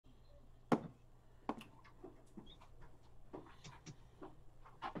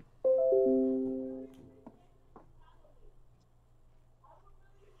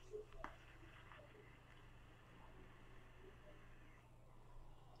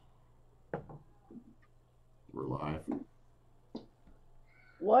live.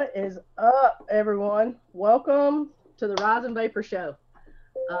 What is up, everyone? Welcome to the Rising Vapor Show.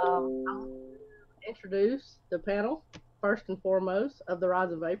 I'll introduce the panel, first and foremost, of the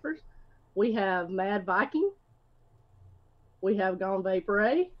Rising Vapers. We have Mad Viking. We have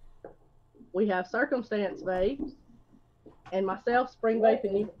GoneVape. We have Circumstance Vapes. And myself, Spring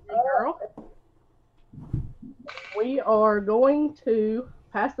Vaping UGAGIRL. We are going to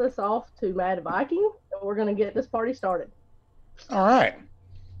pass this off to Mad Viking, and we're going to get this party started. All right.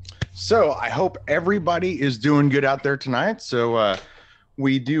 So I hope everybody is doing good out there tonight. So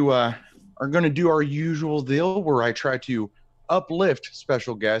we are going to do our usual deal where I try to uplift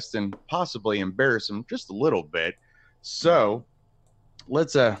special guests and possibly embarrass them just a little bit. So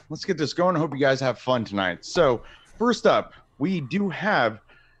let's get this going. I hope you guys have fun tonight. So first up, we do have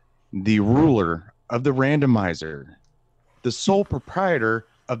the ruler of the randomizer, the sole proprietor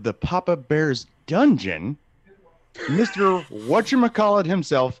of the Papa Bear's Dungeon, Mr. Whatchamacallit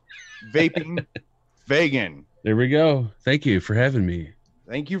himself, Vaping Fagan. There we go. Thank you for having me.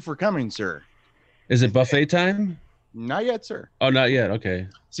 Thank you for coming, sir. Is it buffet time? Not yet, sir. Oh, not yet. Okay.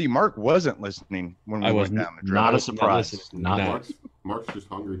 See, Mark wasn't listening when we went down the drive. Not a surprise. Not. Mark's just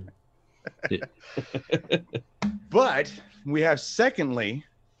hungry. But we have secondly,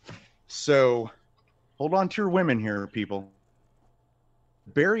 so hold on to your women here, people.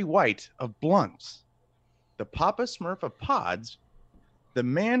 Barry White of Blunts, the Papa Smurf of Pods, the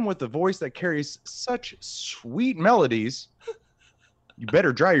man with the voice that carries such sweet melodies. You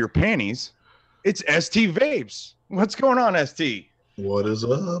better dry your panties. It's ST Vapes. What's going on, ST? What is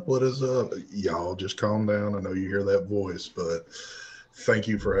up? What is up? Y'all just calm down. I know you hear that voice, but thank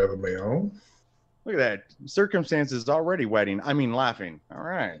you for having me on. Look at that. Circumstances already laughing. All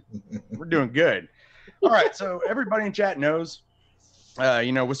right. We're doing good. All right. So everybody in chat knows,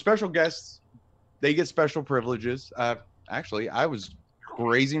 with special guests, they get special privileges. Actually, I was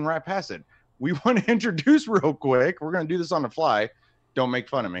grazing right past it. We want to introduce real quick. We're going to do this on the fly. Don't make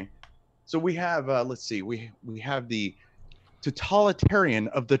fun of me. So we have, let's see, we have the totalitarian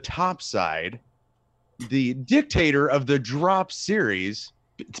of the top side, the dictator of the drop series.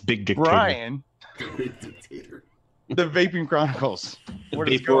 It's big dictator. Brian. Big dictator. The Vaping Chronicles.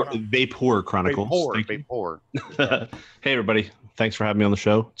 Vape Horror Chronicles. Vape Horror. Hey, everybody. Thanks for having me on the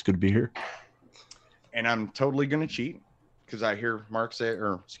show. It's good to be here. And I'm totally going to cheat because I hear Mark say,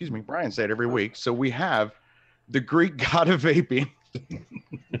 Brian say it every week. So we have the Greek god of vaping.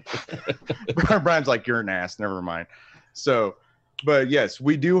 Brian's like, you're an ass. Never mind. So, but yes,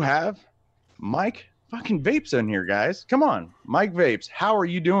 we do have Mike fucking Vapes in here, guys. Come on. MikeVapes. How are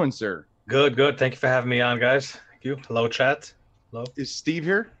you doing, sir? Good. Thank you for having me on, guys. Thank you. Hello, chat. Hello. Is Steve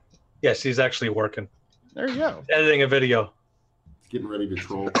here? Yes, he's actually working. There you go. Editing a video. Getting ready to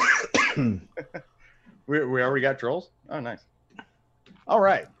troll. We already got trolls? Oh, nice. All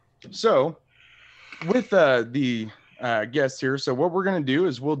right. So with the guests here, so what we're going to do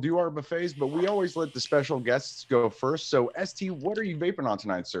is we'll do our buffets, but we always let the special guests go first. So ST, what are you vaping on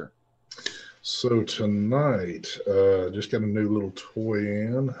tonight, sir? So tonight, just got a new little toy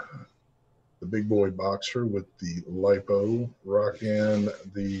in. The big boy boxer with the lipo, rocking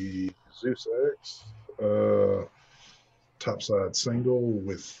the Zeus X topside single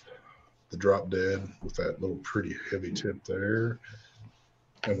with the drop dead with that little pretty heavy tip there.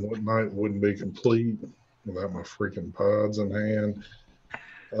 And what night wouldn't be complete without my freaking pods in hand.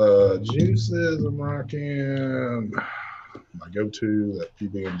 Juices, I'm rocking my go-to, that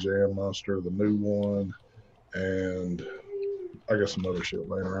PB and Jam Monster, the new one, and I got some other shit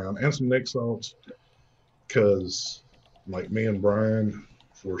laying around, and some Nick Salts, because like me and Brian,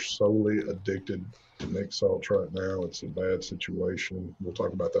 we're solely addicted to Nick Salts right now. It's a bad situation. We'll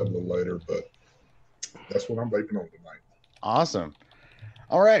talk about that a little later, but that's what I'm vaping on tonight. Awesome.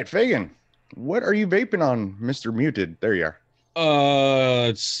 All right, Fagan, what are you vaping on, Mr. Muted? There you are.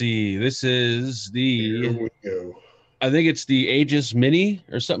 Let's see. This is Here we go. I think it's the Aegis Mini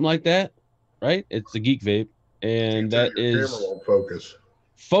or something like that, right? It's the Geek Vape, and that is camera won't focus.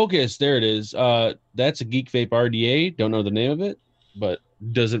 Focus. There it is. That's a Geek Vape RDA. Don't know the name of it, but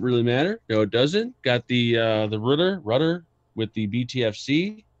does it really matter? No, it doesn't. Got the rudder with the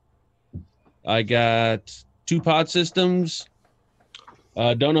BTFC. I got 2 pod systems.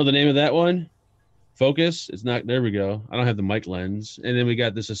 Don't know the name of that one. Focus. It's not. There we go. I don't have the mic lens. And then we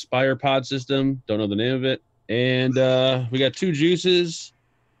got this Aspire pod system. Don't know the name of it. And we got 2 juices.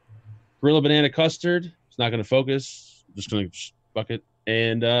 Gorilla Banana Custard. It's not going to focus. Just going to bucket.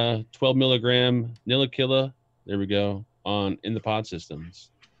 And 12 milligram Nilakilla. There we go. In the pod systems.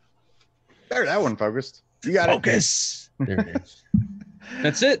 There, that one focused. You got Focus. There it is.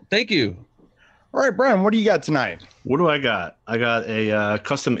 That's it. Thank you. All right, Brian, what do you got tonight? What do I got? I got a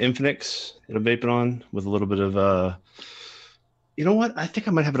custom Infinix that I'm vaping on with a little bit of you know what? I think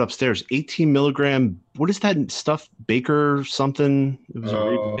I might have it upstairs. 18 milligram. What is that stuff? Baker something? It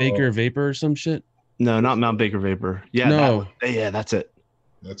was Baker Vapor or some shit. no, not Mount Baker Vapor. Yeah, No. that one. Yeah, that's it.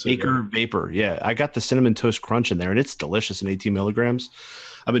 That's Baker Vapor. Yeah, I got the cinnamon toast crunch in there, and it's delicious in 18 milligrams.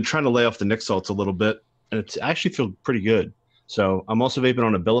 I've been trying to lay off the Nick salts a little bit, and it's actually feel pretty good. So I'm also vaping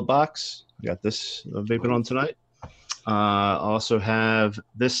on a billet box. I got this vaping on tonight. I also have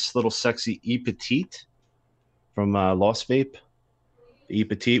this little sexy E Petite from Lost Vape. E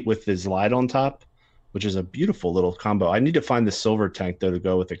Petite with this light on top, which is a beautiful little combo. I need to find the silver tank though to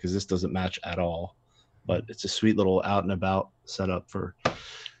go with it because this doesn't match at all. But it's a sweet little out and about setup for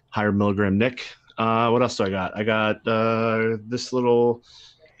higher milligram Nick. What else do I got? I got this little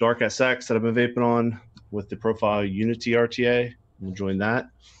Dark SX that I've been vaping on with the Profile Unity RTA. I'm enjoying that.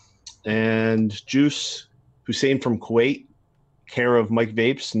 And Juice Hussein from Kuwait, care of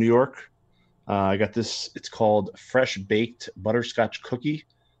MikeVapes, New York. I got this. It's called Fresh Baked Butterscotch Cookie.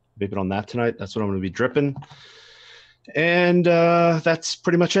 Vaping on that tonight. That's what I'm going to be dripping. And that's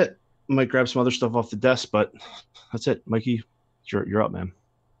pretty much it. I might grab some other stuff off the desk, but that's it. Mikey, you're up, man.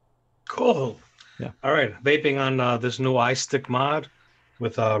 Cool. Yeah. All right. Vaping on this new iStick mod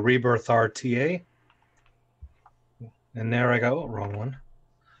with Rebirth RTA. And there I go. Wrong one.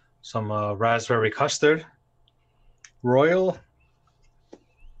 Some raspberry custard. Royal.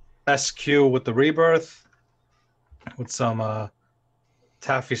 SQ with the Rebirth. With some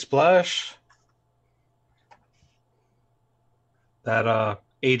Taffy Splash. That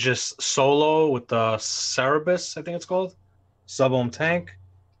Aegis Solo with the Cerebus, I think it's called. Sub-ohm tank.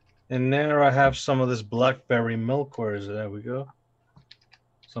 And there I have some of this blackberry milk. Where is it? There we go.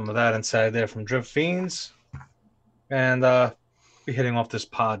 Some of that inside there from Drip Fiends. And be hitting off this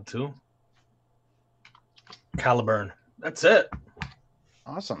pod too. Caliburn. That's it.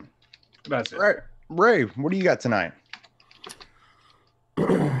 Awesome. That's it. All right, Ray, what do you got tonight?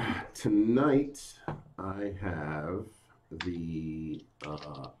 Tonight, I have the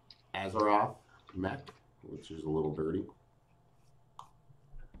Azeroth mech, which is a little dirty.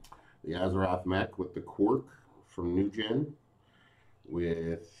 The Azeroth mech with the cork from New Gen,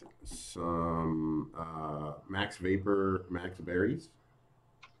 with some Max Vapor Max Berries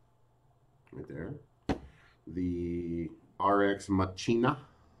right there. The RX Machina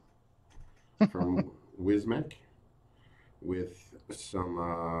from Wizmech, with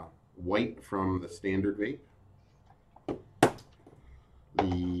some white from the Standard Vape.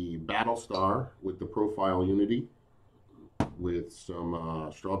 The Battlestar with the Profile Unity, with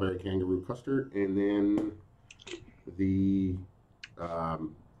some strawberry kangaroo custard, and then the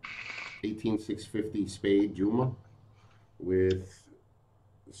 18650 Spade Juma with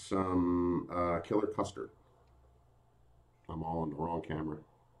some killer custard. I'm all on the wrong camera.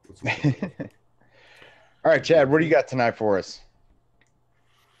 All right, Chad, what do you got tonight for us?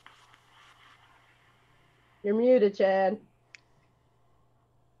 You're muted, Chad.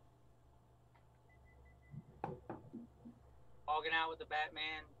 Hogging out with the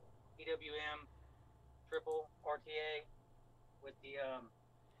Batman EWM triple RTA with the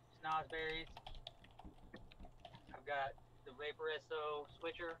snozberries. I've got the Vapor SO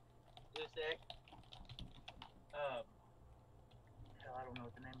switcher, Goose Egg. Hell, I don't know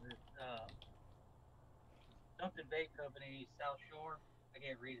what the name of it. Something Vape Company, South Shore. I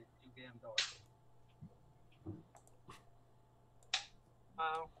can't read it. It's too damn dark.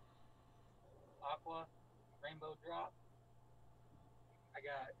 Aqua, Rainbow Drop. I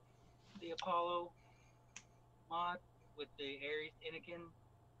got the Apollo mod with the Aries Anakin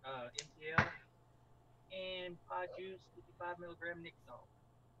MTL, and Pod Juice 55 milligram Nick salt.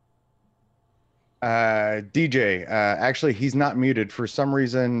 DJ, actually, he's not muted for some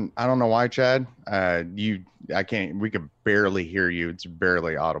reason. I don't know why, Chad. I can't. We could barely hear you. It's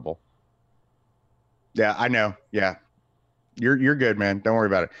barely audible. Yeah, I know. Yeah, you're good, man. Don't worry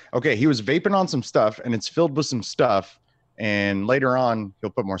about it. Okay, he was vaping on some stuff, and it's filled with some stuff. And later on, he'll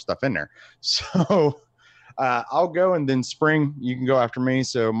put more stuff in there. So I'll go, and then Spring, you can go after me.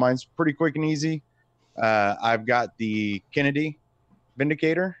 So mine's pretty quick and easy. I've got the Kennedy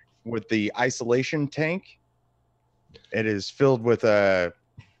Vindicator with the isolation tank. It is filled with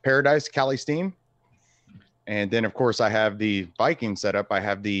Paradise Cali Steam. And then, of course, I have the Viking setup. I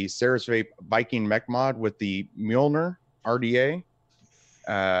have the Ceres Vape Viking Mech Mod with the Mjolnir RDA.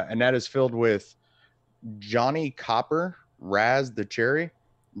 And that is filled with Johnny Copper Raz the Cherry.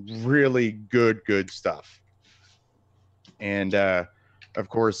 Really good stuff. And, of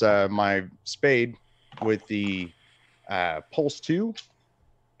course, my Spade with the Pulse 2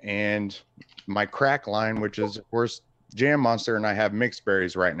 and my crack line, which is of course Jam Monster, and I have mixed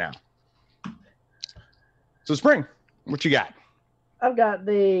berries right now. So Spring, what you got? I've got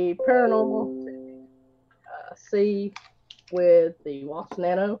the Paranormal C with the Wasp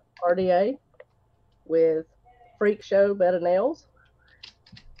Nano RDA with Freak Show Bed of Nails.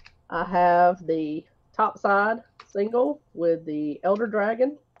 I have the Topside single with the Elder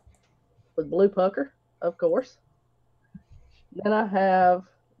Dragon with Blue Pucker, of course. Then I have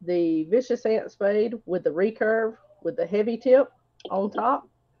the Vicious Ant Spade with the Recurve with the heavy tip on top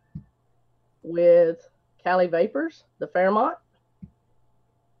with Cali Vapers, the Fairmont,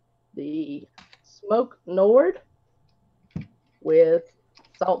 the Smoke Nord with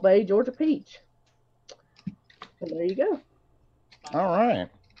Salt Bay Georgia Peach. And there you go. All right.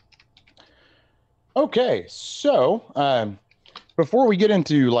 Okay, so before we get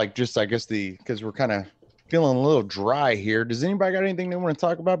into like just I guess because we're kind of feeling a little dry here, does anybody got anything they want to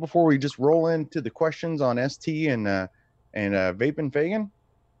talk about before we just roll into the questions on ST and VapnFagan?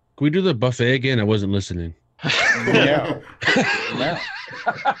 Can we do the buffet again? I wasn't listening. Yeah.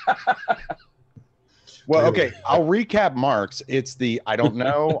 Well, okay, I'll recap Mark's. It's the I don't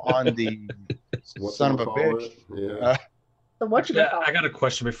know on the What son of they a call bitch. it. Yeah. So what you got? I got a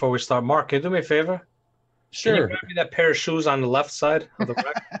question before we start. Mark, can you do me a favor? Can you Sure, grab me that pair of shoes on the left side of the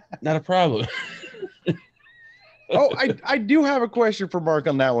rack? not a problem. Oh, I do have a question for Mark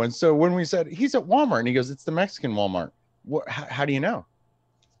on that one. So when we said he's at Walmart and he goes, it's the Mexican Walmart. What? How do you know?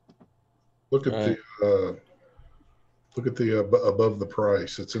 Look at Right. the above the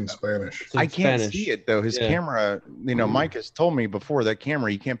price. It's in Spanish. It's in I can't Spanish. see it though. His Yeah. camera, Mike has told me before that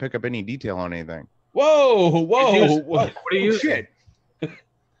camera, you can't pick up any detail on anything. Whoa, What are you using? Shit.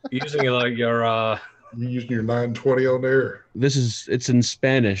 You using like your You using your 920 on there? It's in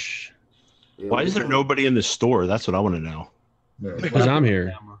Spanish Yeah, Why is there nobody in the store? That's what I want to know. No. because I'm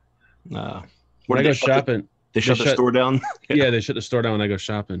here. What When I did go they shut the- shopping, They shut the shut- store down. yeah, they shut the store down when I go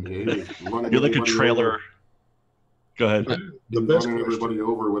shopping. Yeah, he's running You're like a everybody trailer. over. Go ahead. The He's best running question. everybody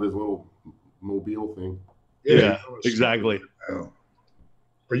over with his little mobile thing. Yeah, you know, exactly. now.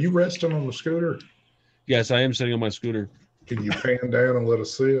 Are you resting on the scooter? Yes, I am sitting on my scooter. Can you pan down and let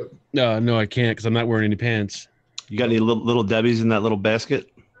us see it? No, I can't because I'm not wearing any pants. You got any little Debbies in that little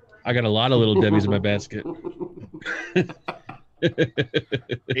basket? I got a lot of little Debbies in my basket.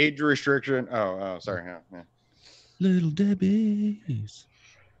 Age restriction. Oh, sorry. Yeah. Little Debbies.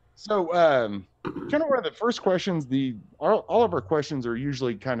 So, kind of one of the first questions, all of our questions are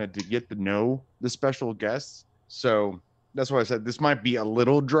usually kind of to get to know the special guests. So that's why I said this might be a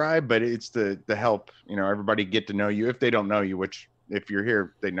little dry, but it's to help, everybody get to know you if they don't know you, which if you're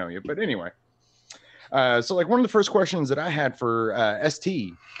here, they know you. But anyway, so like one of the first questions that I had for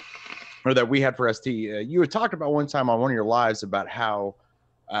ST, or that we had for ST, you had talked about one time on one of your lives about how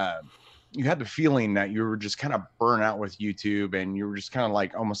you had the feeling that you were just kind of burnt out with YouTube and you were just kind of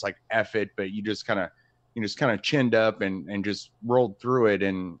like almost like F it, but you just kind of chinned up and just rolled through it.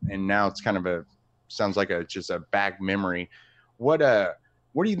 And now it's kind of sounds like just a back memory. What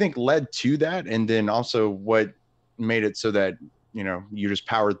do you think led to that? And then also what made it so that, you just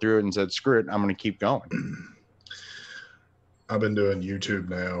powered through it and said, screw it, I'm going to keep going. I've been doing YouTube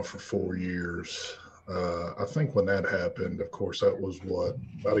now for 4 years. I think when that happened, of course, that was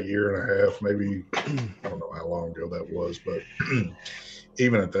about a year and a half, maybe. I don't know how long ago that was, but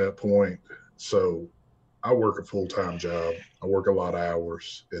even at that point, so I work a full-time job. I work a lot of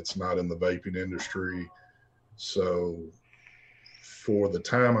hours. It's not in the vaping industry. So for the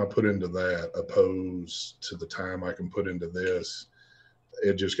time I put into that, opposed to the time I can put into this,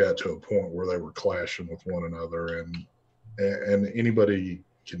 it just got to a point where they were clashing with one another. And anybody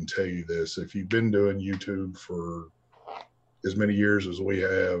can tell you this, if you've been doing YouTube for as many years as we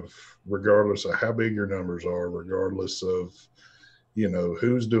have, regardless of how big your numbers are, regardless of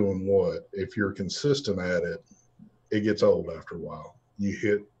who's doing what, if you're consistent at it, it gets old after a while. You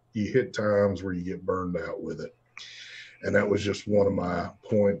hit times where you get burned out with it. And that was just one of my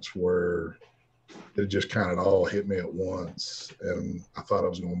points where it just kind of all hit me at once, and I thought I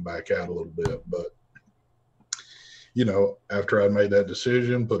was going to back out a little bit, but after I made that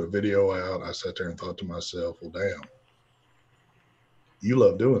decision, put a video out, I sat there and thought to myself, well, damn, you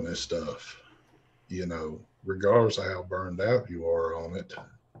love doing this stuff. Regardless of how burned out you are on it,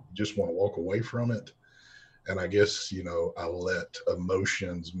 you just want to walk away from it. And I guess, I let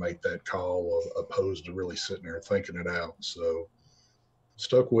emotions make that call opposed to really sitting there thinking it out. So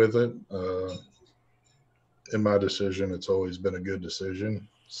stuck with it. In my decision, it's always been a good decision.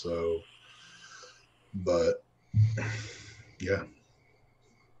 So, but yeah.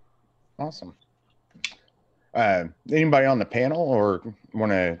 Awesome. Anybody on the panel or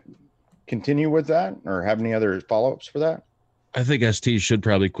want to continue with that or have any other follow-ups for that? I think ST should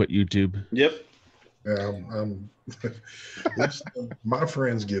probably quit YouTube. Yep. Yeah, my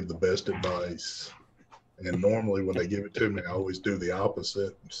friends give the best advice, and normally when they give it to me, I always do the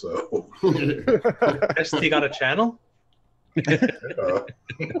opposite. So, ST got a channel?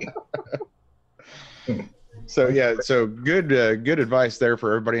 So yeah, so good advice there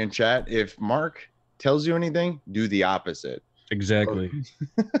for everybody in chat. If Mark tells you anything, do the opposite. Exactly.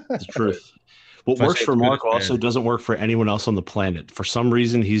 It's the truth. What If I works say for it's good, Mark it's also bad. doesn't work for anyone else on the planet. For some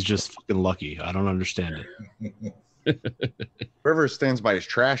reason, he's just fucking lucky. I don't understand it. Whoever stands by his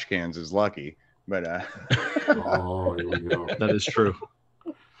trash cans is lucky. But Oh, here we go. That is true.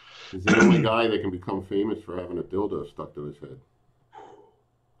 He's the only guy that can become famous for having a dildo stuck to his head.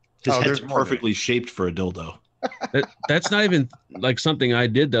 His Oh, head's there's more than- perfectly shaped for a dildo. That's not even like something I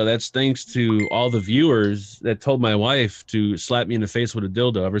did though. That's thanks to all the viewers that told my wife to slap me in the face with a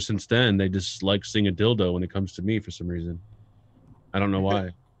dildo. Ever since then, they just like seeing a dildo when it comes to me for some reason. I don't know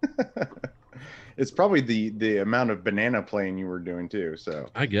why. it's probably the amount of banana playing you were doing too. So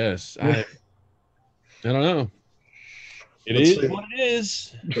I guess I don't know. It Let's is see. what it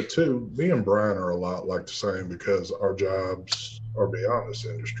is. but too, me and Brian are a lot like the same because our jobs are beyond this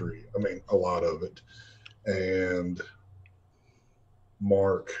industry. I mean, a lot of it. And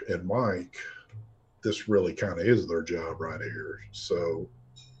Mark and Mike, this really kind of is their job right here. So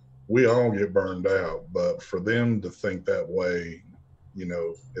we all get burned out, but for them to think that way,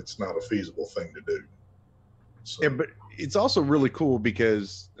 it's not a feasible thing to do. So, yeah, but it's also really cool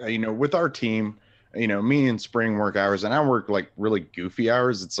because with our team, me and Spring work hours, and I work like really goofy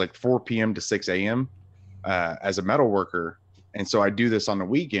hours. It's like 4 p.m. to 6 a.m. As a metal worker. And so I do this on the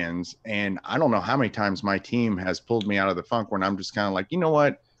weekends, and I don't know how many times my team has pulled me out of the funk when I'm just kind of like, you know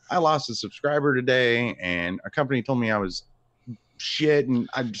what? I lost a subscriber today, and a company told me I was shit, and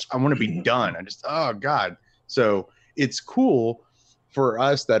I want to be done. Oh God. So it's cool for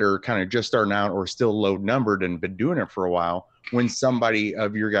us that are kind of just starting out or still low numbered and been doing it for a while, when somebody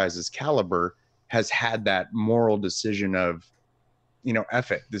of your guys' caliber has had that moral decision of,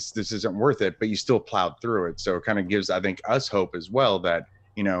 F it, this isn't worth it, but you still plowed through it. So it kind of gives, I think, us hope as well that,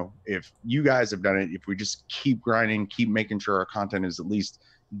 if you guys have done it, if we just keep grinding, keep making sure our content is at least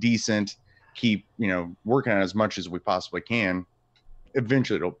decent, keep, working on as much as we possibly can,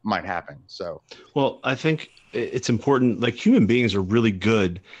 eventually it might happen. So, Well, I think it's important. Like, human beings are really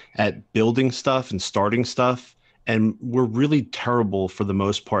good at building stuff and starting stuff. And we're really terrible for the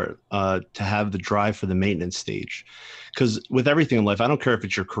most part to have the drive for the maintenance stage. Because with everything in life, I don't care if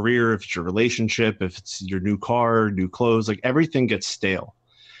it's your career, if it's your relationship, if it's your new car, new clothes, like everything gets stale.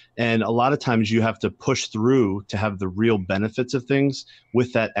 And a lot of times you have to push through to have the real benefits of things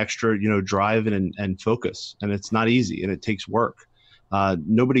with that extra, drive and focus. And it's not easy, and it takes work.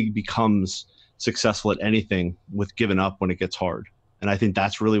 Nobody becomes successful at anything with giving up when it gets hard. And I think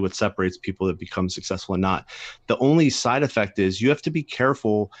that's really what separates people that become successful and not. The only side effect is you have to be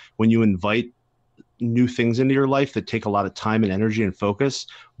careful when you invite new things into your life that take a lot of time and energy and focus.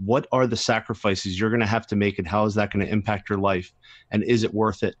 What are the sacrifices you're going to have to make, and how is that going to impact your life? And is it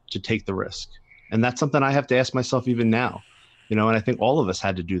worth it to take the risk? And that's something I have to ask myself even now, and I think all of us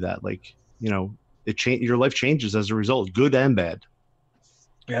had to do that. Like, your life changes as a result, good and bad.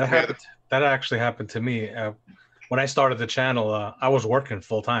 Yeah, that actually happened to me. When I started the channel, I was working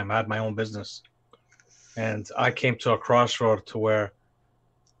full time. I had my own business, and I came to a crossroad to where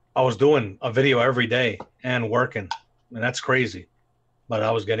I was doing a video every day and working, and that's crazy, but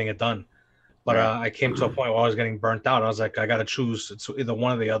I was getting it done. But I came to a point where I was getting burnt out. I was like, I got to choose. It's either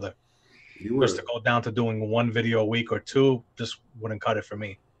one or the other. Just to go down to doing one video a week or two just wouldn't cut it for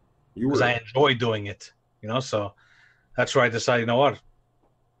me, because I enjoy doing it, so that's where I decided, you know what?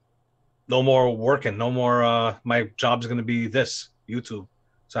 No more working, no more, my job's going to be this, YouTube.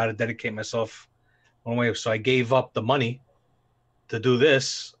 So I had to dedicate myself one way. So I gave up the money to do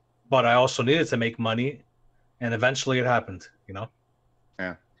this, but I also needed to make money. And eventually it happened,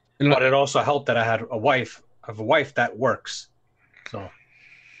 Yeah. But it also helped that I have a wife that works. So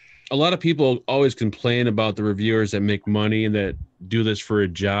a lot of people always complain about the reviewers that make money and that do this for a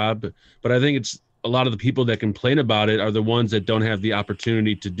job. But I think it's a lot of the people that complain about it are the ones that don't have the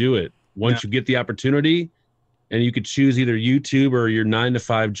opportunity to do it. Once you get the opportunity, and you could choose either YouTube or your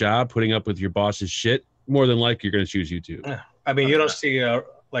 9-to-5 job, putting up with your boss's shit, more than likely you're going to choose YouTube. Yeah. I mean, you don't see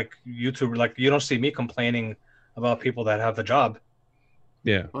like YouTube, like you don't see me complaining about people that have the job.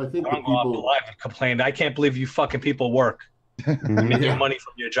 Yeah. I think I the don't go out people. live and complain. I can't believe you fucking people work. Make your money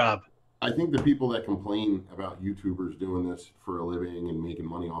from your job. I think the people that complain about YouTubers doing this for a living and making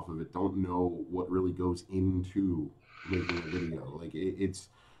money off of it don't know what really goes into making a video. Like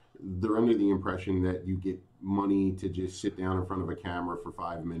they're under the impression that you get money to just sit down in front of a camera for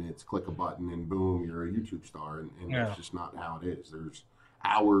 5 minutes, click a button, and boom, you're a YouTube star. And that's just not how it is. There's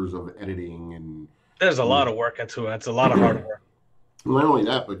hours of editing and there's a lot of work into it. It's a lot of hard work. Not only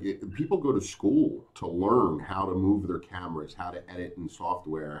that, but people go to school to learn how to move their cameras, how to edit in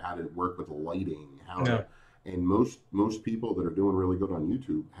software, how to work with lighting, and most people that are doing really good on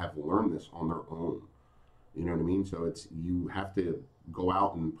YouTube have learned this on their own. You know what I mean? So you have to go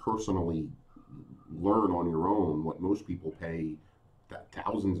out and personally learn on your own what most people pay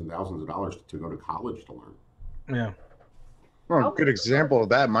thousands and thousands of dollars to go to college to learn. Yeah. Well, a good example of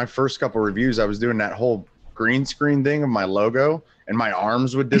that, my first couple reviews, I was doing that whole green screen thing of my logo, and my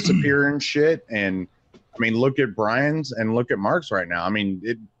arms would disappear and shit. And I mean, look at Brian's and look at Mark's right now. I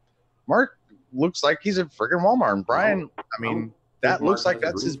mean, Mark looks like he's at friggin' Walmart. And Brian, I mean, that looks like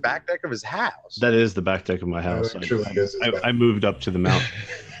that's his back deck of his house. That is the back deck of my house. I moved up to the mountain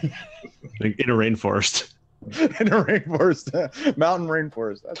in a rainforest. In a rainforest, mountain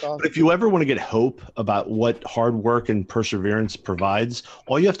rainforest. That's awesome. But if you ever want to get hope about what hard work and perseverance provides,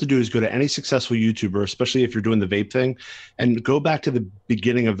 all you have to do is go to any successful YouTuber, especially if you're doing the vape thing, and go back to the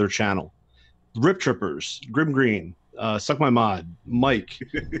beginning of their channel. Rip Trippers, Grim Green, Suck My Mod, Mike,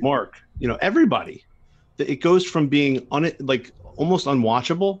 Mark, everybody. It goes from being almost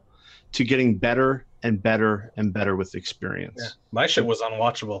unwatchable to getting better and better and better with experience. Yeah. My shit was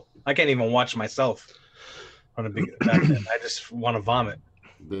unwatchable. I can't even watch myself. I just want to vomit.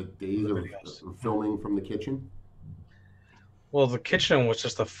 The days of filming from the kitchen? Well, the kitchen was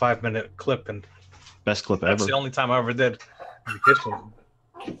just a 5-minute clip, and best clip that's ever. the only time I ever did in the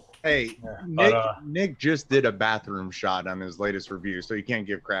kitchen. Hey, Nick just did a bathroom shot on his latest review, so you can't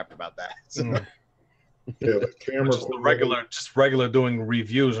give crap about that. So. Yeah, the camera. Just regular doing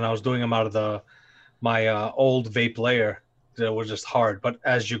reviews, and I was doing them out of my old vape layer. That was just hard. But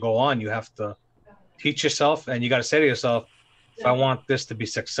as you go on, you have to teach yourself, and you got to say to yourself, if I want this to be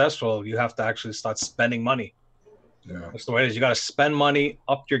successful, you have to actually start spending money. Yeah. That's the way it is. You got to spend money,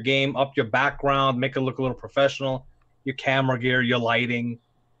 up your game, up your background, make it look a little professional, your camera gear, your lighting,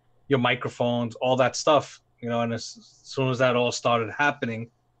 your microphones, all that stuff. And as soon as that all started happening,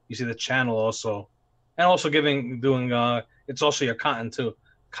 you see the channel also, and also doing it's also your content too.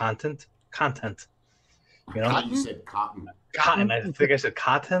 Content. You said cotton. Cotton. I think I said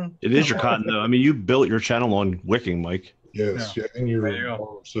cotton. It is your cotton, though. I mean, you built your channel on wicking, Mike. Yes, yeah. And your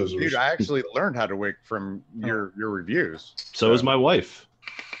scissors. Dude, I actually learned how to wick from your reviews. So is my wife.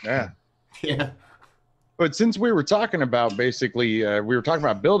 Yeah. Yeah. But since we were talking about we were talking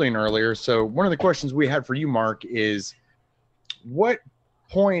about building earlier, so one of the questions we had for you, Mark, is what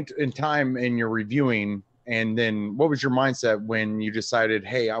point in time in your reviewing, and then what was your mindset when you decided,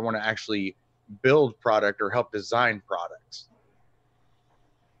 hey, I want to actually build product or help design products?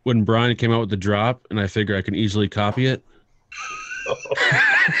 When Brian came out with the drop, and I figure I can easily copy it.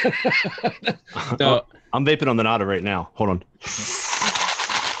 No, I'm vaping on the Nada right now. Hold on.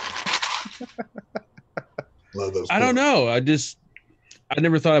 Love those. I don't know. I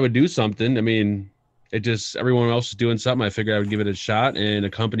never thought I would do something. I mean, everyone else is doing something. I figured I would give it a shot, and a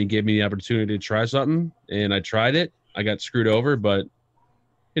company gave me the opportunity to try something, and I tried it. I got screwed over, but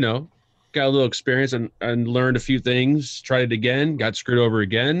got a little experience and learned a few things, tried it again, got screwed over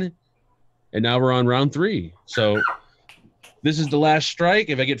again, and now we're on round 3. So this is the last strike.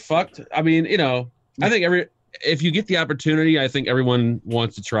 If I get fucked, I mean, I think if you get the opportunity, I think everyone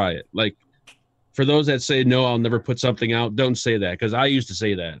wants to try it. Like, for those that say, no, I'll never put something out, don't say that, because I used to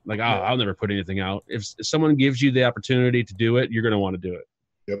say that. Like, I'll never put anything out. If someone gives you the opportunity to do it, you're going to want to do it.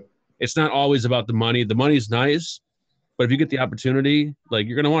 Yep. It's not always about the money. The money's nice. But if you get the opportunity, like,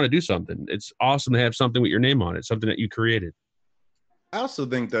 you're going to want to do something. It's awesome to have something with your name on it, something that you created. I also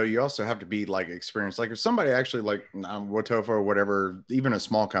think, though, you also have to be experienced. Like, if somebody actually Watofa or whatever, even a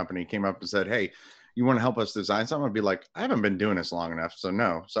small company came up and said, hey, you want to help us design something? I'd be like, I haven't been doing this long enough, so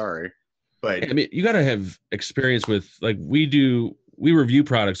no, sorry. But I mean, you got to have experience with, we review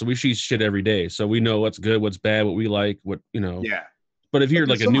products, so we see shit every day. So we know what's good, what's bad, what we like, Yeah. But if you're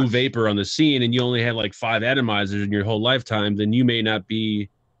like a new vapor on the scene and you only have 5 atomizers in your whole lifetime, then you may not be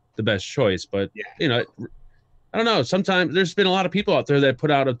the best choice. But, I don't know. Sometimes there's been a lot of people out there that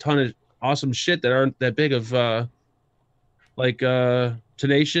put out a ton of awesome shit that aren't that big of,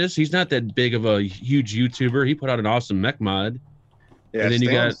 Tenacious. He's not that big of a huge YouTuber. He put out an awesome mech mod. Yeah, and then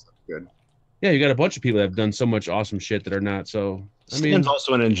you got good. Yeah, you got a bunch of people that have done so much awesome shit that are not. So, Stan's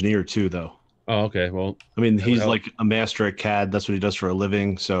also an engineer too, though. Oh, okay. Well, I mean, he's like a master at CAD. That's what he does for a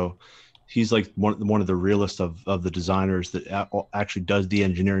living. So, he's like one of the realest of the designers that actually does the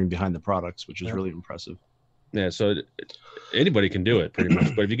engineering behind the products, which is really impressive. Yeah, so anybody can do it pretty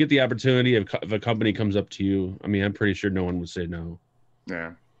much. But if you get the opportunity, if a company comes up to you, I mean, I'm pretty sure no one would say no.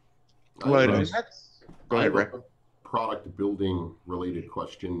 Yeah. Well, Go ahead, Ray. Product building related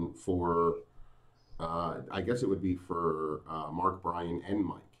question for, I guess it would be for Mark, Brian, and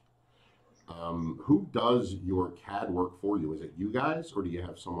Mike. Who does your CAD work for you? Is it you guys, or do you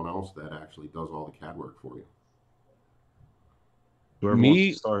have someone else that actually does all the CAD work for you?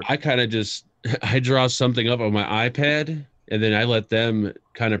 Me, I kind of just I draw something up on my iPad, and then I let them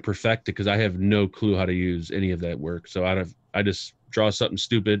kind of perfect it because I have no clue how to use any of that work. So I just draw something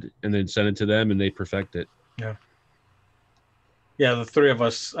stupid and then send it to them, and they perfect it. Yeah. Yeah, the three of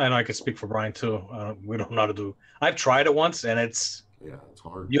us, I know I can speak for Brian too. We don't know how to do. I've tried it once, and it's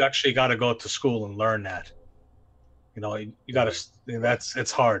hard. You actually got to go to school and learn that. You know, you got to.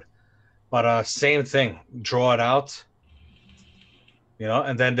 It's hard, but same thing. Draw it out. You know,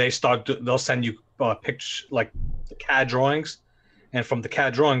 and then they'll send you pictures like the CAD drawings, and from the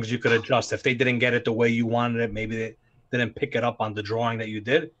CAD drawings you could adjust. If they didn't get it the way you wanted it, maybe they didn't pick it up on the drawing that you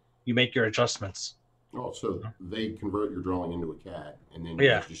did, you make your adjustments. Oh, so they convert your drawing into a CAD, and then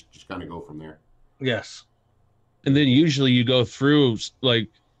you just kind of go from there. Yes. And then usually you go through like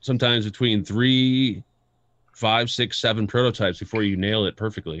sometimes between 3, 5, 6, 7 prototypes before you nail it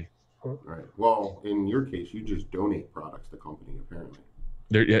perfectly. Right. Well, in your case, you just donate products to company, apparently.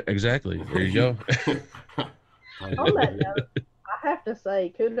 Yeah, exactly. There you go. On that note, I have to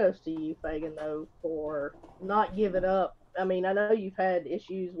say kudos to you, Fagan, though, for not giving up. I mean, I know you've had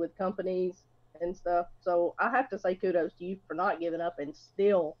issues with companies and stuff, so I have to say kudos to you for not giving up and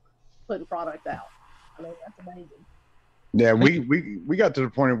still putting product out. I mean, that's amazing. Yeah, we got to the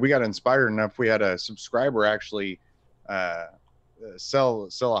point where we got inspired enough. We had a subscriber actually sell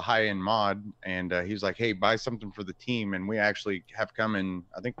a high-end mod, and he's like, hey, buy something for the team. And we actually have come in,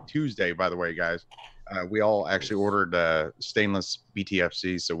 I think Tuesday, by the way, guys, we all actually ordered stainless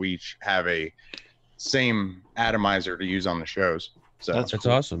BTFC, so we each have a same atomizer to use on the shows. So that's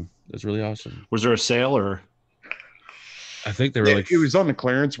cool. Awesome. That's really awesome. Was there a sale, or I think they were like, it was on the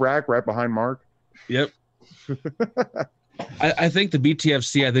clearance rack right behind Mark. Yep. I think the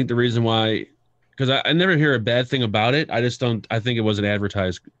BTFC, I think the reason why, because I never hear a bad thing about it. I think it wasn't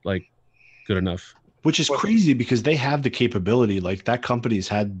advertised like good enough. Which is crazy because they have the capability. Like, that company's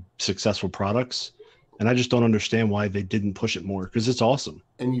had successful products, and I just don't understand why they didn't push it more, because it's awesome.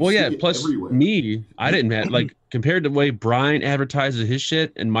 And plus everywhere. Me, I didn't have, like, compared to the way Brian advertises his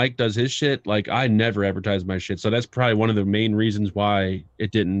shit and Mike does his shit, like, I never advertise my shit. So that's probably one of the main reasons why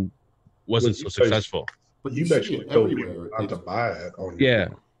it wasn't so successful. But you actually told people not to buy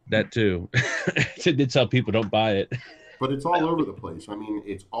it. That too. It did tell people don't buy it. But it's all over the place. I mean,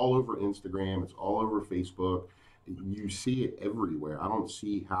 it's all over Instagram. It's all over Facebook. You see it everywhere. I don't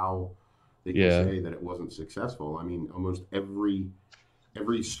see how they can say that it wasn't successful. I mean, almost every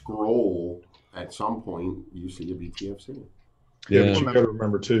scroll at some point you see a BTFC. Yeah, but you got to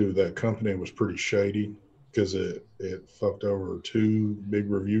remember too that company was pretty shady because it fucked over 2 big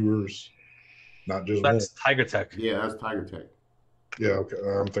reviewers, not just one. That's Tiger Tech. Yeah, that's Tiger Tech. Yeah, okay.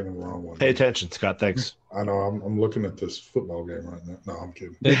 I'm thinking the wrong one. Pay attention, Scott. Thanks. I know. I'm looking at this football game right now. No, I'm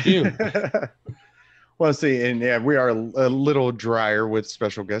kidding. Thank you. Well, see, and we are a little drier with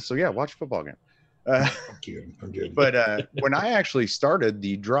special guests, so yeah, watch football game. I'm kidding. But when I actually started,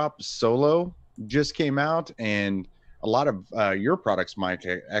 the Drop Solo just came out, and a lot of your products, Mike,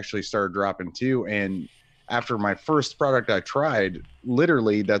 actually started dropping too. And after my first product I tried,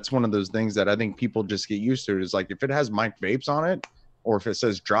 literally, that's one of those things that I think people just get used to. Is like, if it has MikeVapes on it, or if it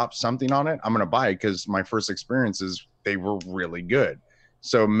says drop something on it, I'm going to buy it because my first experiences, they were really good.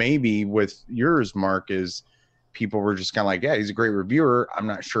 So maybe with yours, Mark, is people were just kind of like, yeah, he's a great reviewer. I'm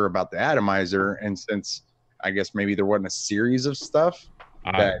not sure about the atomizer. And since I guess maybe there wasn't a series of stuff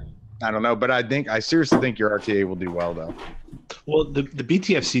that I don't know, but I seriously think your RTA will do well though. Well, the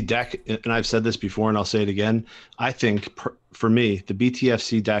BTFC deck, and I've said this before and I'll say it again, I think for me, the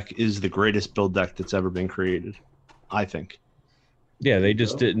BTFC deck is the greatest build deck that's ever been created. I think. Yeah, they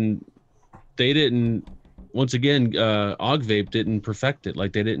just didn't, once again, ADVOCACY didn't perfect it.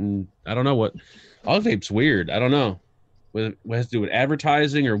 Like, they didn't, I don't know what, ADVOCACY's weird. I don't know what has to do with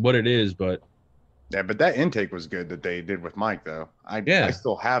advertising or what it is, but. Yeah, but that intake was good that they did with Mike, though. I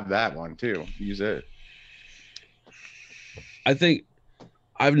still have that one, too. Use it. I think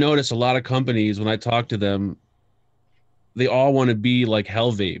I've noticed a lot of companies, when I talk to them, they all want to be like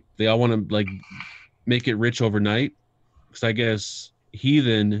Vape. They all want to, like, make it rich overnight. Because I guess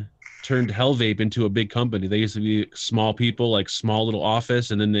Heathen turned Hell Vape into a big company. They used to be small people, like small little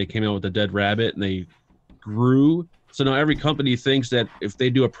office, and then they came out with the Dead Rabbit, and they grew. So now every company thinks that if they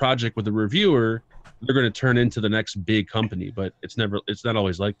do a project with a reviewer, they're going to turn into the next big company, but it's not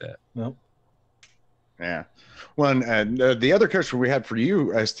always like that. No. Yeah. Well, and the other question we had for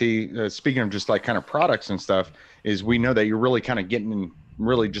you, ST, speaking of just like kind of products and stuff, is we know that you're really kind of getting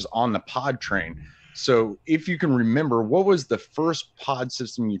really just on the pod train. So if you can remember, what was the first pod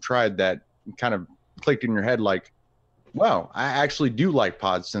system you tried that kind of clicked in your head like, wow, I actually do like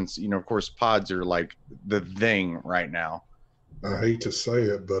pods, since, you know, of course, pods are like the thing right now. I hate to say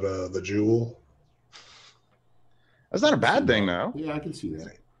it, but the Jewel. That's not a bad thing, though. Yeah, I can see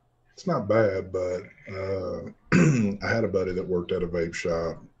that. It's not bad, but I had a buddy that worked at a vape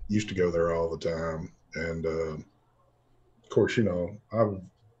shop, used to go there all the time. And of course, you know,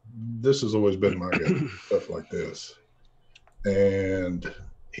 this has always been my guy, stuff like this. And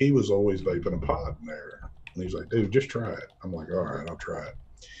he was always vaping a pod in there. And he's like, dude, just try it. I'm like, all right, I'll try it.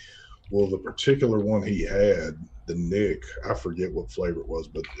 Well, the particular one he had, the Nick, I forget what flavor it was,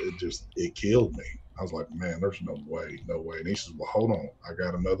 but it killed me. I was like, man, there's no way, no way. And he says, well, hold on. I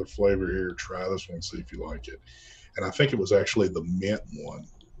got another flavor here. Try this one, see if you like it. And I think it was actually the mint one,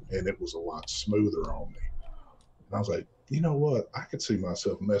 and it was a lot smoother on me. And I was like, you know what? I could see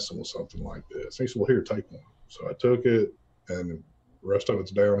myself messing with something like this. And he said, well, here, take one. So I took it, and the rest of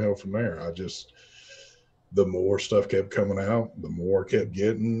it's downhill from there. The more stuff kept coming out, the more I kept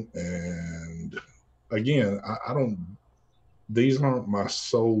getting. And again, I don't, these aren't my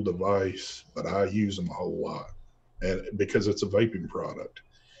sole device, but I use them a whole lot. And because it's a vaping product.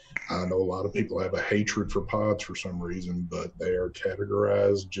 I know a lot of people have a hatred for pods for some reason, but they are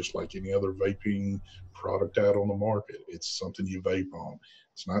categorized just like any other vaping product out on the market. It's something you vape on.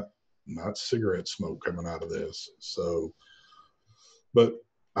 It's not cigarette smoke coming out of this. So, but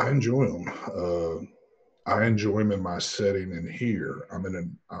I enjoy them. I enjoy them in my setting in here.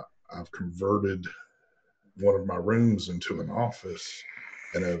 I've converted one of my rooms into an office,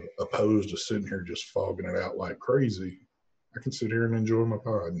 and have opposed to sitting here just fogging it out like crazy, I can sit here and enjoy my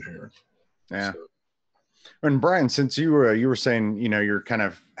pod in here. Yeah. So, And Brian, since you were saying, you know, you're kind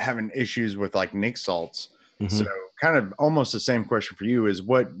of having issues with like Nick salts, so kind of almost the same question for you is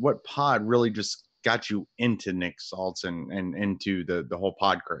what pod really just got you into Nick salts and into the whole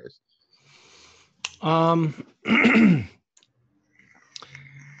pod craze?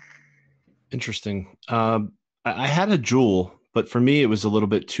 Interesting. I had a Juul, but for me, it was a little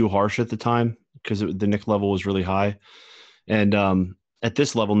bit too harsh at the time because the Nick level was really high. And at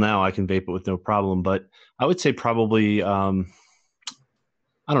this level now, I can vape it with no problem. But I would say probably, I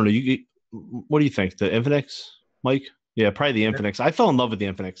don't know. What do you think? The Infinix, Mike? Yeah, probably the Infinix. I fell in love with the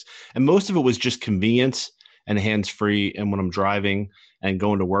Infinix. And most of it was just convenience and hands-free, and when I'm driving and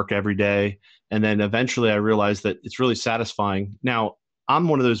going to work every day. And then eventually I realized that it's really satisfying. Now, I'm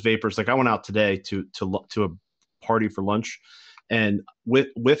one of those vapors, like I went out today to a party for lunch, and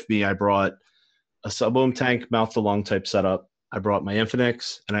with me, I brought a sub-ohm tank, mouth-to-lung type setup. I brought my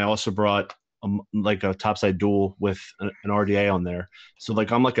Infinix, and I also brought like a topside dual with an RDA on there. So like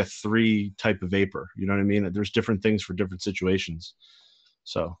I'm like a 3 type of vapor. You know what I mean? There's different things for different situations.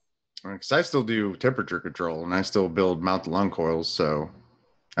 So. Because I still do temperature control, and I still build mouth-to-lung coils. So,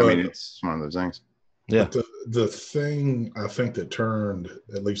 I mean, it's one of those things. Yeah. But the thing I think that turned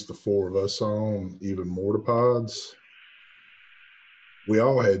at least the 4 of us on even more to pods, we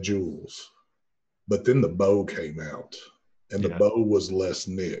all had Juuls, but then the bow came out, and the bow was less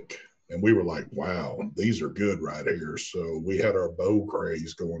Nick. And we were like, wow, these are good right here. So we had our bow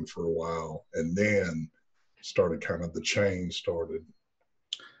craze going for a while, and then the change started.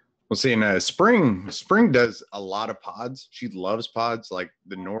 Well, see, and Spring does a lot of pods. She loves pods. Like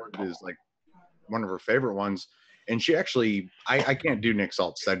the Nord is like one of her favorite ones. And she actually, I can't do Nick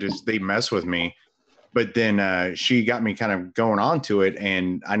salts. They mess with me. But then she got me kind of going on to it.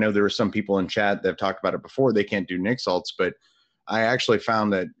 And I know there were some people in chat that have talked about it before. They can't do Nick salts, but I actually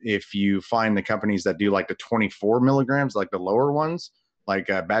found that if you find the companies that do like the 24 milligrams, like the lower ones, like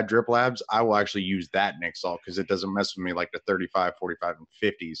Bad Drip Labs, I will actually use that Nick salt because it doesn't mess with me like the 35, 45, and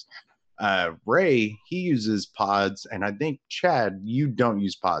 50s. Ray, he uses pods, and I think, Chad, you don't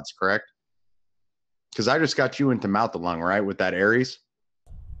use pods, correct? Because I just got you into mouth to lung, right, with that Aries?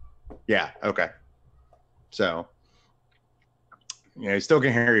 Yeah, okay. So, yeah, you still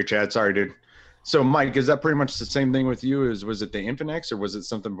can hear you, Chad. Sorry, dude. So, Mike, is that pretty much the same thing with you? Was it the Infinix, or was it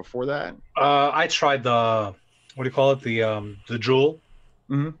something before that? I tried the, what do you call it? The Juul.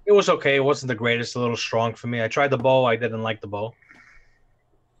 Mm-hmm. It was okay. It wasn't the greatest. A little strong for me. I tried the bow. I didn't like the bow.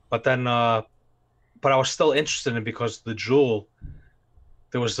 But then, but I was still interested in it because the Juul,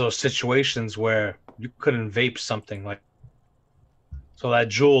 there was those situations where you couldn't vape something like. So that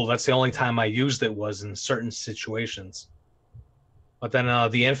Juul, that's the only time I used it was in certain situations. But then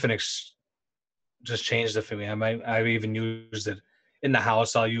the Infinix just changed it for me. I've even used it in the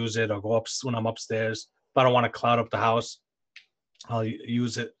house. I'll use it, or go up when I'm upstairs. If I don't want to cloud up the house, I'll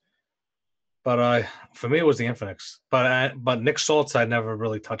use it. But for me, it was the Infinix. But Nick Salts, I never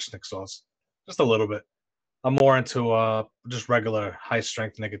really touched Nick Salts, just a little bit. I'm more into just regular high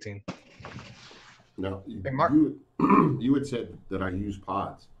strength nicotine. No, Hey, Mark. you had said that I use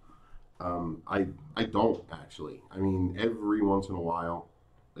pods. I don't actually. I mean, every once in a while,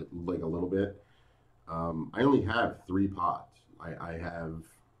 like a little bit. I only have 3 pods. I have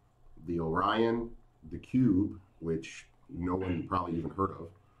the Orion, the Cube, which no one probably even heard of,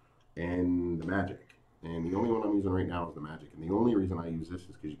 and the Magic. And the only one I'm using right now is the Magic. And the only reason I use this is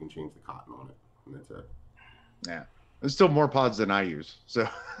because you can change the cotton on it, and that's it. Yeah, there's still more pods than I use. So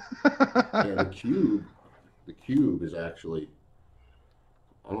yeah, the Cube is actually.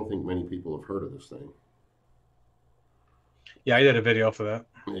 I don't think many people have heard of this thing. Yeah, I did a video for that.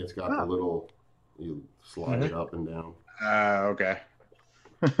 It's got the little, you slide it up and down. Okay.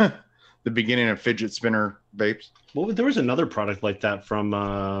 The beginning of fidget spinner vapes. Well, there was another product like that from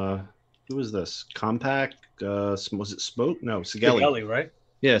who was this? Compact? Was it Smoke? No, Sigelli. Sigelli, right?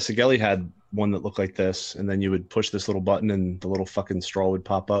 Yeah, Sigelli had one that looked like this, and then you would push this little button, and the little fucking straw would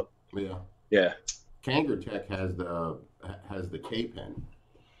pop up. Yeah. Yeah. Kangaroo has the K pen.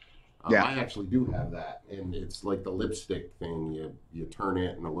 Yeah. I actually do have that, and it's like the lipstick thing. You turn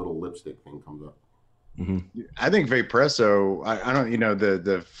it, and a little lipstick thing comes up. Mm-hmm. I think Vaperesso, I don't,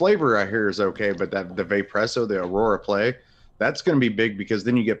 the flavor I hear is okay, but the Vaperesso, the Aurora Play, that's going to be big because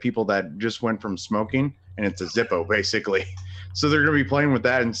then you get people that just went from smoking and it's a Zippo basically. So they're going to be playing with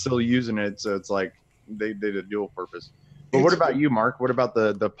that and still using it. So it's like they did a dual purpose. But what about you, Mark? What about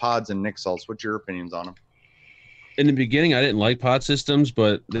the pods and Nick Salts? What's your opinions on them? In the beginning, I didn't like pod systems,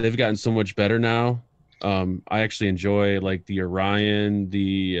 but they've gotten so much better now. I actually enjoy like the Orion,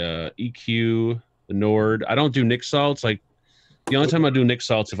 the EQ, the Nord. I don't do Nick Salts. Like the only time I do Nick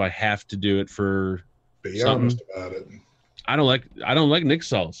Salts if I have to do it for Be something. honest about it. I don't like Nick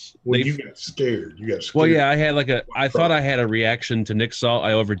Salts. Well, you got scared. Well, yeah, I thought I had a reaction to Nick Salt.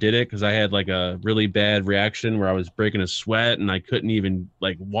 I overdid it because I had like a really bad reaction where I was breaking a sweat and I couldn't even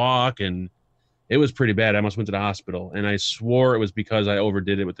like walk, and it was pretty bad. I almost went to the hospital, and I swore it was because I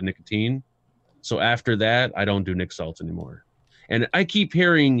overdid it with the nicotine. So after that, I don't do Nick Salts anymore. And I keep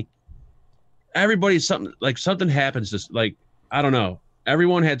hearing something happens to, like, I don't know.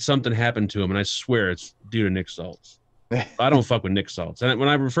 Everyone had something happen to them, and I swear it's due to Nick Salts. I don't fuck with Nick Salts. And when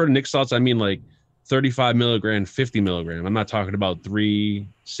I refer to Nick Salts, I mean like 35 milligram, 50 milligram. I'm not talking about 3,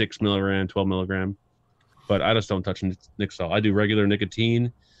 6 milligram, 12 milligram. But I just don't touch Nick Salt. I do regular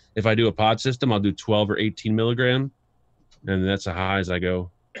nicotine. If I do a pod system, I'll do 12 or 18 milligram. And that's as high as I go.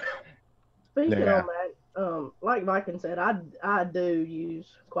 Speaking on that, like Viking said, I do use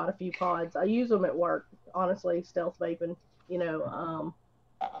quite a few pods. I use them at work, honestly, stealth vaping,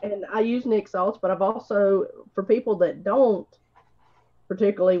 and I use Nick Salts, but I've also, for people that don't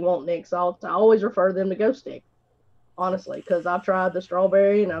particularly want Nick Salts, I always refer them to Go Stick, honestly, because I've tried the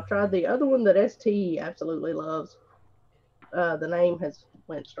strawberry and I've tried the other one that ST absolutely loves. The name has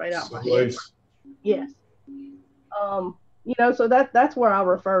went straight out my head. Yes. So that's where I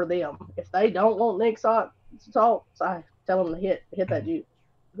refer them. If they don't want Nick Salts, I tell them to hit that juice.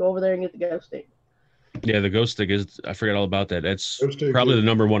 Go over there and get the Go Stick. Yeah, the Go Stick is, I forgot all about that. That's probably the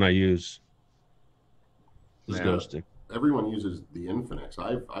number one I use. Is Go Stick. Everyone uses the Infinix.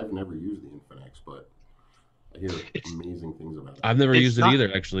 I've never used the Infinix, but I hear amazing things about it. I've never used it either,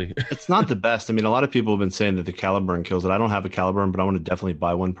 actually. It's not the best. I mean, a lot of people have been saying that the Caliburn kills it. I don't have a Caliburn, but I want to definitely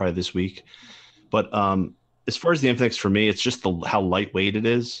buy one probably this week. But as far as the Infinix, for me, it's just how lightweight it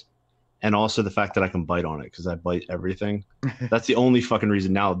is. And also the fact that I can bite on it because I bite everything. That's the only fucking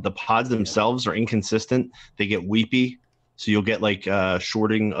reason. Now, the pods themselves are inconsistent. They get weepy. So you'll get like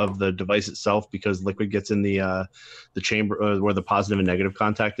shorting of the device itself because liquid gets in the chamber where the positive and negative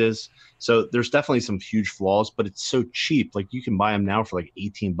contact is. So there's definitely some huge flaws, but it's so cheap. Like you can buy them now for like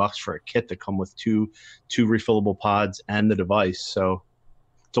 $18 for a kit that come with two refillable pods and the device. So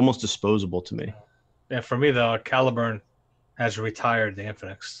it's almost disposable to me. Yeah, for me, the Caliburn has retired the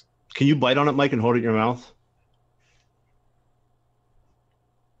Infinix. Can you bite on it, Mike, and hold it in your mouth?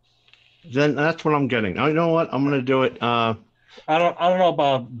 Then that's what I'm getting. Oh, you know what? I'm gonna do it. I don't know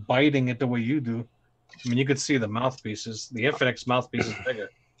about biting it the way you do. I mean, you could see the mouthpieces. The Infinix mouthpiece is bigger.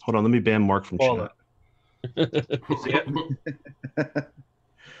 Hold on, let me ban Mark from chat. See it?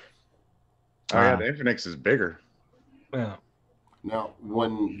 Oh yeah, the Infinix is bigger. Yeah. Now,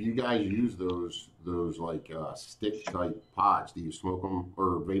 when you guys use those like stick type pods, do you smoke them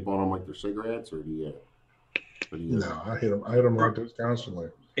or vape on them like they're cigarettes, or do you? No, I hit them right there constantly.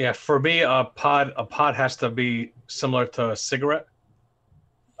 Yeah, for me, a pod has to be similar to a cigarette.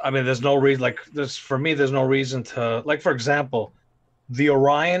 I mean, there's no reason like this for me. There's no reason to like, for example, the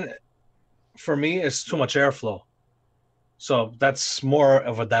Orion for me is too much airflow, so that's more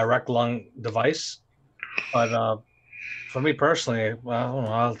of a direct lung device. But for me personally, well, I don't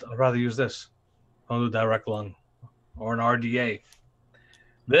know. I'd rather use this. I'll do direct lung or an RDA.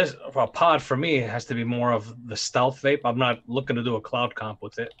 This a pod for me has to be more of the stealth vape. I'm not looking to do a cloud comp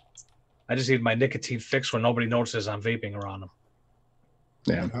with it. I just need my nicotine fix where nobody notices I'm vaping around them.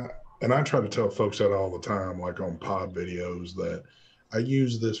 Yeah. And I try to tell folks that all the time, like on pod videos, that I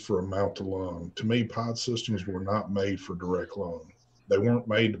use this for a mouth to lung. To me, pod systems were not made for direct lung. They weren't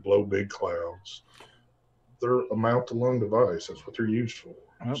made to blow big clouds. They're a mouth to lung device. That's what they're used for.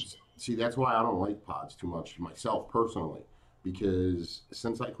 See, that's why I don't like pods too much myself personally, because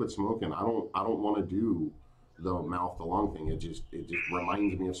since I quit smoking, I don't want to do the mouth to lung thing. It just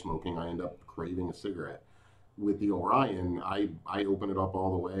reminds me of smoking. I end up craving a cigarette. With the Orion, I open it up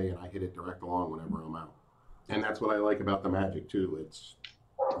all the way and I hit it direct along whenever I'm out. And that's what I like about the Magic too. It's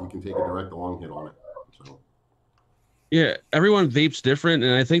you can take a direct along hit on it. So yeah, everyone vapes different,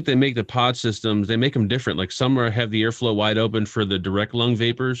 and I think they make the pod systems, they make them different. Like some have the airflow wide open for the direct lung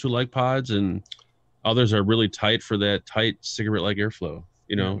vapors who like pods, and others are really tight for that tight cigarette-like airflow.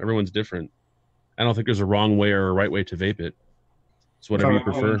 You know, everyone's different. I don't think there's a wrong way or a right way to vape it. It's whatever you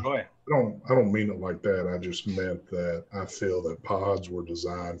prefer. I don't mean it like that. I just meant that I feel that pods were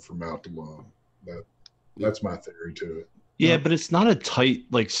designed for mouth to lung. That's my theory to it. Yeah, but it's not a tight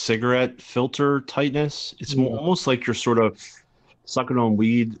like cigarette filter tightness. It's almost like you're sort of sucking on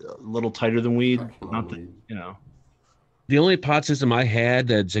weed, a little tighter than weed. Not that, you know. The only pod system I had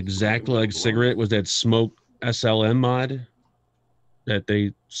that's exactly like cigarette was that Smoke SLM mod that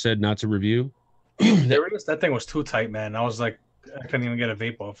they said not to review. That thing was too tight, man. I was like, I couldn't even get a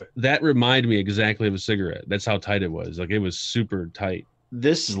vape off it. That reminded me exactly of a cigarette. That's how tight it was. Like it was super tight.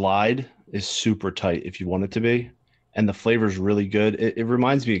 This slide is super tight if you want it to be, and the flavor is really good. It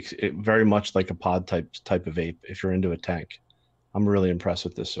reminds me very much like a pod type of vape if you're into a tank. I'm really impressed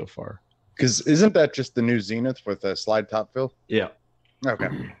with this so far. Because isn't that just the new Zenith with a slide top fill? Yeah.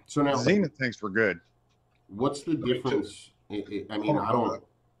 Okay. So now Zenith tanks were good. What's the difference? I mean, I don't.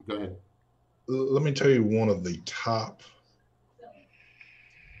 Go ahead. Let me tell you one of the top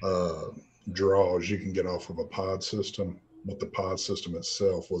draws you can get off of a pod system, but the pod system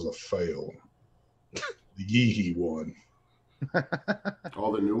itself was a fail. The Yeehee one.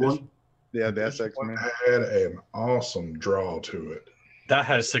 Oh, the new one? Yeah, the SX one had an awesome draw to it. That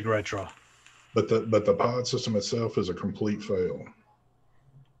had a cigarette draw. But the pod system itself is a complete fail.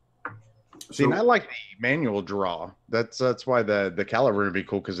 See, and I like the manual draw. That's why the caliber would be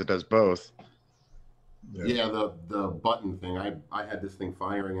cool because it does both. Yeah, the button thing. I had this thing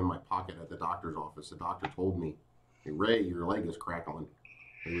firing in my pocket at the doctor's office. The doctor told me, "Hey Ray, your leg is crackling."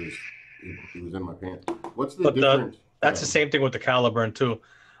 It was in my pants. What's the difference? That's the same thing with the Caliburn too.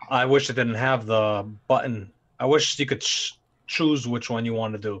 I wish it didn't have the button. I wish you could choose which one you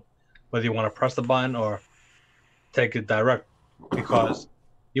want to do, whether you want to press the button or take it direct, because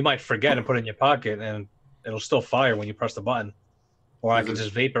you might forget and put it in your pocket and it'll still fire when you press the button. Or I can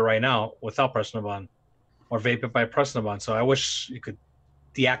just vape it right now without pressing the button, or vape it by pressing the button. So I wish you could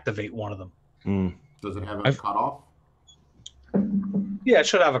deactivate one of them. Does it have a cutoff? Yeah, it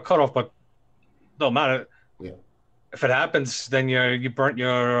should have a cutoff, but no matter. Yeah. If it happens, then you burnt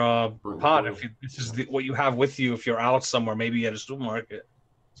your pod. If this is what you have with you, if you're out somewhere, maybe at a supermarket,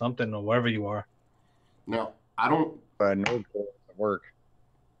 something, or wherever you are. Now, I don't. No work.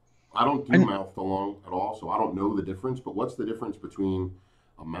 I don't do mouth to lung at all, so I don't know the difference. But what's the difference between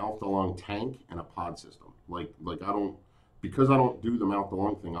a mouth to lung tank and a pod system? Like I don't, because I don't do the mouth to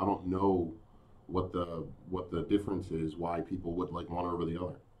lung thing. I don't know what the difference is. Why people would like one over the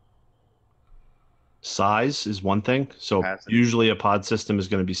other. Size is one thing. So usually a pod system is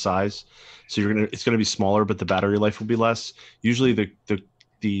going to be size. So it's going to be smaller, but the battery life will be less. Usually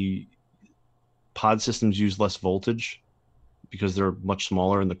the pod systems use less voltage because they're much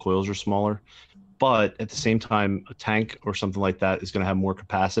smaller and the coils are smaller. But at the same time, a tank or something like that is going to have more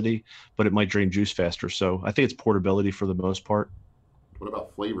capacity, but it might drain juice faster. So I think it's portability for the most part. What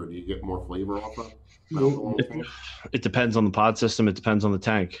about flavor? Do you get more flavor off of? It depends on the pod system. It depends on the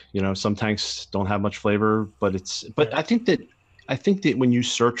tank. You know, some tanks don't have much flavor, but I think that when you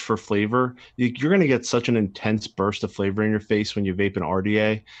search for flavor, you're going to get such an intense burst of flavor in your face when you vape an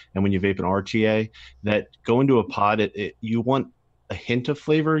RDA and when you vape an RTA that go into a pod. You want a hint of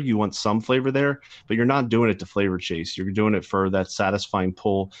flavor. You want some flavor there, but you're not doing it to flavor chase. You're doing it for that satisfying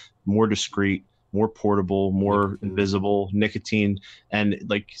pull, more discreet, more portable, more invisible, nicotine. And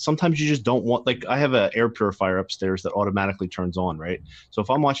like sometimes you just don't want, like I have an air purifier upstairs that automatically turns on, right? So if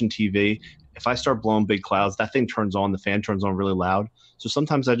I'm watching TV, if I start blowing big clouds, that thing turns on, the fan turns on really loud. So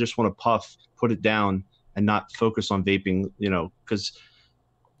sometimes I just want to puff, put it down, and not focus on vaping, you know, because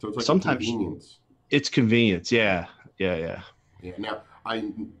So it's like sometimes convenience. it's convenience. Yeah. Now I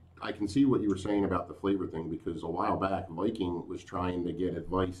can see what you were saying about the flavor thing, because a while back Viking was trying to get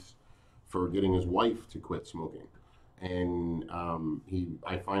advice for getting his wife to quit smoking, and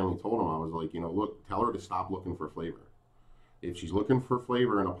I finally told him, I was like, you know, look, tell her to stop looking for flavor. If she's looking for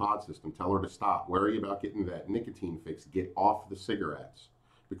flavor in a pod system, tell her to stop. Worry about getting that nicotine fix. Get off the cigarettes,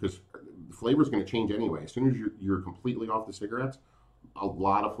 because the flavor is going to change anyway. As soon as you're completely off the cigarettes, a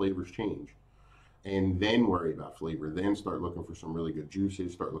lot of flavors change. And then worry about flavor. Then start looking for some really good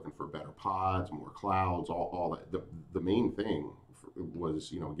juices. Start looking for better pods, more clouds, all that. The main thing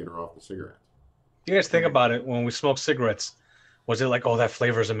was, you know, get her off the cigarettes. You guys think about it, when we smoked cigarettes, was it like, oh, that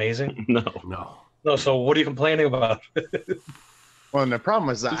flavor is amazing? No. So what are you complaining about? Well, and the problem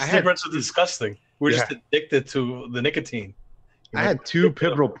was that cigarettes are disgusting. We're just addicted to the nicotine. I had two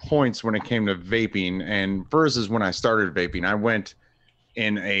pivotal points when it came to vaping, and first is when I started vaping. I went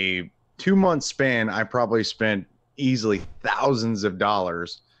in a 2-month span. I probably spent easily thousands of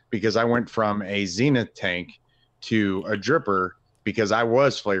dollars, because I went from a Zenith tank to a dripper because I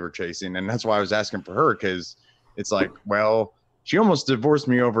was flavor chasing, and that's why I was asking for her, because it's like, well, she almost divorced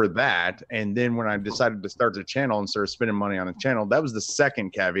me over that. And then when I decided to start the channel and started spending money on a channel, that was the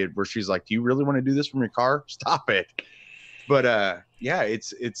second caveat where she's like, do you really want to do this from your car? Stop it. But yeah,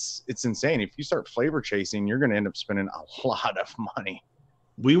 it's insane. If you start flavor chasing, you're going to end up spending a lot of money.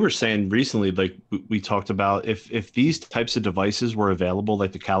 We were saying recently, like we talked about, if these types of devices were available,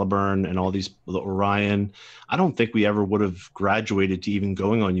 like the Caliburn and all these, the Orion, I don't think we ever would have graduated to even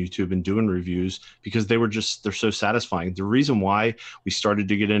going on YouTube and doing reviews, because they're so satisfying. The reason why we started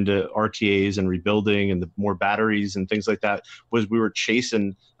to get into RTAs and rebuilding and the more batteries and things like that was we were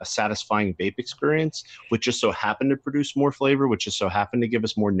chasing a satisfying vape experience, which just so happened to produce more flavor, which just so happened to give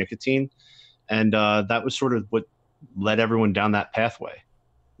us more nicotine. And that was sort of what led everyone down that pathway.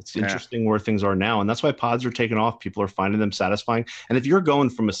 It's interesting where things are now, and that's why pods are taking off. People are finding them satisfying. And if you're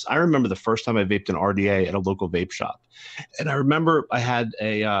going from I remember the first time I vaped an RDA at a local vape shop, and I remember I had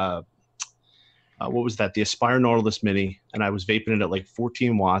a what was that? The Aspire Nautilus Mini, and I was vaping it at like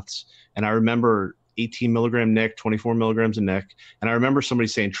 14 watts, and I remember 18 milligram nic, 24 milligrams of nic, and I remember somebody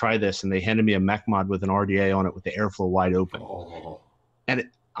saying, try this, and they handed me a mech mod with an RDA on it with the airflow wide open. And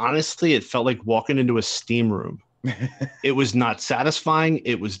honestly, it felt like walking into a steam room. It was not satisfying.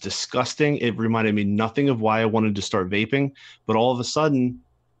 It was disgusting. It reminded me nothing of why I wanted to start vaping. But all of a sudden,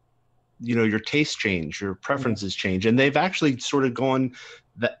 you know, your tastes change, your preferences change, and they've actually sort of gone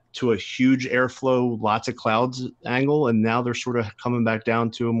to a huge airflow, lots of clouds angle, and now they're sort of coming back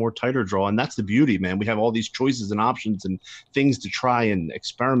down to a more tighter draw. And that's the beauty, man. We have all these choices and options and things to try and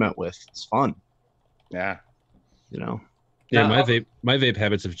experiment with. It's fun. Yeah, you know. Yeah, my vape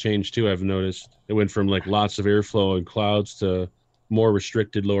habits have changed too. I've noticed it went from like lots of airflow and clouds to more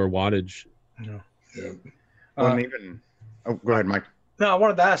restricted, lower wattage. Yeah. Oh, go ahead, Mike. No, I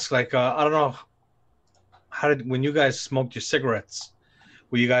wanted to ask, like, I don't know, when you guys smoked your cigarettes,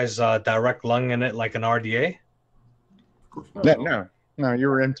 were you guys direct lung in it like an RDA? Of course not. No, you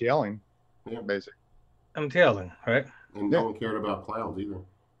were MTLing. Yeah, basic. MTLing, right? And no one cared about clouds either.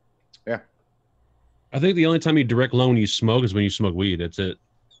 Yeah. I think the only time you direct lung when you smoke is when you smoke weed. That's it.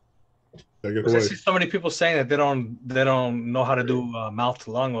 Because I see so many people saying that they don't know how to do mouth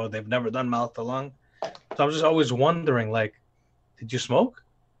to lung, or they've never done mouth to lung. So I'm just always wondering, like, did you smoke?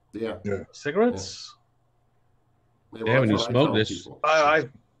 Yeah. Cigarettes? Yeah, when you smoke this. I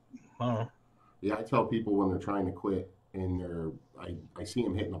don't know. Yeah, I tell people when they're trying to quit and I see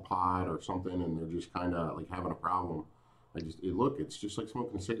them hitting a pod or something and they're just kind of like having a problem. It's just like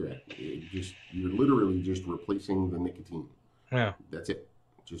smoking a cigarette. You're literally just replacing the nicotine. Yeah. That's it.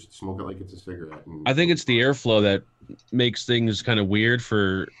 Just smoke it like it's a cigarette. I think it's the airflow that makes things kind of weird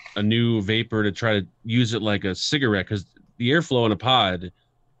for a new vapor to try to use it like a cigarette, because the airflow in a pod,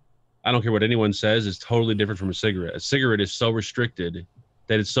 I don't care what anyone says, is totally different from a cigarette. A cigarette is so restricted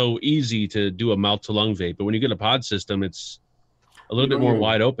that it's so easy to do a mouth to lung vape. But when you get a pod system, it's a little bit more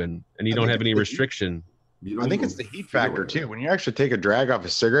wide open and you don't have any restriction. I think it's the heat factor too. When you actually take a drag off a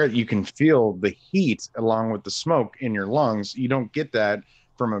cigarette, you can feel the heat along with the smoke in your lungs. You don't get that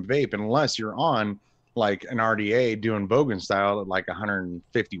from a vape unless you're on like an RDA doing Bogan style at like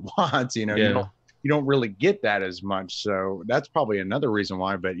 150 watts. You know, you don't really get that as much. So that's probably another reason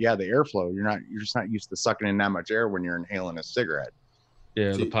why. But yeah, the airflow, you're just not used to sucking in that much air when you're inhaling a cigarette.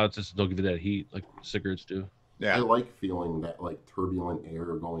 Yeah, See- the pod systems don't give you that heat like cigarettes do. I like feeling that like turbulent air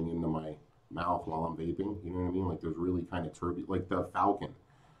going into my mouth while I'm vaping. You know what I mean? Like there's really kind of turbulent, like the Falcon.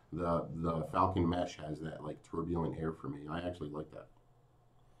 The Falcon mesh has that like turbulent air for me. I actually like that.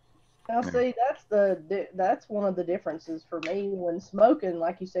 Now, see, that's one of the differences for me. When smoking,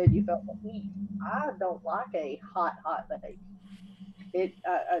 like you said, you felt the heat. I don't like a hot vape.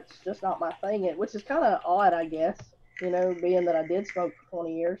 It's just not my thing. Which is kind of odd, I guess. You know, being that I did smoke for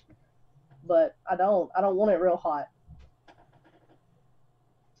 20 years, but I don't want it real hot.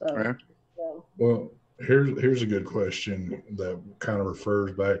 So, Yeah. Well, here's a good question that kind of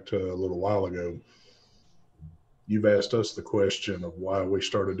refers back to a little while ago. You've asked us the question of why we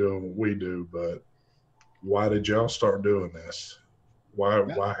started doing what we do, but why did y'all start doing this? Why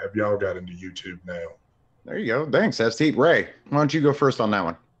have y'all got into YouTube now? There you go. Thanks. That's deep. Ray, why don't you go first on that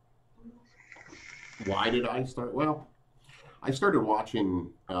one? Why did I start? Well, I started watching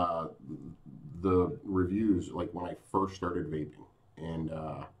the reviews like when I first started vaping, and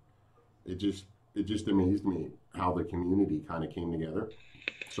it just amazed me how the community kind of came together.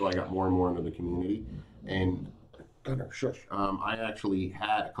 So I got more and more into the community, and I actually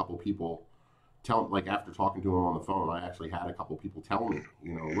had a couple people tell, like after talking to them on the phone, I actually had a couple people tell me,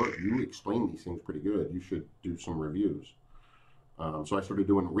 you know, look, you explain these things pretty good. You should do some reviews. So I started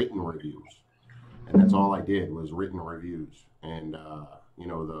doing written reviews, and that's all I did was written reviews. And you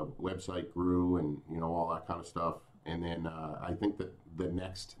know, the website grew, and you know, all that kind of stuff. And then I think that the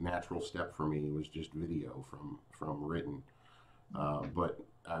next natural step for me was just video from written. But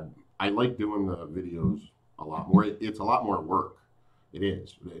I like doing the videos a lot more. It's a lot more work. It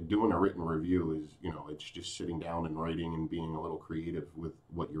is. Doing a written review is, you know, it's just sitting down and writing and being a little creative with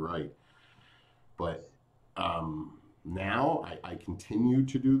what you write. But now I continue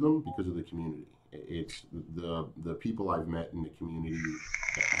to do them because of the community. It's the people I've met in the community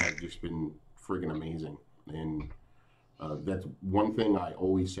have just been friggin' amazing. And that's one thing I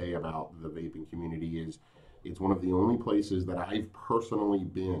always say about the vaping community is it's one of the only places that I've personally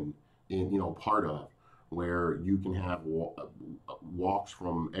been in, you know, part of, where you can have walks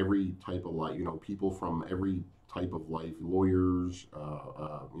from every type of life, you know, people from every type of life, lawyers,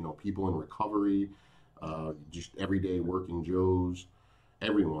 you know, people in recovery, just everyday working Joes,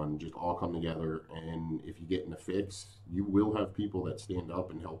 everyone just all come together. And if you get in a fix, you will have people that stand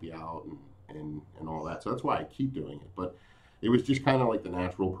up and help you out and all that. So that's why I keep doing it. But it was just kind of like the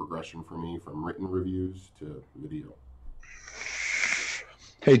natural progression for me from written reviews to video.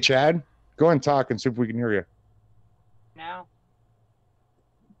 Hey, Chad, go and talk and see if we can hear you. Now?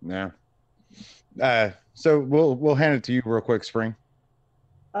 No. So we'll hand it to you real quick, Spring.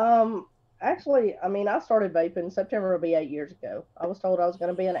 Actually, I mean, I started vaping. September will be 8 years ago. I was told I was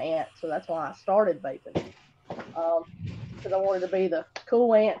going to be an aunt, so that's why I started vaping. Because I wanted to be the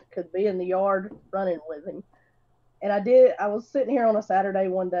cool aunt, could be in the yard running with him. And I did. I was sitting here on a Saturday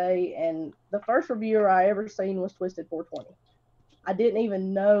one day, and the first reviewer I ever seen was Twisted 420. I didn't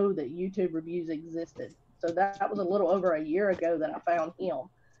even know that YouTube reviews existed. So that was a little over a year ago that I found him.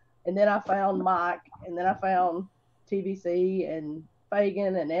 And then I found Mike, and then I found TVC and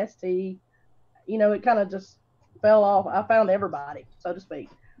Fagan and ST. You know, it kind of just fell off. I found everybody, so to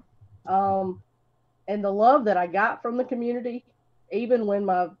speak. And the love that I got from the community, even when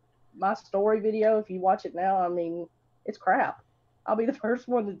my story video, if you watch it now, I mean, it's crap. I'll be the first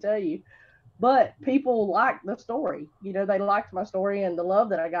one to tell you. But people liked the story. You know, they liked my story, and the love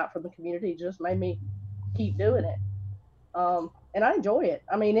that I got from the community just made me keep doing it. And I enjoy it.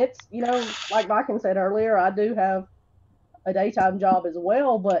 I mean, it's, you know, like Viking said earlier, I do have a daytime job as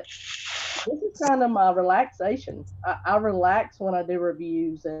well, but this is kind of my relaxation. I relax when I do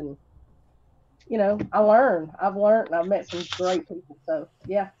reviews, and, you know, I've learned, and I've met some great people. So,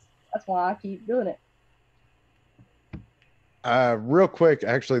 yeah, that's why I keep doing it. Real quick,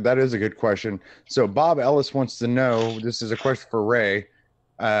 actually, that is a good question. So Bob Ellis wants to know, this is a question for Ray.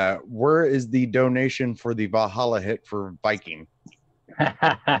 Where is the donation for the Valhalla hit for Viking? And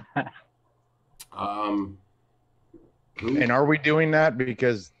are we doing that?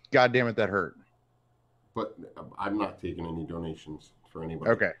 Because God damn it, that hurt. But I'm not taking any donations for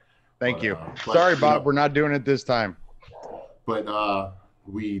anybody. Okay. Thank you. But, sorry, Bob, we're not doing it this time. But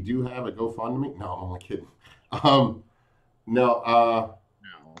we do have a GoFundMe. No, I'm only kidding. No, I'm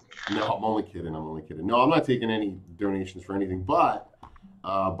only kidding. No, I'm not taking any donations for anything. But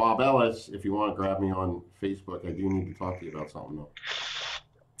Bob Ellis, if you want to grab me on Facebook, I do need to talk to you about something though.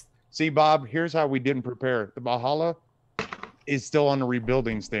 See, Bob, here's how we didn't prepare. The Valhalla is still on the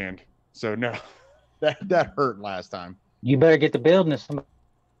rebuilding stand. So no. That hurt last time. You better get to building this.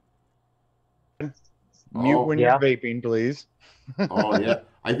 Mute when yeah. you're vaping, please. Oh yeah,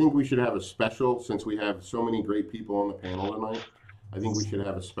 I think we should have a special, since we have so many great people on the panel tonight. I think we should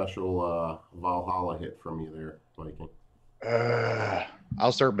have a special Valhalla hit from you there, Viking.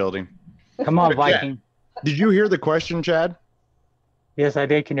 I'll start building. Come on, Yeah. Viking. Did you hear the question, Chad? Yes, I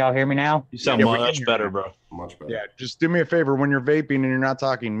did. Can y'all hear me now? You sound Yeah, we can much hear better, you. bro. Much better. Yeah, just do me a favor when you're vaping and you're not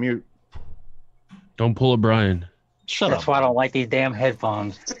talking, mute. Don't pull a Brian. Shut That's up. why I don't like these damn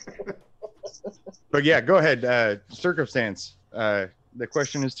headphones. But yeah, go ahead. Circumstance. The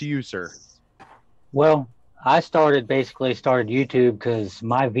question is to you, sir. Well, I started YouTube because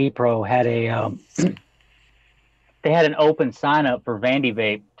my VPro had a they had an open sign up for Vandy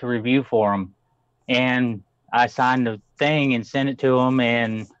Vape to review for them, and I signed the thing and sent it to them,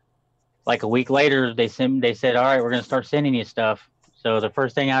 and like a week later they said, all right, we're gonna start sending you stuff. So the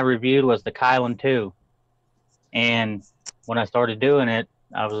first thing I reviewed was the Kylan 2, and when I started doing it,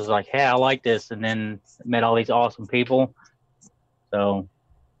 I was like, hey, I like this, and then met all these awesome people. So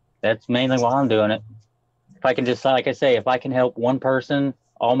that's mainly why I'm doing it. If I can just, like I say, if I can help one person,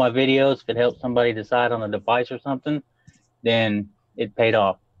 all my videos, if it helps somebody decide on a device or something, then it paid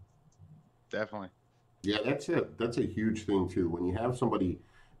off. Definitely. Yeah, that's a huge thing too. When you have somebody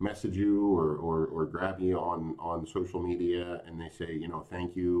message you or grab you on social media and they say,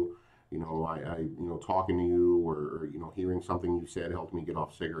 thank you, I talking to you or hearing something you said helped me get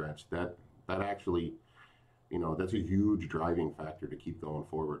off cigarettes. That actually, that's a huge driving factor to keep going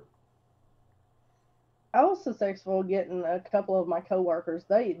forward. I was successful getting a couple of my coworkers.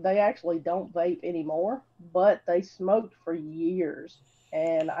 They actually don't vape anymore, but they smoked for years,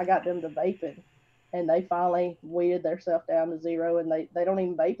 and I got them to vaping, and they finally weeded themselves down to zero, and they don't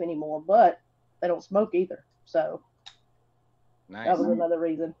even vape anymore, but they don't smoke either. So Nice. that was another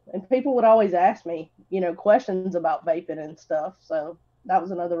reason. And people would always ask me, questions about vaping and stuff. So that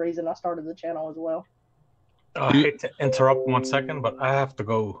was another reason I started the channel as well. I hate to interrupt 1 second, but I have to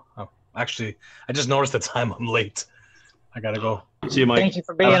go. Actually, I just noticed the time. I'm late. I gotta go. See you, Mike. Thank you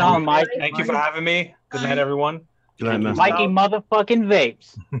for being on, Mike. Thank you for having me. Good night, everyone. Good night, man. Mikey motherfucking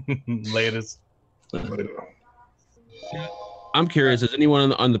Vapes. Latest. I'm curious, is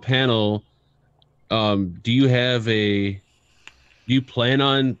anyone on the panel, do you plan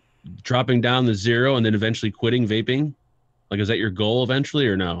on dropping down to zero and then eventually quitting vaping? Like, is that your goal eventually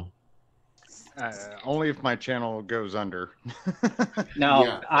or no? Only if my channel goes under. No,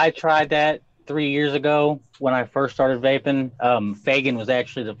 Yeah. I tried that 3 years ago when I first started vaping. Fagan was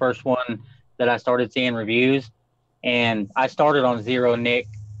actually the first one that I started seeing reviews, and I started on zero nick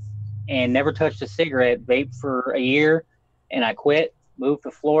and never touched a cigarette, vaped for a year, and I quit, moved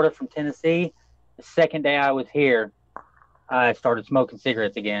to Florida from Tennessee. The second day I was here, I started smoking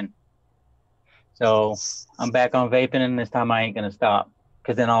cigarettes again. So I'm back on vaping, and this time I ain't gonna stop,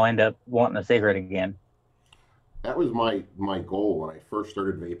 because then I'll end up wanting a cigarette again. That was my goal when I first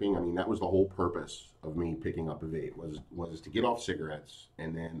started vaping. I mean, that was the whole purpose of me picking up a vape was to get off cigarettes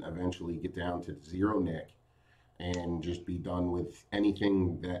and then eventually get down to zero nick and just be done with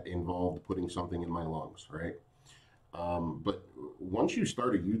anything that involved putting something in my lungs, right? But once you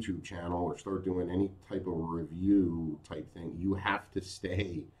start a YouTube channel or start doing any type of review type thing, you have to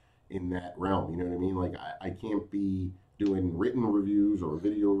stay in that realm. You know what I mean? Like I can't be doing written reviews or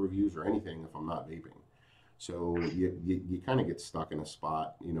video reviews or anything if I'm not vaping. So you kind of get stuck in a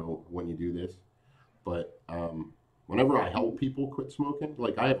spot, when you do this. But whenever I help people quit smoking,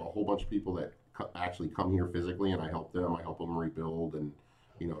 like I have a whole bunch of people that actually come here physically and I help them. I help them rebuild and,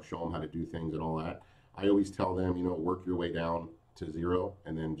 show them how to do things and all that. I always tell them, work your way down to zero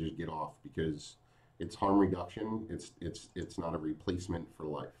and then just get off, because it's harm reduction. It's not a replacement for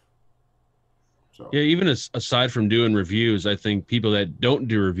life. So Yeah, even aside from doing reviews, I think people that don't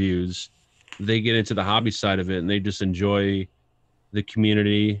do reviews, they get into the hobby side of it and they just enjoy the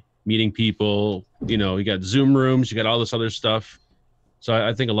community, meeting people. You got Zoom rooms, you got all this other stuff. So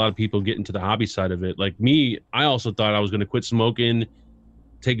I think a lot of people get into the hobby side of it. Like me, I also thought I was going to quit smoking,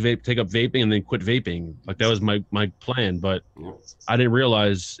 take up vaping, and then quit vaping. Like that was my plan, but yeah. I didn't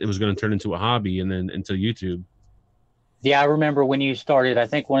realize it was going to turn into a hobby and then into YouTube. Yeah, I remember when you started, I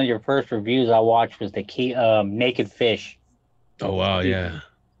think one of your first reviews I watched was the naked fish. Oh wow, yeah,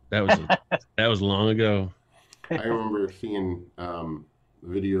 that was long ago. I remember seeing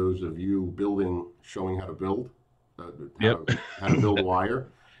videos of you showing how to build, how to build wire.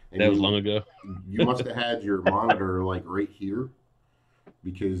 And That was long ago. You must have had your monitor like right here,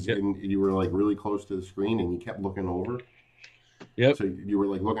 because you were like really close to the screen and you kept looking over. Yep. So you were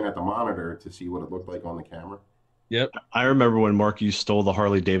like looking at the monitor to see what it looked like on the camera. Yep. I remember when Mark, you stole the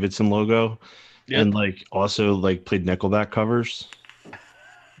Harley Davidson logo, Yep. and like also like played Nickelback covers.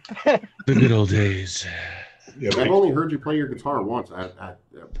 The good old days. Yeah, I've only heard you play your guitar once. Out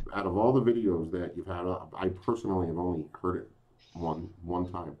of all the videos that you've had up, I personally have only heard it one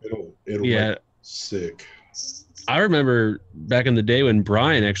time. it'll Yeah. make sick. I remember back in the day when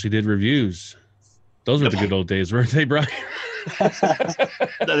Brian actually did reviews. Those were the good old days, weren't they, Brian?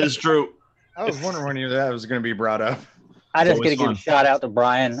 That is true. I was wondering when that was going to be brought up. I just always got to give fun. a shout out to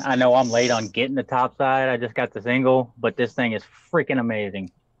Brian. I know I'm late on getting the top side. I just got the single, but this thing is freaking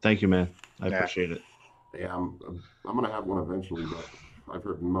amazing. Thank you, man. I Yeah. appreciate it. Yeah, I'm gonna have one eventually, but I've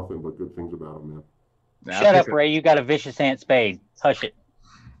heard nothing but good things about him, man. Shut up, Ray. You got a vicious ant spade. Hush it.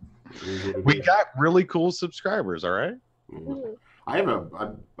 We got really cool subscribers. All right. Yeah.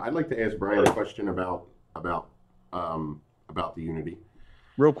 I'd like to ask Brian a question about the Unity.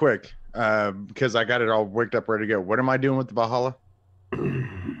 Real quick, because I got it all wicked up, ready to go. What am I doing with the Valhalla?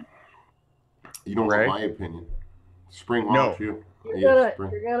 You don't Ray? want my opinion. Spring No. launch you. You're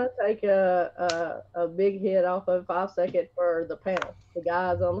spring. gonna take a big hit off of 5 second for the panel. The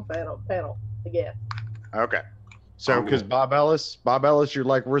guys on the panel again. Okay. So, because Bob Ellis, you're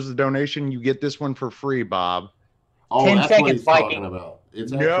like, where's the donation? You get this one for free, Bob. Oh, 10 that's seconds, what he's Viking. talking about.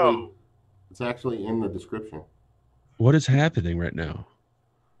 No. It's actually in the description. What is happening right now?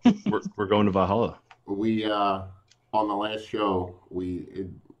 We're going to Valhalla. We on the last show,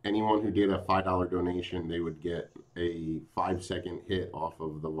 anyone who did a $5 donation, they would get a 5 second hit off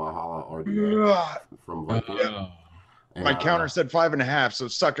of the Valhalla RDA from Viking. And, My counter said 5.5, so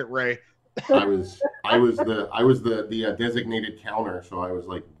suck it, Ray. I was the designated counter, so I was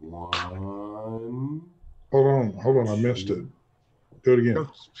like 1. Hold on, I missed it. Do it again.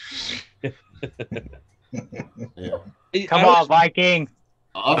 Yeah. Come on, Viking.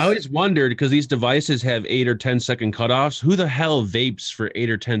 I always wondered, because these devices have 8 or 10 second cutoffs. Who the hell vapes for 8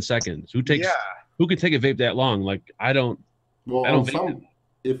 or 10 seconds? Who could take a vape that long? Like, I don't. Well, I don't vape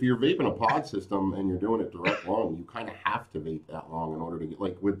if you're vaping a pod system and you're doing it direct long, you kind of have to vape that long in order to get,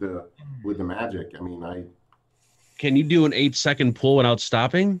 like with the Magic. I mean, Can you do an 8 second pull without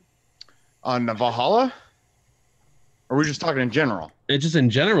stopping? On the Valhalla? Or are we just talking in general? It's just in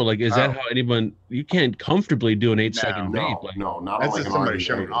general. Like, is that how anyone? You can't comfortably do an 8 second vape. Like, not That's like just an somebody RDA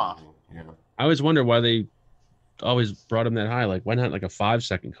showing or off. anything. Yeah. I always wonder why they always brought them that high. Like, why not like a 5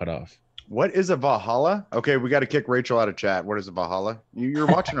 second cutoff? What is a Valhalla? Okay, we got to kick Rachel out of chat. What is a Valhalla? You're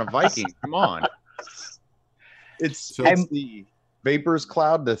watching a Viking. Come on. It's the Vapers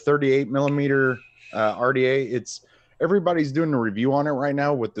Cloud, the 38 millimeter RDA. Everybody's doing a review on it right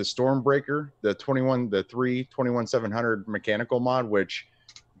now with the Stormbreaker, the 21700 mechanical mod, which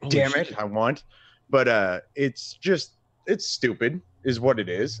damn it, I want. But it's stupid, is what it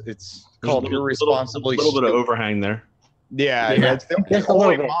is. It's called irresponsibly. A little bit of stupid. overhang there. Yeah, it's the Just a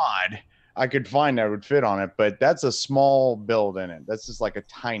only little bit. mod I could find that would fit on it, but that's a small build in it. That's just like a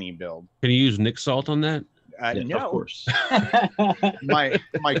tiny build. Can you use Nick Salt on that? Yeah, of course. My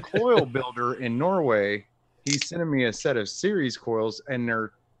coil builder in Norway, he's sending me a set of series coils, and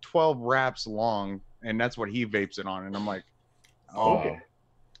they're 12 wraps long, and that's what he vapes it on. And I'm like, oh, Okay.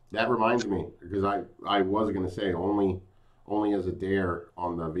 That reminds me, because I was gonna say only as a dare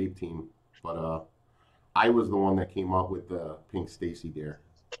on the vape team, but I was the one that came up with the Pink Stacy dare.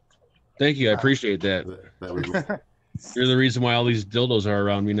 Thank you. I appreciate that. That was You're the reason why all these dildos are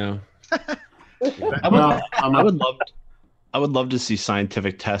around me now. I would love to see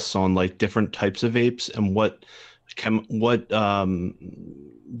scientific tests on like different types of vapes and what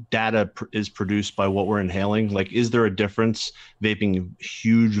data is produced by what we're inhaling. Like, is there a difference vaping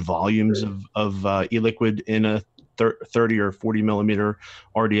huge volumes of e-liquid in a 30 or 40 millimeter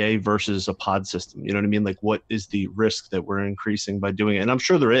RDA versus a pod system? You know what I mean? Like, what is the risk that we're increasing by doing it? And I'm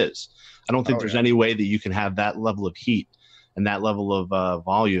sure there is. I don't think there's any way that you can have that level of heat and that level of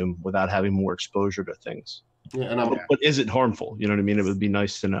volume without having more exposure to things. Yeah, and but is it harmful? You know what I mean? It would be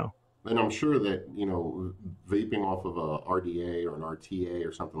nice to know. And I'm sure that, vaping off of a RDA or an RTA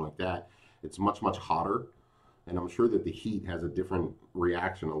or something like that, it's much, much hotter. And I'm sure that the heat has a different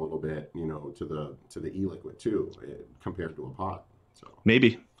reaction a little bit, to the e-liquid too, compared to a pod. So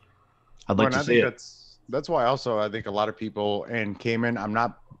maybe. I'd like to see it. That's why also I think a lot of people, and Cayman, I'm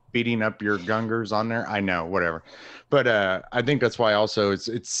not beating up your gungers on there. I know, whatever. But I think that's why also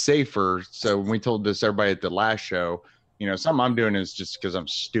it's safer. So when we told this everybody at the last show, something I'm doing is just because I'm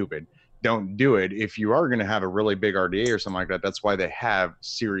stupid. Don't do it. If you are going to have a really big RDA or something like that, that's why they have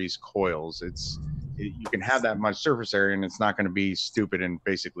series coils. You can have that much surface area and it's not going to be stupid and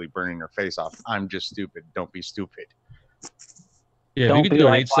basically burning your face off. I'm just stupid. Don't be stupid. Yeah, Don't if you could be do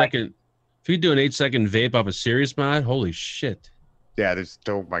an like 8 second. If you do an 8-second vape off a serious mod, holy shit. Yeah, there's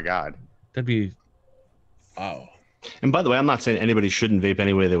oh my god. That'd be wow. And by the way, I'm not saying anybody shouldn't vape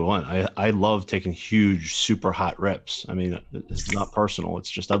any way they want. I love taking huge, super hot rips. I mean, it's not personal. It's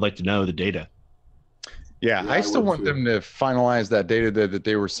just I'd like to know the data. Yeah, I still want them to finalize that data that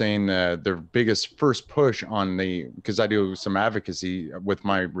they were saying their biggest first push on the, because I do some advocacy with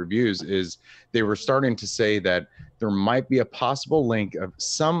my reviews, is they were starting to say that there might be a possible link of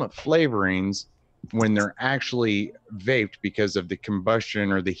some flavorings when they're actually vaped because of the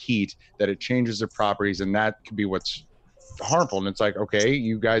combustion or the heat, that it changes their properties, and that could be what's harmful. And it's like, okay,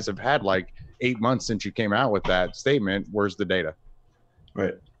 you guys have had like 8 months since you came out with that statement. Where's the data?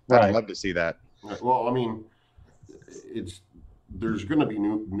 Right. I'd love to see that. Well, I mean, there's going to be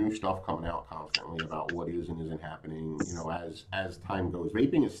new stuff coming out constantly about what is and isn't happening. You know, as time goes,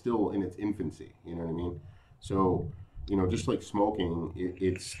 vaping is still in its infancy. You know what I mean? So, you know, just like smoking,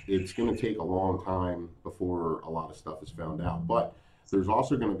 it's going to take a long time before a lot of stuff is found out. But there's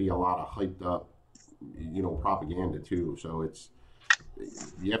also going to be a lot of hyped up, you know, propaganda too. So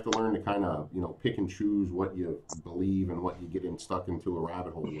you have to learn to kind of, you know, pick and choose what you believe and what you get stuck into a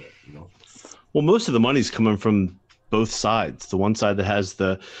rabbit hole with, you know. Well, most of the money's coming from both sides. The one side that has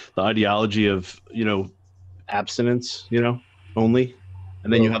the ideology of, you know, abstinence, you know, only,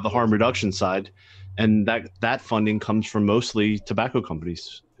 and then you have the harm reduction side, and that funding comes from mostly tobacco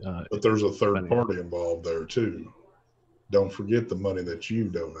companies. But there's a third party involved there too. Don't forget the money that you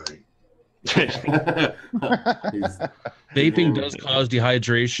donate. Vaping does cause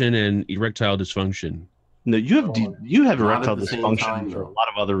dehydration and erectile dysfunction. No, you have erectile dysfunction for a lot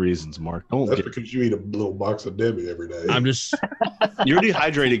of other reasons, Mark. That's because you eat a little box of Debbie every day. I'm just you're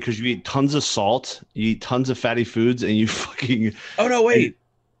dehydrated because you eat tons of salt, you eat tons of fatty foods, and you fucking. Oh no! Wait,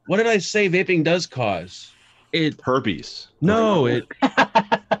 what did I say? Vaping does cause herpes. No, it.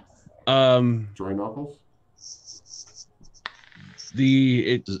 Dry knuckles.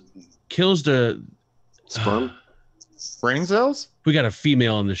 It kills the sperm, brain cells. We got a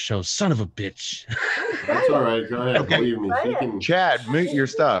female on the show. Son of a bitch. That's all right. Go ahead. Okay. Believe me, she can. Chad, mute your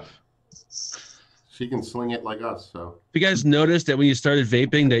stuff. She can sling it like us. So. Have you guys noticed that when you started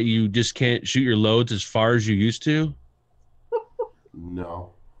vaping, that you just can't shoot your loads as far as you used to? No.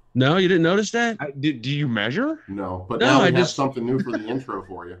 No, you didn't notice that? Do you measure? No, but now I have something new for the intro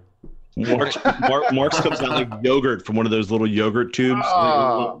for you. Mark's comes out like yogurt from one of those little yogurt tubes.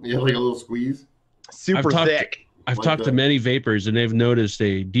 Yeah, like a little squeeze. Super thick. I've talked to many vapors, and they've noticed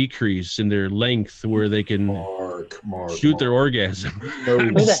a decrease in their length where they can shoot their orgasm.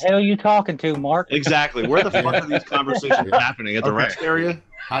 Who the hell are you talking to, Mark? Exactly. Where the fuck are these conversations happening? At the rest area?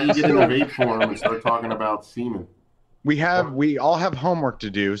 How you get in the vape forum and start talking about semen? We all have homework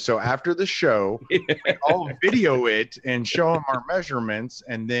to do. So after the show, we all video it and show them our measurements,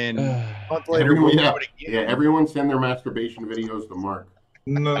 and then a month later we'll do it again. Yeah, everyone send their masturbation videos to Mark.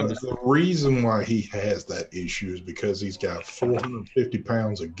 No, the reason why he has that issue is because he's got 450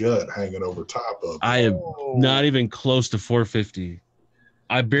 pounds of gut hanging over top of him. I am not even close to 450.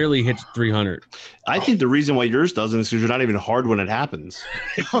 I barely hit 300. I think the reason why yours doesn't is because you're not even hard when it happens.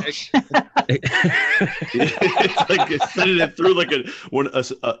 It's like sending it through like a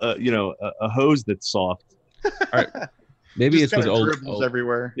hose that's soft. All right. Maybe just it's with old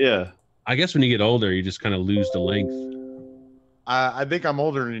everywhere. Yeah. I guess when you get older, you just kind of lose the length. I think I'm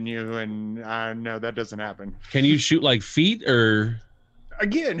older than you, and no, that doesn't happen. Can you shoot like feet or?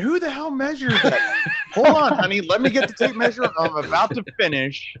 Again, who the hell measures that? Hold on, honey. Let me get the tape measure. I'm about to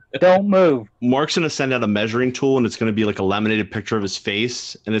finish. Don't move. Mark's going to send out a measuring tool, and it's going to be like a laminated picture of his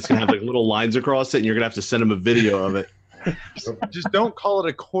face, and it's going to have like little lines across it, and you're going to have to send him a video of it. Just don't call it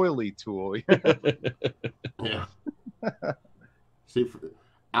a coily tool. Yeah. See,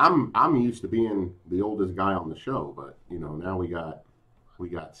 I'm used to being the oldest guy on the show, but you know now we got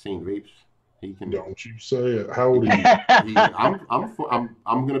Saint Vapes. He can. Don't you say it? How old are you?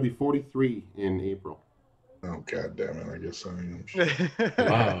 I'm gonna be 43 in April. Oh God damn it! I guess I am.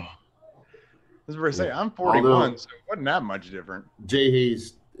 Wow. I was going to say I'm 41, so it wasn't that much different. Jay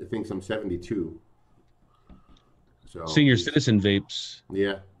Hayes thinks I'm 72. So senior citizen vapes.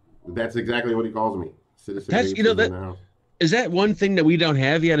 Yeah, that's exactly what he calls me. Citizen. That's vapes is that one thing that we don't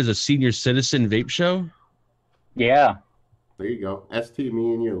have yet? Is a senior citizen vape show? Yeah. There you go. ST,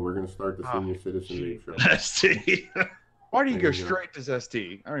 me and you. We're going to start the senior citizen vape show. ST. Why do you go straight to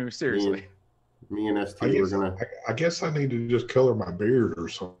ST? I mean, seriously. Me and ST, we're going to. I guess I need to just color my beard or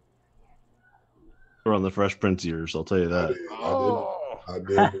something. We're on the Fresh Prince ears, I'll tell you that. I did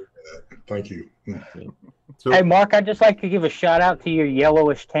do that. Thank you. So, Hey, Mark, I'd just like to give a shout out to your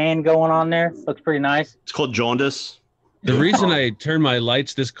yellowish tan going on there. Looks pretty nice. It's called jaundice. The reason I turn my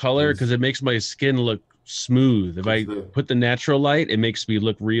lights this color because it makes my skin look smooth. If I put the natural light, it makes me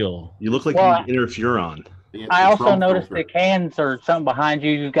look real. You look like Well, you need interferon. I also noticed the cans or something behind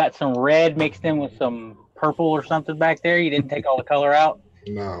you. You've got some red mixed in with some purple or something back there. You didn't take all the color out.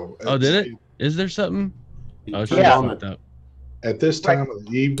 No. Oh, did it? Is there something? Oh, Yeah. At this time of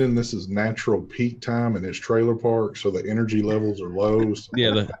the evening, this is natural peak time, and it's trailer park, so the energy levels are low. So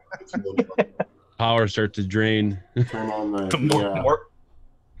Yeah, the power starts to drain. Turn on the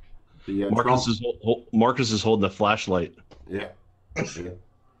Marcus is holding the flashlight. Yeah.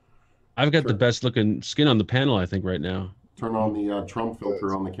 I've got the best looking skin on the panel, I think, right now. Turn on the Trump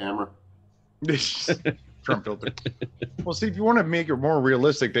filter on the camera. Trump filter. Well, see, if you want to make it more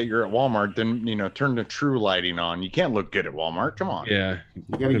realistic that you're at Walmart, then turn the true lighting on. You can't look good at Walmart. Come on. Yeah.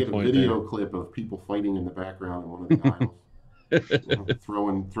 You got to get a video clip of people fighting in the background in one of the aisles,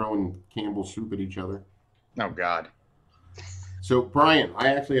 throwing Campbell's soup at each other. Oh God. So Brian, I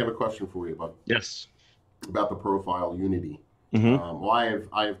actually have a question for you, bud. Yes. About the profile Unity. Mm-hmm. Well,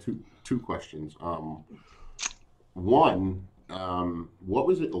 I have two questions. One, what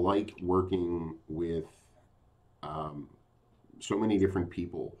was it like working with so many different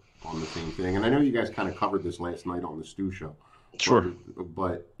people on the same thing? And I know you guys kind of covered this last night on the Stu Show. Sure.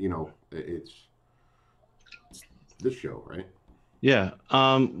 But it's this show, right? Yeah.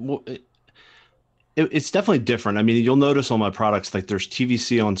 Well, it's definitely different. I mean, you'll notice on my products, like there's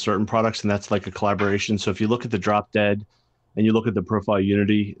TVC on certain products, and that's like a collaboration. So if you look at the Drop Dead and you look at the Profile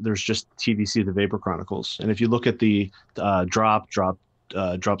Unity, there's just TVC, the Vapor Chronicles. And if you look at the Drop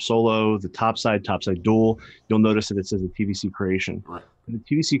Solo, the Topside Dual, you'll notice that it says a TVC creation. Right. And the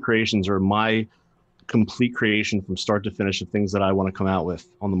TVC creations are my complete creation from start to finish of things that I want to come out with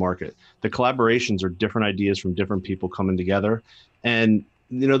on the market. The collaborations are different ideas from different people coming together. And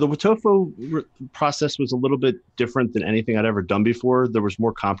the Wotofo process was a little bit different than anything I'd ever done before. There was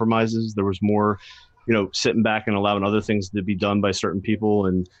more compromises. There was more, sitting back and allowing other things to be done by certain people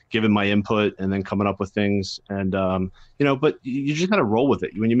and giving my input and then coming up with things. And, but you just got to roll with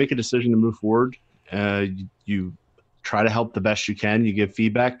it. When you make a decision to move forward, you try to help the best you can. You give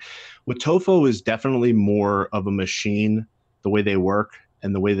feedback. Wotofo is definitely more of a machine, the way they work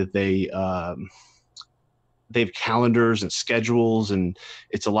and the way that they have calendars and schedules, and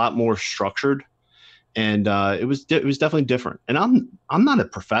it's a lot more structured. And it was definitely different. And I'm not a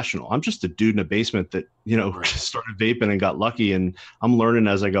professional. I'm just a dude in a basement that started vaping and got lucky. And I'm learning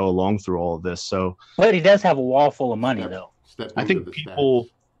as I go along through all of this. So, but he does have a wall full of money, though. I think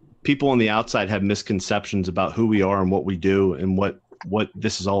people on the outside have misconceptions about who we are and what we do and what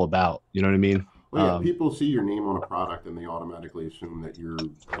this is all about. You know what I mean? Well, yeah, people see your name on a product and they automatically assume that you're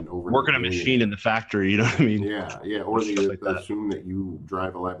an working a machine in the factory. You know what I mean? Yeah. Or they assume that you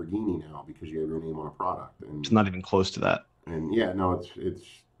drive a Lamborghini now because you have your name on a product. And it's not even close to that. And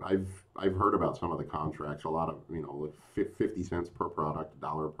it's I've heard about some of the contracts. A lot of like 50 cents per product,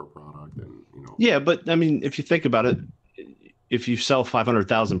 $1 per product, and Yeah, but I mean, if you think about it, if you sell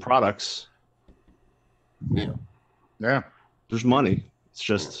 500,000 products, yeah, there's money. It's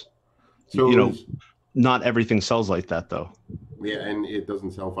just. So not everything sells like that, though. Yeah, and it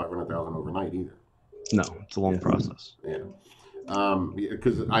doesn't sell 500,000 overnight either. No, it's a long process. Yeah,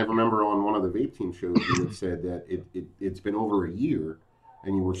 because I remember on one of the Vape Team shows you had said that it's been over a year,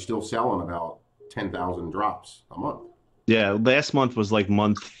 and you were still selling about 10,000 drops a month. Yeah, last month was like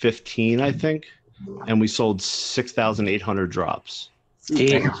month 15, I think, and we sold 6,800 drops.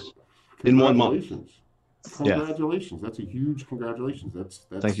 Damn. In 1 month. Congratulations. That's a huge congratulations. That's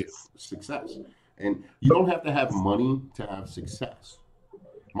Thank you. Success. And you don't have to have money to have success.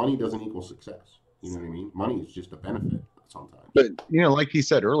 Money doesn't equal success. You know what I mean? Money is just a benefit sometimes. But like he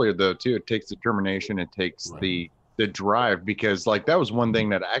said earlier though too, it takes determination, it takes the drive, because like that was one thing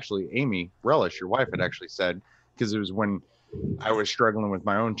that actually Amy Relish, your wife, had actually said, because it was when I was struggling with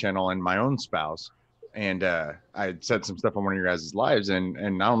my own channel and my own spouse. And I had said some stuff on one of your guys' lives, and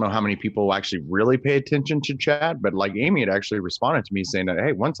I don't know how many people actually really pay attention to chat, but like Amy had actually responded to me saying that,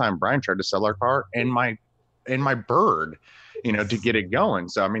 hey, one time Brian tried to sell our car and my bird, to get it going.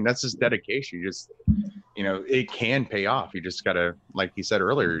 So I mean, that's just dedication. You just, it can pay off. You just gotta, like he said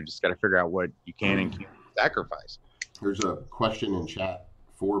earlier, you just gotta figure out what you can and can't sacrifice. There's a question in chat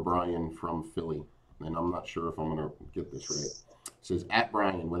for Brian from Philly, and I'm not sure if I'm gonna get this right. It says, at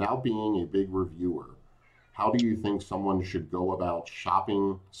Brian, without being a big reviewer, how do you think someone should go about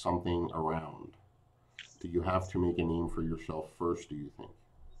shopping something around? Do you have to make a name for yourself first, do you think?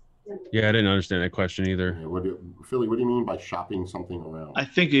 Yeah, I didn't understand that question either. Yeah, Philly, what do you mean by shopping something around? I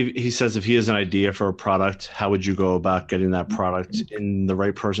think he says if he has an idea for a product, how would you go about getting that product in the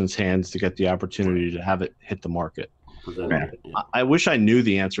right person's hands to get the opportunity to have it hit the market? presenting it. Yeah. I wish I knew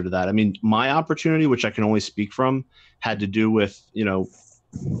the answer to that. I mean, my opportunity, which I can only speak from, had to do with, you know,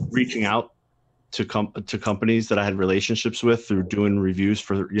 reaching out to companies that I had relationships with through doing reviews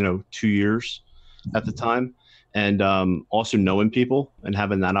for, you know, 2 years at the time, and also knowing people and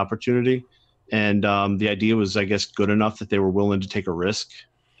having that opportunity. And the idea was, I guess, good enough that they were willing to take a risk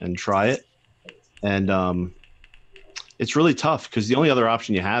and try it. And it's really tough because the only other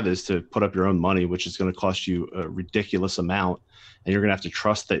option you have is to put up your own money, which is going to cost you a ridiculous amount. And you're going to have to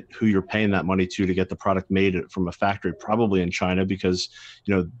trust that who you're paying that money to get the product made from a factory, probably in China, because,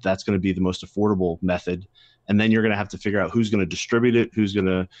 you know, that's going to be the most affordable method. And then you're going to have to figure out who's going to distribute it, who's going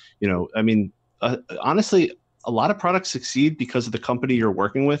to, you know, I mean, honestly, a lot of products succeed because of the company you're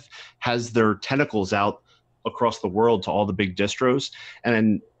working with has their tentacles out across the world to all the big distros.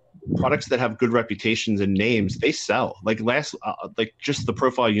 And products that have good reputations and names, they sell. Like just the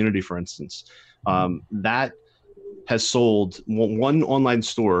Profile Unity, for instance, that has sold, one online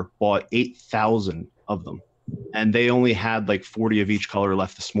store bought 8,000 of them, and they only had like 40 of each color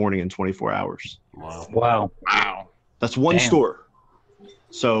left this morning in 24 hours. Wow. That's one store.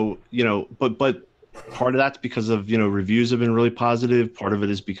 So, you know, but part of that's because of, you know, reviews have been really positive. Part of it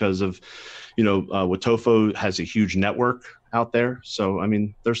is because of, you know, Watofo has a huge network out there. So, I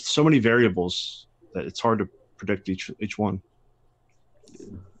mean, there's so many variables that it's hard to predict each one.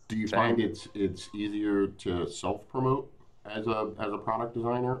 Do you find it's easier to self-promote as a product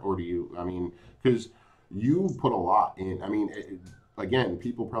designer, or do you, I mean, because you put a lot in, I mean, again,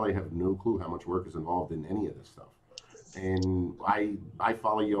 people probably have no clue how much work is involved in any of this stuff. And I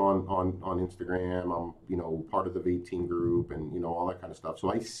follow you on Instagram. I'm, you know, part of the Vape team group and, you know, all that kind of stuff.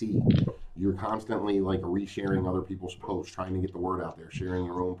 So I see you're constantly like resharing other people's posts, trying to get the word out there, sharing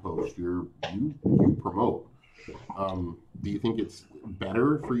your own posts. You promote. Do you think it's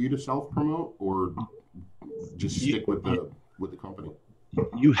better for you to self-promote or just stick with the company?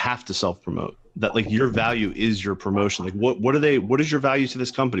 You have to self-promote. That, like, your value is your promotion. Like, what is your value to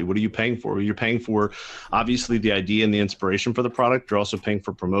this company? What are you paying for? You're paying for, obviously, the idea and the inspiration for the product. You're also paying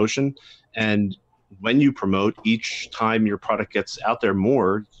for promotion. And when you promote, each time your product gets out there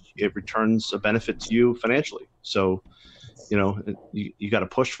more, it returns a benefit to you financially. So, you know, you got to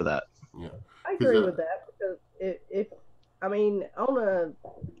push for that. Yeah, I agree with that, because if I mean,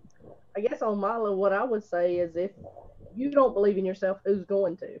 I guess on my level, what I would say is, if you don't believe in yourself, who's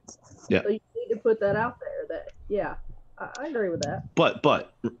going to? Yeah. So you need to put that out there. That, yeah, I agree with that.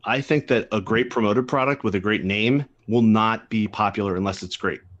 But I think that a great promoted product with a great name will not be popular unless it's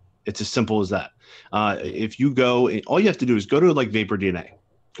great. It's as simple as that. If you go, all you have to do is go to like Vapor DNA,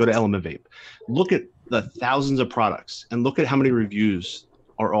 go to Element Vape, look at the thousands of products and look at how many reviews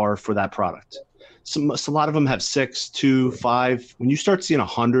are for that product. So a lot of them have 6, 2, 5. When you start seeing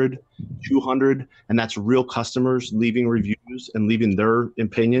 100, 200, and that's real customers leaving reviews and leaving their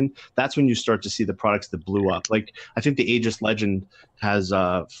opinion, that's when you start to see the products that blew up. Like, I think the Aegis Legend has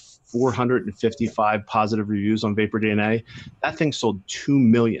 455 positive reviews on Vapor DNA. That thing sold 2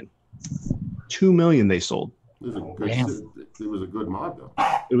 million. 2 million they sold. It was a good mod, though.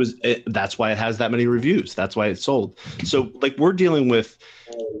 That's why it has that many reviews. That's why it sold. So, like, we're dealing with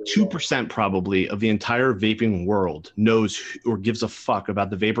 2% probably of the entire vaping world knows or gives a fuck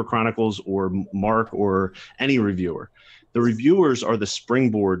about the Vapor Chronicles or Mark or any reviewer. The reviewers are the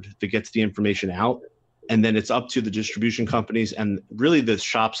springboard that gets the information out, and then it's up to the distribution companies and really the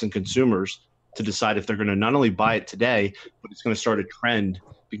shops and consumers to decide if they're going to not only buy it today, but it's going to start a trend,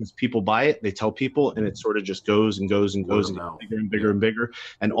 because people buy it, they tell people, and it sort of just goes and goes and goes and gets bigger and bigger and bigger.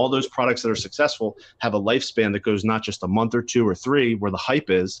 And all those products that are successful have a lifespan that goes not just a month or 2 or 3, where the hype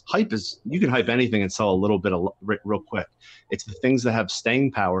is, you can hype anything and sell a little bit real quick. It's the things that have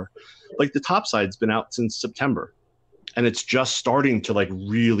staying power. Like the top side's been out since September, and it's just starting to like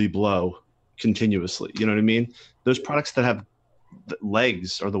really blow continuously. You know what I mean? Those products that have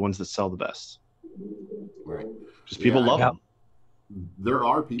legs are the ones that sell the best. Right. Because people love them. There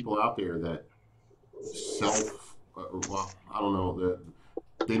are people out there that well, I don't know, that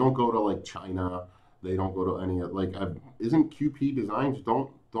they don't go to like China, they don't go to any like isn't QP Designs,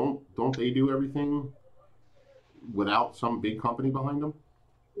 don't they do everything without some big company behind them?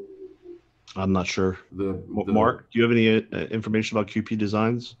 I'm not sure. Mark, do you have any information about QP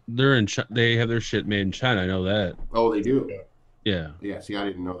Designs? They have their shit made in China. I know that. Oh, they do. Yeah. Yeah. See, I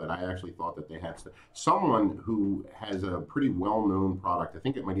didn't know that. I actually thought that they had someone who has a pretty well-known product. I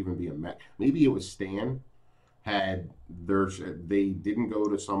think it might even be a Met. Maybe it was Stan. They didn't go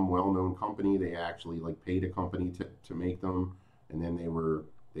to some well-known company. They actually like paid a company to make them, and then they were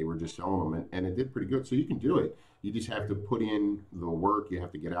just selling them, and it did pretty good. So you can do it. You just have to put in the work. You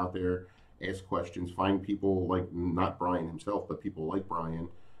have to get out there, ask questions, find people like, not Brian himself, but people like Brian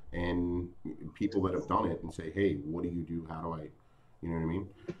and people that have done it and say, hey, what do you do? How do I, you know what I mean?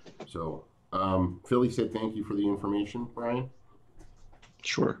 So Philly said thank you for the information, Brian.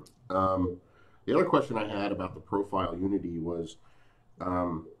 Sure. The other question I had about the Profile Unity was,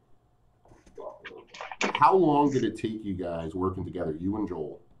 how long did it take you guys working together, you and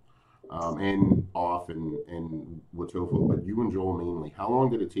Joel, and Off and Watofo, but you and Joel mainly? How long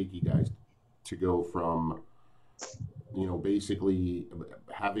did it take you guys to go from, you know, basically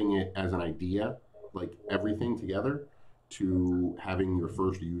having it as an idea, like everything together, to having your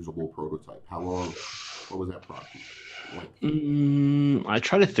first usable prototype? How long? What was that process like? I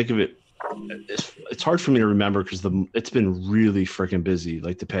try to think of it. It's hard for me to remember because it's been really freaking busy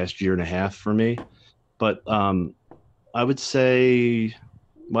like the past year and a half for me. But I would say,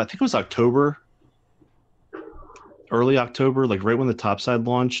 well, I think it was October, early October, like right when the topside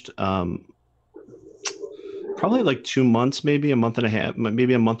launched. Probably like 2 months, maybe a month and a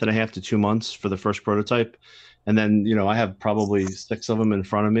half to 2 months for the first prototype. And then, you know, I have probably 6 of them in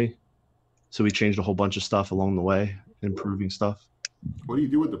front of me. So we changed a whole bunch of stuff along the way, improving stuff. What do you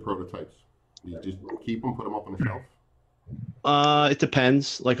do with the prototypes? Do you just keep them, put them up on the shelf? It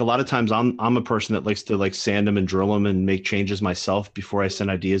depends. Like a lot of times I'm a person that likes to like sand them and drill them and make changes myself before I send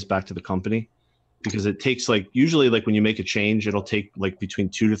ideas back to the company, because it takes like, usually like when you make a change, it'll take like between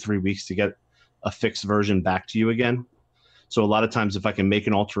 2 to 3 weeks to get a fixed version back to you again. So a lot of times if I can make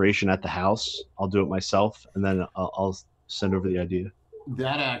an alteration at the house, I'll do it myself and then I'll send over the idea.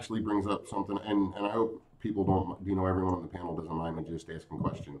 That actually brings up something, and I hope people don't, you know, everyone on the panel doesn't mind me just asking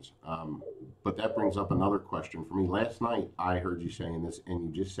questions. But that brings up another question for me. Last night, I heard you saying this, and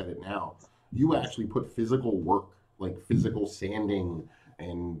you just said it now. You actually put physical work, like physical sanding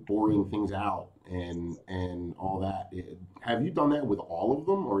and boring things out and all that. Have you done that with all of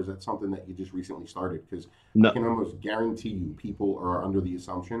them, or is that something that you just recently started? Because no. I can almost guarantee you people are under the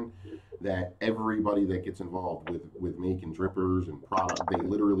assumption that everybody that gets involved with making drippers and product, they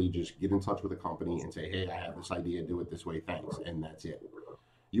literally just get in touch with a company and say, hey, I have this idea, do it this way, thanks, and that's it.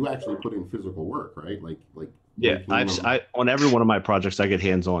 You actually put in physical work, right? Like yeah, I on every one of my projects I get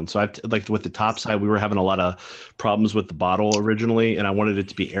hands on. So I've like with the top side, we were having a lot of problems with the bottle originally, and I wanted it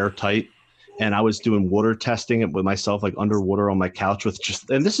to be airtight. And I was doing water testing it with myself, like underwater on my couch with just,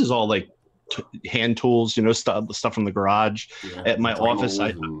 and this is all like hand tools, you know, stuff from the garage. Yeah, at my office.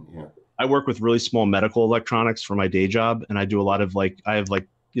 I work with really small medical electronics for my day job, and I do a lot of like, I have like,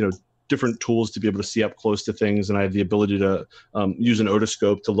 you know, different tools to be able to see up close to things, and I have the ability to use an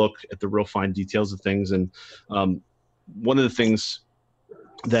otoscope to look at the real fine details of things. And one of the things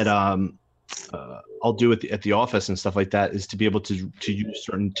that I'll do at the office and stuff like that is to be able to use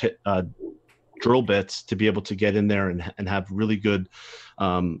certain drill bits to be able to get in there and have really good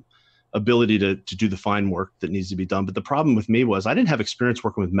ability to do the fine work that needs to be done. But the problem with me was I didn't have experience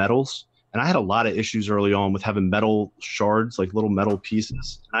working with metals. And I had a lot of issues early on with having metal shards, like little metal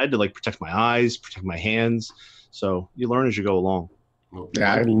pieces. I had to like protect my eyes, protect my hands. So you learn as you go along.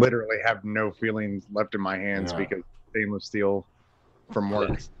 Yeah, I literally have no feeling left in my hands because stainless steel from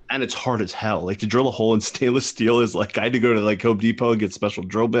work. And it's hard as hell. Like to drill a hole in stainless steel is like, I had to go to like Home Depot and get special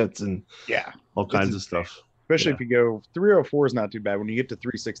drill bits and all kinds of stuff. Especially if you go 304 is not too bad. When you get to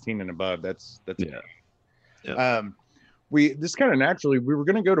 316 and above, that's this kind of naturally, we were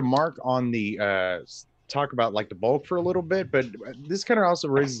going to go to Mark on the talk about like the bulk for a little bit, but this kind of also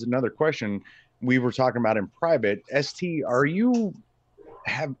raises another question we were talking about in private. ST, are you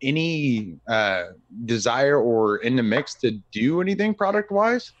have any desire or in the mix to do anything product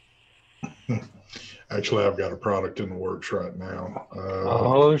wise? Actually, I've got a product in the works right now.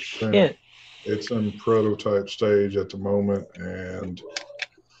 Oh shit. It's in prototype stage at the moment, and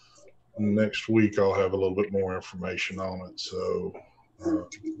next week I'll have a little bit more information on it. So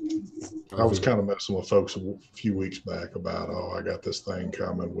I was kind of messing with folks a few weeks back about, I got this thing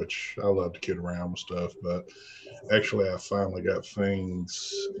coming, which I love to kid around with stuff, but actually I finally got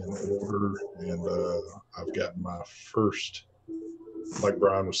things in order, and I've gotten my first, like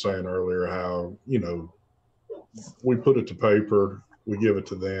Brian was saying earlier, how, you know, we put it to paper, we give it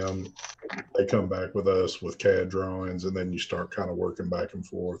to them, they come back with us with CAD drawings, and then you start kind of working back and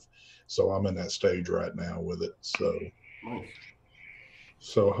forth. So I'm in that stage right now with it.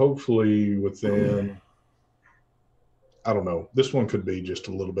 So hopefully within, I don't know, this one could be just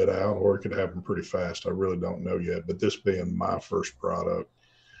a little bit out, or it could happen pretty fast. I really don't know yet. But this being my first product,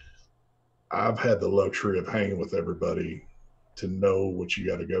 I've had the luxury of hanging with everybody to know what you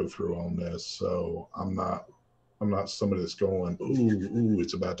got to go through on this. So I'm not somebody that's going, ooh,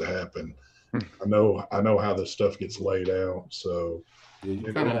 it's about to happen. I know how this stuff gets laid out. So Yeah,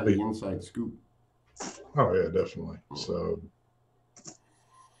 you kind of have the inside scoop. oh yeah, definitely. So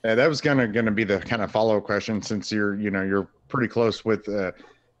Yeah, that was gonna be the kind of follow-up question, since you're pretty close with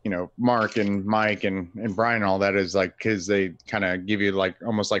Mark and Mike and Brian and all that, is like, because they kind of give you like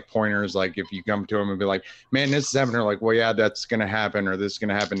almost like pointers, like if you come to them and be like, man, this is happening, they're like, well, yeah, that's gonna happen, or this is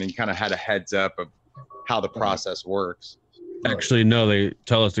gonna happen, and you kind of had a heads up of how the process works. Actually, no, they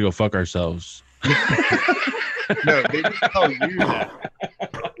tell us to go fuck ourselves. No, they just tell you that.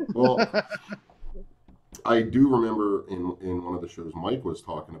 Well, I do remember in one of the shows, Mike was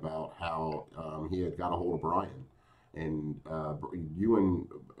talking about how he had got a hold of Brian, and you and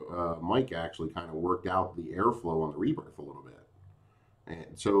Mike actually kind of worked out the airflow on the rebirth a little bit. And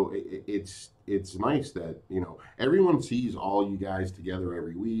so it's nice that, everyone sees all you guys together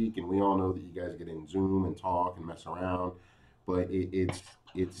every week, and we all know that you guys get in Zoom and talk and mess around, but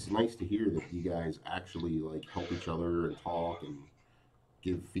it's nice to hear that you guys actually like help each other and talk and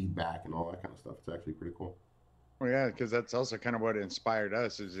give feedback and all that kind of stuff. It's actually pretty cool. Well, yeah, because that's also kind of what inspired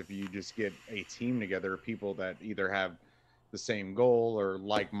us, is if you just get a team together, people that either have the same goal or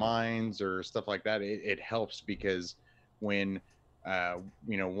like minds or stuff like that, it helps, because when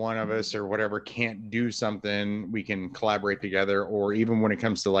one of us or whatever can't do something, we can collaborate together. Or even when it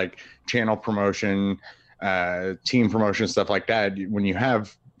comes to like channel promotion, team promotion, stuff like that, when you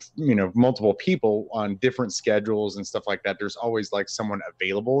have multiple people on different schedules and stuff like that, there's always like someone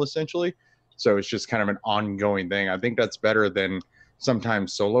available essentially. So it's just kind of an ongoing thing. I think that's better than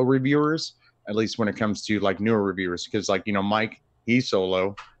sometimes solo reviewers, at least when it comes to like newer reviewers, because like Mike, he's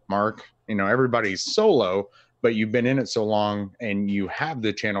solo, Mark, everybody's solo, but you've been in it so long and you have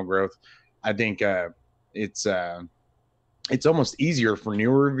the channel growth. I think it's almost easier for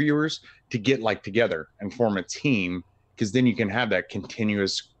newer reviewers to get like together and form a team, because then you can have that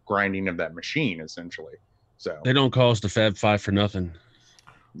continuous grinding of that machine essentially. So They don't call us the Fab Five for nothing.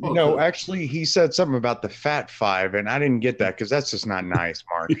 Well, no, so- actually, he said something about the Fat Five, and I didn't get that, because that's just not nice,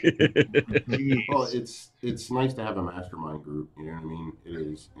 Mark. Jeez. Well, it's nice to have a mastermind group. You know what I mean? It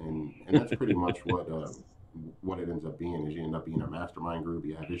is, and that's pretty much what it ends up being. Is you end up being a mastermind group.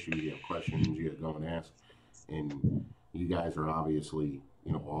 You have issues, you have questions, you go and ask, and you guys are obviously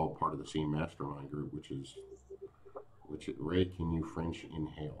all part of the same mastermind group, which Ray, can you French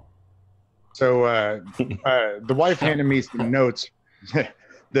inhale? So the wife handed me some notes.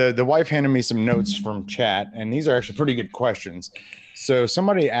 The wife handed me some notes from chat, and these are actually pretty good questions. So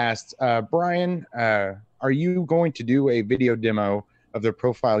somebody asked, Brian, are you going to do a video demo of the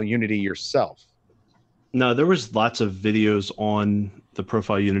Profile Unity yourself? No, there was lots of videos on the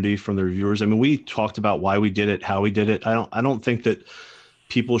Profile Unity from the reviewers. I mean, we talked about why we did it, how we did it. I don't think that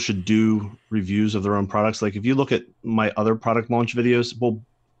people should do reviews of their own products. Like if you look at my other product launch videos,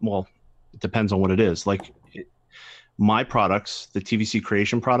 well, it depends on what it is. Like my products, the TVC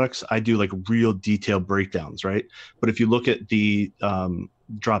creation products, I do like real detailed breakdowns, right? But if you look at the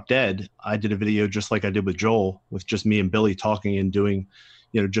Drop Dead, I did a video just like I did with Joel, with just me and Billy talking and doing,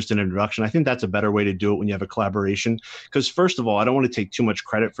 just an introduction. I think that's a better way to do it when you have a collaboration. Because first of all, I don't want to take too much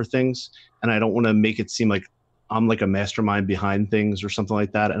credit for things, and I don't want to make it seem like I'm like a mastermind behind things or something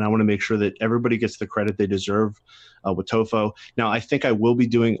like that. And I want to make sure that everybody gets the credit they deserve with Tofo. Now, I think I will be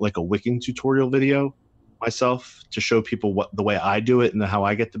doing like a wicking tutorial video myself to show people the way I do it and how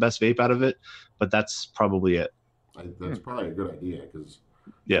I get the best vape out of it. But that's probably it. That's probably a good idea, because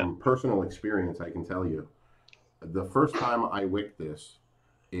Yeah. from personal experience, I can tell you, the first time I wicked this,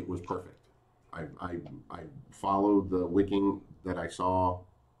 it was perfect. I followed the wicking that I saw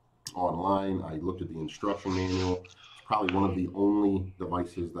online. I looked at the instruction manual. It's probably one of the only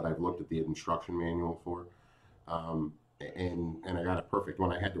devices that I've looked at the instruction manual for, and I got it perfect.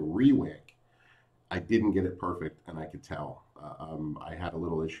 When I had to re-wick, I didn't get it perfect, and I could tell. I had a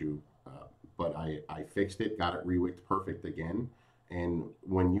little issue, but I fixed it, got it re-wicked perfect again. And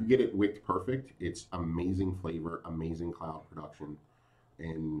when you get it wicked perfect, it's amazing flavor, amazing cloud production.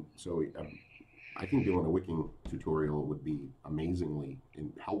 And so I think doing a wicking tutorial would be amazingly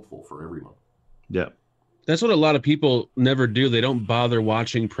helpful for everyone. Yeah. That's what a lot of people never do. They don't bother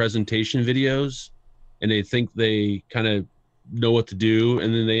watching presentation videos, and they think they kind of know what to do,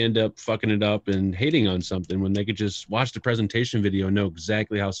 and then they end up fucking it up and hating on something when they could just watch the presentation video and know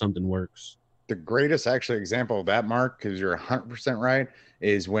exactly how something works. The greatest actually example of that, Mark, because you're 100% right,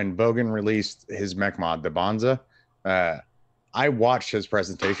 is when Bogan released his mech mod, the Bonza. I watched his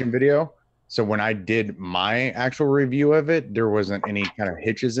presentation video. So when I did my actual review of it, there wasn't any kind of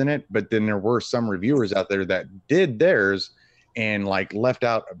hitches in it. But then there were some reviewers out there that did theirs and like left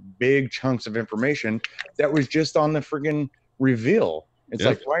out big chunks of information that was just on the friggin' reveal. It's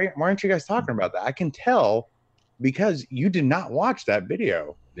like, why aren't you guys talking about that? I can tell because you did not watch that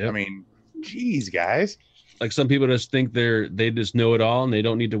video. Yep. I mean, geez, guys. Like some people just think they just know it all and they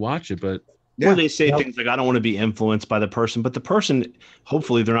don't need to watch it, but Or they say things like, I don't want to be influenced by the person, but the person,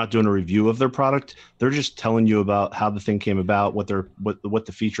 hopefully they're not doing a review of their product. They're just telling you about how the thing came about, what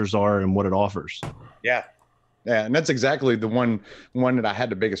the features are and what it offers. Yeah. Yeah. And that's exactly the one that I had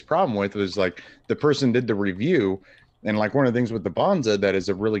the biggest problem with was like the person did the review. And like one of the things with the Bonza that is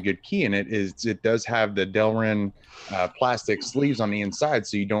a really good key in it is it does have the Delrin plastic sleeves on the inside.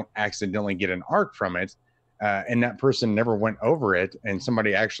 So you don't accidentally get an arc from it. And that person never went over it. And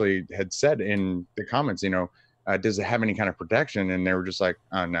somebody actually had said in the comments, does it have any kind of protection? And they were just like,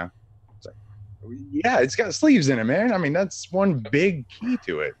 oh, no. It's like, yeah, it's got sleeves in it, man. I mean, that's one big key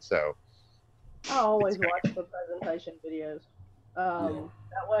to it. So I always watch the presentation videos.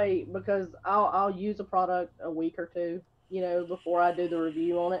 That way, because I'll use a product a week or two, before I do the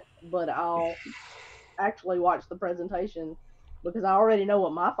review on it. But I'll actually watch the presentation because I already know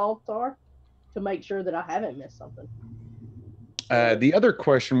what my faults are, to make sure that I haven't missed something. The other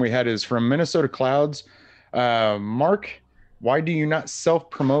question we had is from Minnesota Clouds. Mark, why do you not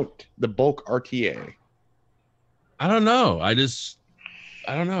self-promote the bulk RTA? I don't know. I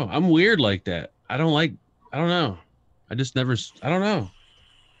don't know. I'm weird like that. I don't know. I don't know.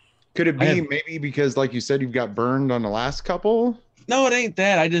 Could it be maybe because, like you said, you've got burned on the last couple? No, it ain't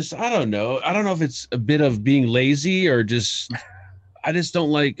that. I don't know. I don't know if it's a bit of being lazy or just... I just don't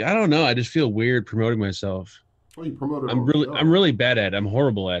like, I don't know. I just feel weird promoting myself. Well, you promote it. I'm really bad at it. I'm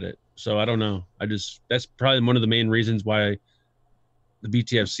horrible at it. So I don't know. That's probably one of the main reasons why the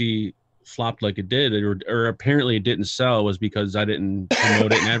BTFC flopped like it did, or apparently it didn't sell, was because I didn't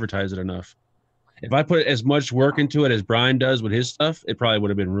promote it and advertise it enough. If I put as much work into it as Brian does with his stuff, it probably would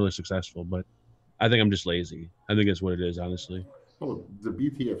have been really successful, but I think I'm just lazy. I think that's what it is, honestly. Well, the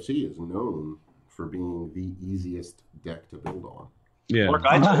BTFC is known for being the easiest deck to build on. Yeah, Mark,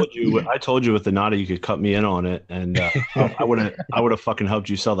 I told you with the Nada you could cut me in on it, and I would have fucking helped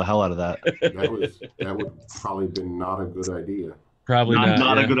you sell the hell out of that. That would probably have been not a good idea. Probably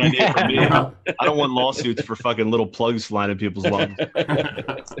not a good idea for me. I don't want lawsuits for fucking little plugs flying in people's lungs.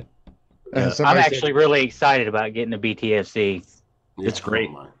 I'm actually really excited about getting a BTFC. Yeah, it's great.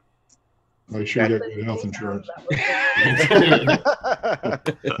 Make sure you get good health insurance.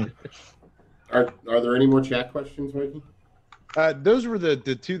 Are there any more chat questions, Mikey? Those were the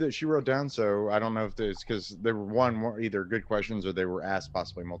two that she wrote down. So I don't know if it's because they were either good questions or they were asked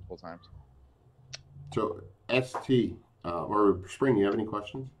possibly multiple times. So ST or Spring, you have any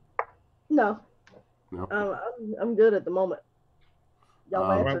questions? No. No. I'm good at the moment.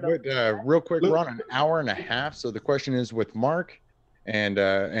 Y'all answered them. Real quick, we're on an hour and a half. So the question is with Mark and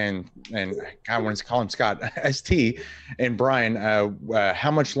I want to call him Scott, ST, and Brian.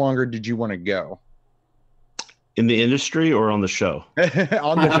 How much longer did you want to go? In the industry or on the show?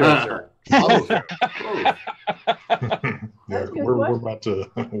 On the show, sir. On the show. Yeah, we're about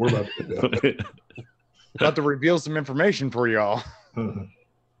to about to reveal some information for y'all.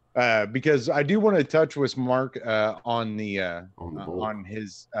 Because I do want to touch with Mark on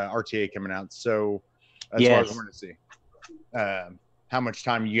his RTA coming out. So that's what I was wanting to see. How much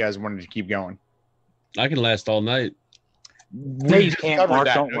time you guys wanted to keep going? I can last all night. No, you can't, Mark.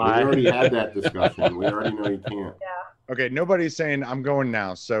 Don't lie. We already had that discussion. We already know you can't. Yeah. Okay, nobody's saying I'm going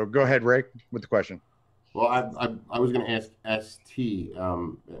now. So go ahead, Rick, with the question. Well, I was going to ask ST.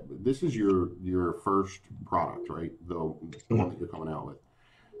 This is your first product, right? The one that you're coming out with.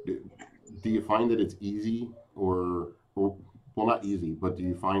 Do you find that it's easy, or well, not easy, but do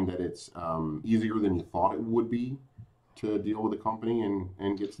you find that it's easier than you thought it would be to deal with a company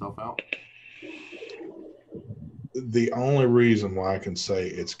and get stuff out? The only reason why I can say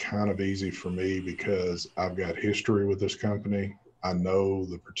it's kind of easy for me because I've got history with this company. I know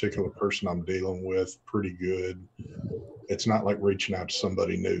the particular person I'm dealing with pretty good. It's not like reaching out to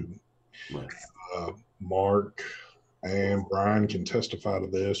somebody new. Right. Mark and Brian can testify to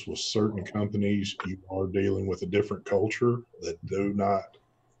this. With certain companies, you are dealing with a different culture that do not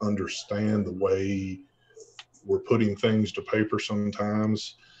understand the way we're putting things to paper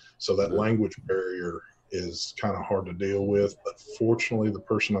sometimes. So that language barrier is kind of hard to deal with. But fortunately, the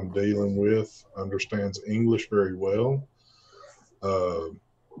person I'm dealing with understands English very well.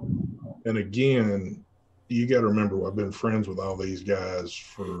 And again, you got to remember, I've been friends with all these guys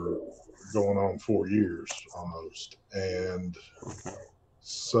for going on 4 years almost. And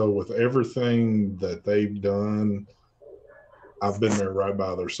so with everything that they've done, I've been there right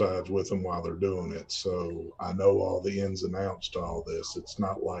by their sides with them while they're doing it. So I know all the ins and outs to all this. It's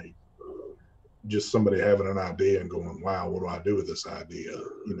not like just somebody having an idea and going, wow, what do I do with this idea?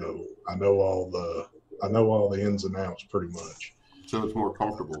 You know, I know all the ins and outs pretty much. So it's more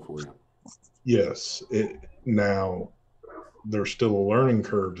comfortable for you. Yes. Now there's still a learning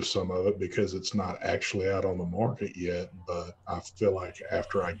curve to some of it because it's not actually out on the market yet, but I feel like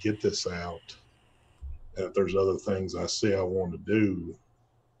after I get this out, if there's other things I see I want to do,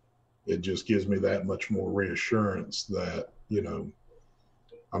 it just gives me that much more reassurance that, you know,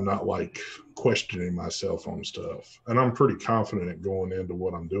 I'm not like questioning myself on stuff. And I'm pretty confident going into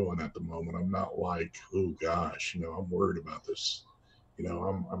what I'm doing at the moment. I'm not like, oh gosh, you know, I'm worried about this. You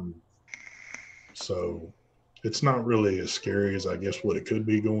know, so it's not really as scary as I guess what it could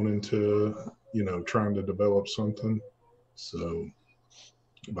be going into, you know, trying to develop something. So,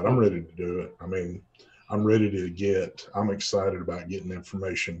 but I'm ready to do it. I mean, I'm excited about getting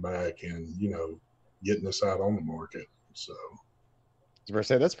information back and, you know, getting this out on the market. So I was going to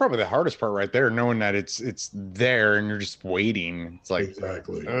say, that's probably the hardest part right there, knowing that it's there and you're just waiting. It's like,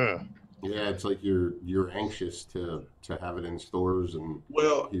 exactly. Yeah, it's like you're anxious to have it in stores and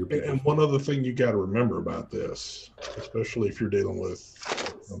and one other thing you got to remember about this, especially if you're dealing with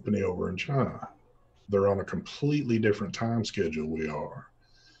a company over in China, they're on a completely different time schedule we are.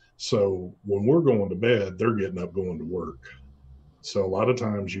 So when we're going to bed, they're getting up going to work. So a lot of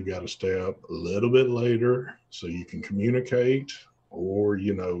times you got to stay up a little bit later so you can communicate, or,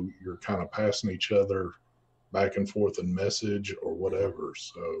 you know, you're kind of passing each other back and forth in message or whatever.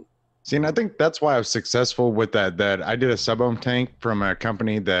 So see, and I think that's why I was successful with that I did a sub-ohm tank from a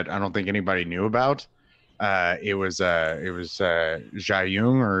company that I don't think anybody knew about. It was Zhaiyang.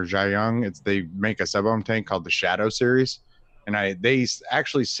 They make a sub-ohm tank called the Shadow series. And they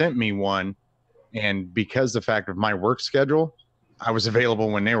actually sent me one, and because the fact of my work schedule, I was available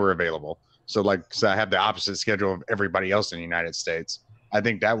when they were available. So I have the opposite schedule of everybody else in the United States. I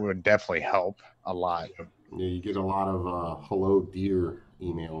think that would definitely help a lot. Yeah, you get a lot of hello dear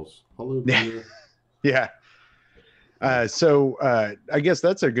emails. Hello dear. Yeah. So I guess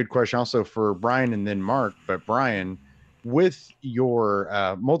that's a good question also for Brian and then Mark. But Brian, with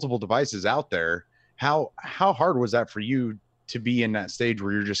your multiple devices out there, how hard was that for you to be in that stage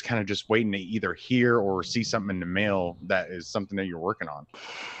where you're just kind of just waiting to either hear or see something in the mail that is something that you're working on?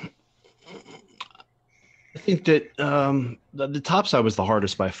 I think that the top side was the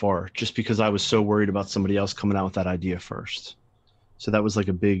hardest by far, just because I was so worried about somebody else coming out with that idea first. So that was like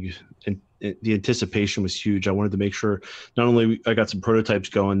a big, the anticipation was huge. I wanted to make sure not only I got some prototypes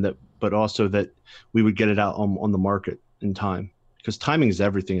going, but also that we would get it out on the market in time, because timing is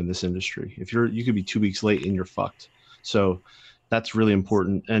everything in this industry. If you could be 2 weeks late and you're fucked. So that's really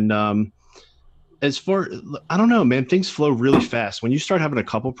important. And as far, I don't know, man, things flow really fast. When you start having a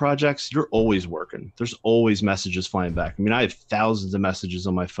couple projects, you're always working. There's always messages flying back. I mean, I have thousands of messages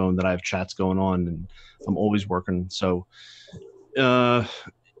on my phone that I have chats going on, and I'm always working. So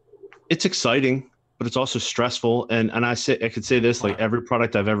it's exciting, but it's also stressful. And I could say this, like every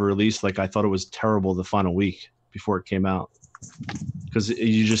product I've ever released, like I thought it was terrible the final week before it came out, because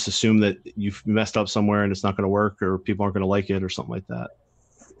you just assume that you've messed up somewhere and it's not going to work, or people aren't going to like it or something like that.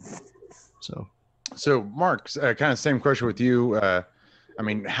 So Mark, kind of same question with you. I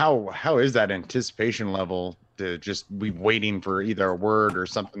mean, how is that anticipation level to just be waiting for either a word or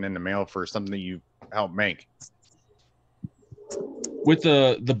something in the mail for something that you helped make? With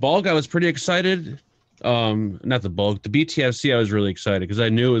the bulk, I was pretty excited. Not the bulk, the BTFC, I was really excited because I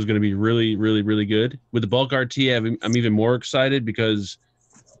knew it was going to be really, really, really good. With the bulk RT, I'm even more excited because,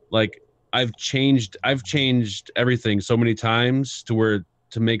 like, I've changed everything so many times to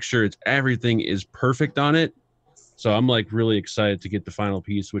make sure everything is perfect on it. So I'm like really excited to get the final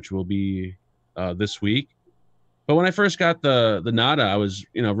piece, which will be this week. But when I first got the Nada, I was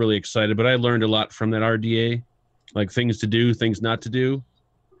really excited. But I learned a lot from that RDA, like things to do, things not to do.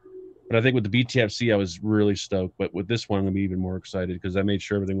 But I think with the BTFC, I was really stoked. But with this one, I'm gonna be even more excited because I made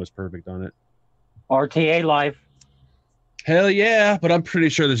sure everything was perfect on it. RTA life. Hell yeah! But I'm pretty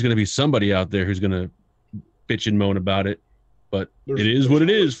sure there's gonna be somebody out there who's gonna bitch and moan about it. But it is what it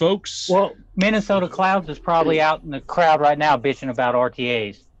is, folks. Well, Minnesota Clouds is probably out in the crowd right now bitching about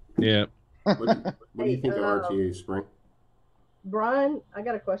RTAs. Yeah. What do you think of RTA, Spring? Brian, I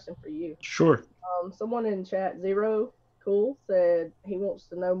got a question for you. Sure. Someone in chat, Zero Cool, said he wants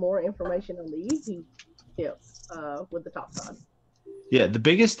to know more information on the Yeezy tip with the top side. Yeah, the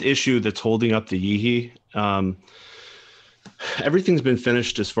biggest issue that's holding up the Yeezy, everything's been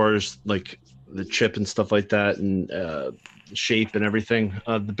finished as far as like the chip and stuff like that, and shape and everything.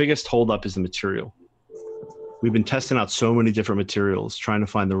 The biggest holdup is the material. we've been testing out so many different materials, trying to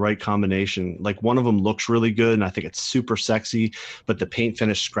find the right combination. Like one of them looks really good and I think it's super sexy, but the paint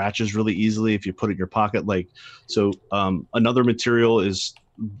finish scratches really easily if you put it in your pocket. Like, so another material is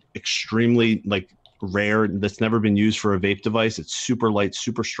extremely like rare that's never been used for a vape device. It's super light,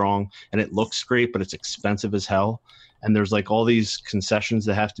 super strong, and it looks great, but it's expensive as hell. And there's like all these concessions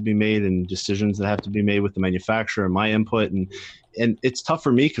that have to be made and decisions that have to be made with the manufacturer and my input. And it's tough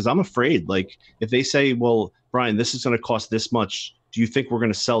for me because I'm afraid, like if they say, well, Brian, this is going to cost this much, do you think we're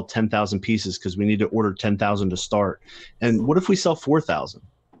going to sell 10,000 pieces because we need to order 10,000 to start? And what if we sell 4,000?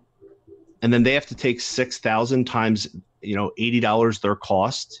 And then they have to take 6,000 times, you know, $80 their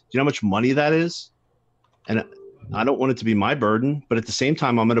cost. Do you know how much money that is? And I don't want it to be my burden, but at the same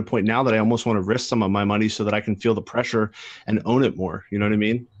time, I'm at a point now that I almost want to risk some of my money so that I can feel the pressure and own it more. You know what I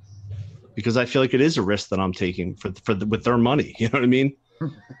mean? Because I feel like it is a risk that I'm taking with their money. You know what I mean?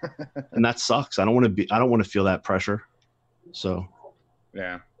 And that sucks. I don't want to feel that pressure. So,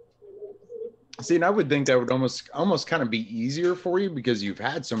 yeah. See, and I would think that would almost kind of be easier for you because you've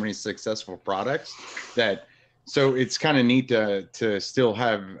had so many successful products that. So it's kind of neat to still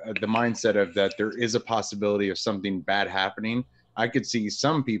have the mindset of that there is a possibility of something bad happening. I could see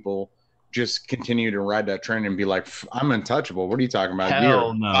some people just continue to ride that trend and be like, I'm untouchable. What are you talking about?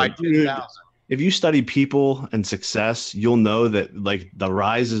 Hell no. Dude, if you study people and success, you'll know that like the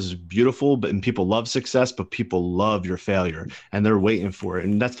rise is beautiful, and people love success, but people love your failure and they're waiting for it.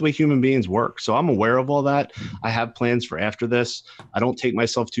 And that's the way human beings work. So I'm aware of all that. I have plans for after this. I don't take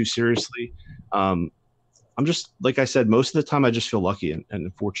myself too seriously. I'm just, like I said, most of the time I just feel lucky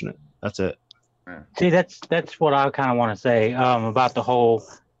and fortunate. That's it. See, that's what I kind of want to say about the whole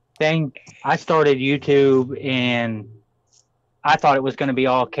thing. I started YouTube and I thought it was going to be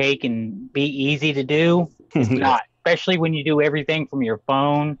all cake and be easy to do. It's not, especially when you do everything from your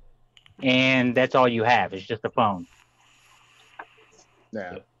phone and that's all you have is just a phone.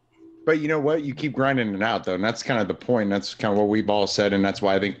 Yeah. But you know what? You keep grinding it out, though. And that's kind of the point. That's kind of what we've all said. And that's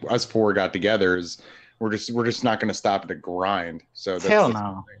why I think us four got together is we're just not going to stop at the grind. So that's, hell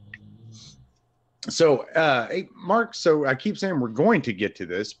no. So, hey, Mark, so I keep saying we're going to get to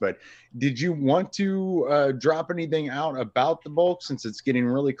this, but did you want to drop anything out about the bulk since it's getting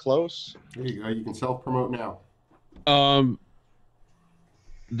really close? There you go. You can self-promote now.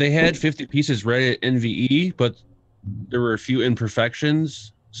 They had 50 pieces ready at NVE, but there were a few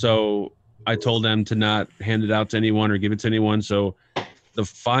imperfections. So I told them to not hand it out to anyone or give it to anyone. So the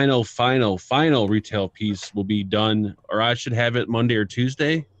final retail piece will be done, or I should have it Monday or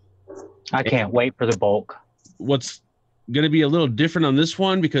Tuesday. I can't wait for the bulk. What's going to be a little different on this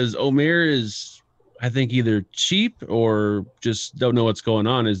one because Omer is, I think, either cheap or just don't know what's going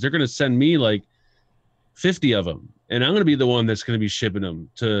on, is they're going to send me like 50 of them. And I'm going to be the one that's going to be shipping them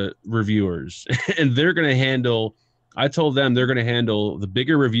to reviewers. And they're going to handle, I told them they're going to handle the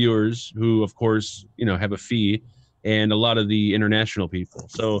bigger reviewers who, of course, you know, have a fee, and a lot of the international people.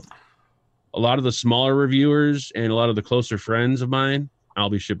 So a lot of the smaller reviewers and a lot of the closer friends of mine, I'll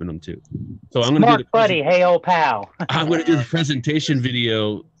be shipping them to. So I'm going to do buddy, hey old pal. I'm going to do the presentation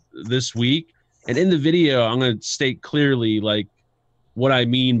video this week, and in the video, I'm going to state clearly like what I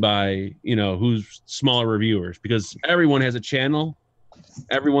mean by, you know, who's smaller reviewers, because everyone has a channel,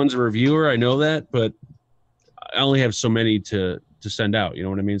 everyone's a reviewer. I know that, but I only have so many to send out. You know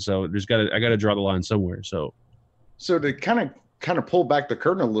what I mean? So I got to draw the line somewhere. So to kind of pull back the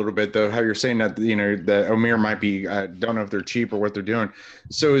curtain a little bit, though, how you're saying that, you know, that Omer might be, don't know if they're cheap or what they're doing.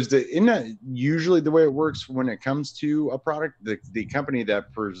 So isn't that usually the way it works when it comes to a product? The company that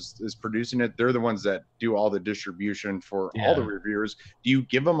is producing it, they're the ones that do all the distribution for all the reviewers. Do you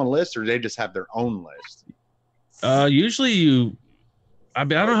give them a list, or do they just have their own list? Usually I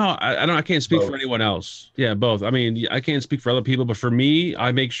don't know how, I can't speak for anyone else. Yeah, both. I mean, I can't speak for other people, but for me,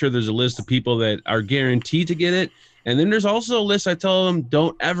 I make sure there's a list of people that are guaranteed to get it. And then there's also a list. I tell them,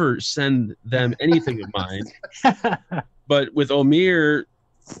 don't ever send them anything of mine. But with Omer,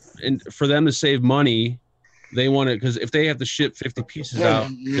 and for them to save money, they want it, because if they have to ship 50 pieces out,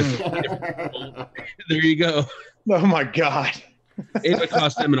 there you go. Oh my God. It would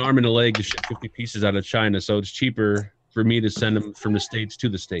cost them an arm and a leg to ship 50 pieces out of China. So it's cheaper for me to send them from the States to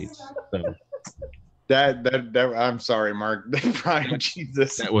the States. So that I'm sorry, Mark. Brian,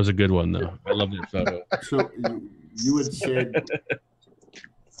 Jesus. That was a good one, though. I love that photo. So you had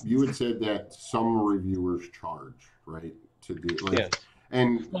said that some reviewers charge, right, to do like, yes.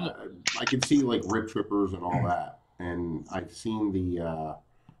 And I could see like Rip Trippers and all that, and I've seen the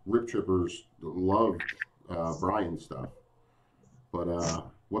Rip Trippers love Brian's stuff, but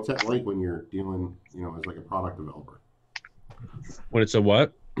what's that like when you're dealing, you know, as like a product developer? When it's a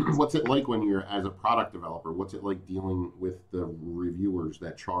what? what's it like when you're as a product developer? What's it like dealing with the reviewers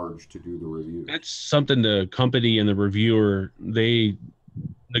that charge to do the review? That's something the company and the reviewer, they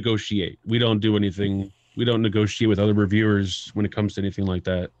negotiate. We don't do anything. We don't negotiate with other reviewers when it comes to anything like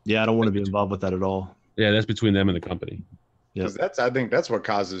that. Yeah, I don't want to be involved with that at all. Yeah, that's between them and the company. Because I think that's what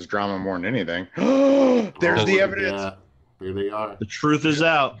causes drama more than anything. There's the evidence. Yeah, there they are. The truth is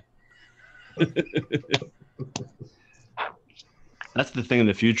out. That's the thing in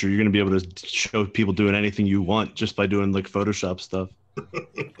the future. You're going to be able to show people doing anything you want just by doing like Photoshop stuff.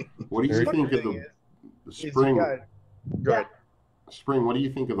 What do you think of the spring? Go ahead. Spring, what do you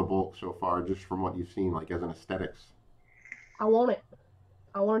think of the bulk so far, just from what you've seen, like as an aesthetics? I want it.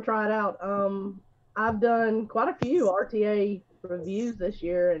 I want to try it out. I've done quite a few RTA reviews this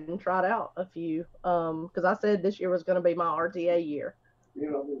year and tried out a few because I said this year was going to be my RTA year.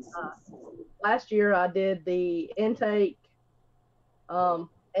 Last year I did the intake and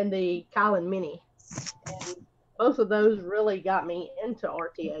the Kylan Mini. And both of those really got me into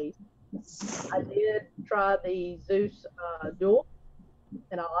RTAs. I did try the Zeus Dual,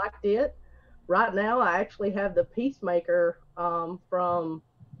 and I liked it. Right now, I actually have the Peacemaker from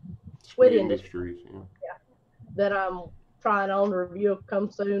Squid Industries, that I'm trying on. Review come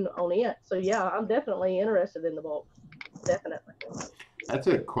soon on it. So yeah, I'm definitely interested in the bulk. Definitely. That's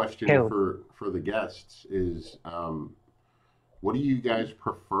a question for the guests. Is what do you guys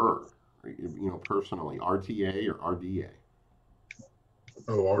prefer? Personally, RTA or RDA?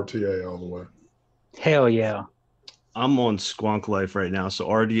 Oh, RTA all the way. Hell yeah. I'm on Squonk Life right now. So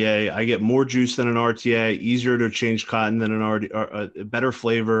RDA, I get more juice than an RTA, easier to change cotton than an RDA, better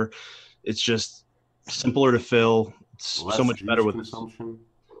flavor. It's just simpler to fill. It's so much better with consumption.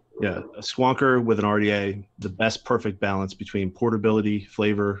 Yeah, a Squonker with an RDA, the best perfect balance between portability,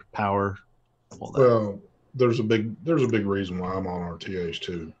 flavor, power, all that. Well, there's a big reason why I'm on RTAs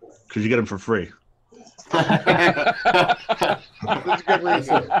too. Because you get them for free. That's a good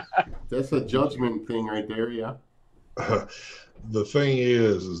reason. That's a judgment thing right there, yeah. The thing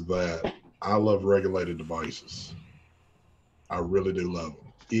is that I love regulated devices. I really do love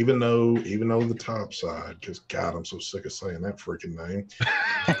them. Even though the top side, because God, I'm so sick of saying that freaking name.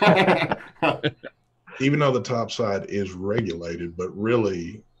 Even though the top side is regulated, but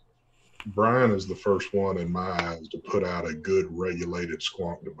really, Brian is the first one in my eyes to put out a good regulated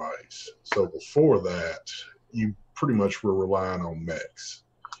squonk device. So before that, you pretty much were relying on mechs.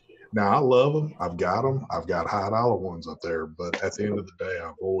 Now, I love them. I've got them. I've got high dollar ones up there. But at the end of the day,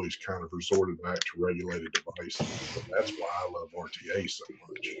 I've always kind of resorted back to regulated devices. So that's why I love RTA so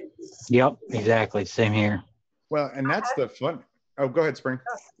much. Yep, exactly. Same here. Well, and that's the fun. Oh, go ahead, Spring.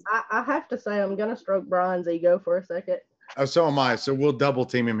 I have to say, I'm going to stroke Brian's ego for a second. Oh, so am I. So we'll double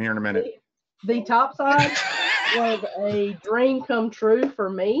team him here in a minute. The top side was a dream come true for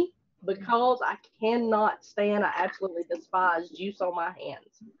me because I cannot stand, I absolutely despise juice on my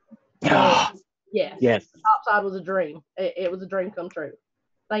hands. Yes. The top side was a dream. It was a dream come true.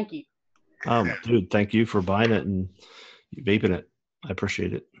 Thank you. Dude, thank you for buying it and vaping it. I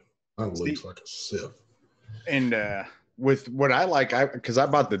appreciate it. That looks like a sip. And with what I like, because I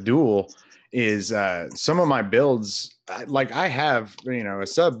bought the dual, is some of my builds, I have, a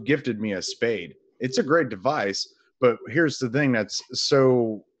sub gifted me a spade. It's a great device, but here's the thing that's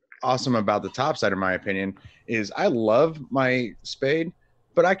so awesome about the top side, in my opinion, is I love my spade,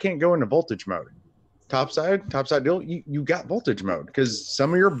 but I can't go into voltage mode. Topside dual, you got voltage mode because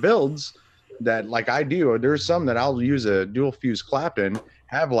some of your builds that I do, there's some that I'll use a dual fuse clap in,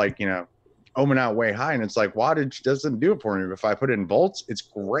 have ohming out way high, and it's like wattage doesn't do it for me. But if I put it in volts, it's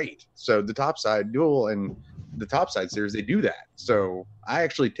great. So the topside dual and the topside series, they do that. So I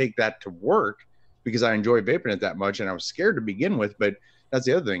actually take that to work because I enjoy vaping it that much, and I was scared to begin with. But that's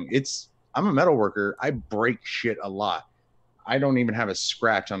the other thing. I'm a metal worker. I break shit a lot. I don't even have a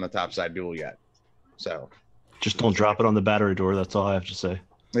scratch on the topside dual yet. So just don't drop it on the battery door. That's all I have to say.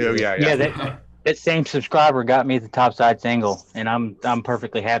 Yeah. That same subscriber got me the topside single, and I'm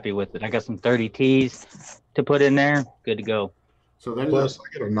perfectly happy with it. I got some 30 Ts to put in there. Good to go. So plus,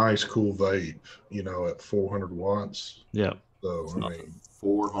 I get a nice, cool vape, at 400 watts. Yeah. So,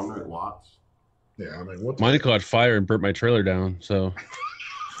 400 watts. Yeah, I mean, mine caught fire and burnt my trailer down. So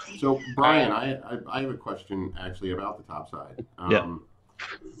Brian, I have a question actually about the top side.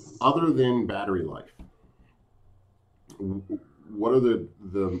 Other than battery life, what are the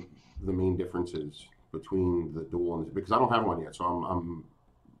main differences between the dual and because I don't have one yet, so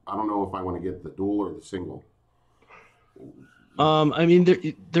I don't know if I want to get the dual or the single. I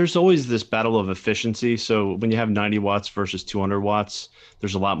mean, there's always this battle of efficiency. So when you have 90 watts versus 200 watts,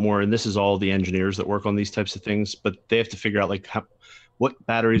 there's a lot more. And this is all the engineers that work on these types of things, but they have to figure out what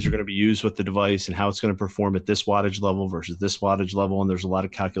batteries are going to be used with the device and how it's going to perform at this wattage level versus this wattage level. And there's a lot of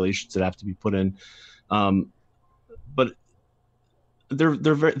calculations that have to be put in. But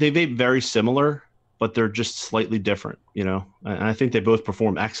they vape very similar, but they're just slightly different, you know. And I think they both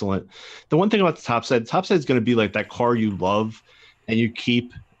perform excellent. The one thing about the top side is going to be like that car you love and you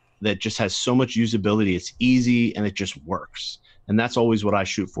keep, that just has so much usability. It's easy and it just works. And that's always what I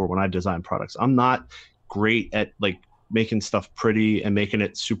shoot for when I design products. I'm not great at like making stuff pretty and making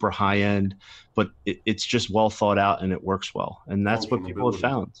it super high end, but it's just well thought out and it works well. And that's what people have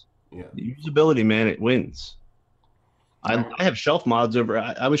found. Yeah. The usability, man, it wins. I have shelf mods over.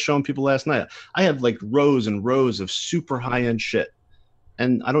 I was showing people last night. I have like rows and rows of super high end shit,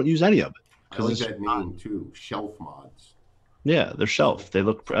 and I don't use any of it. I like that name too, shelf mods. Yeah, they're shelf. They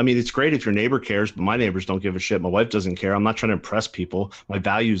look. I mean, it's great if your neighbor cares, but my neighbors don't give a shit. My wife doesn't care. I'm not trying to impress people. My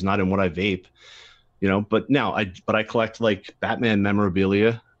value is not in what I vape, you know. But now, I collect like Batman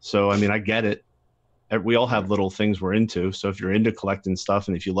memorabilia. So I mean, I get it. We all have little things we're into. So if you're into collecting stuff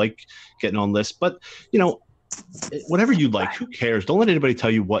and if you like getting on lists, but you know, whatever you like, who cares? Don't let anybody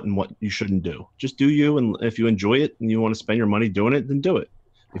tell you what and what you shouldn't do. Just do you, and if you enjoy it and you want to spend your money doing it, then do it.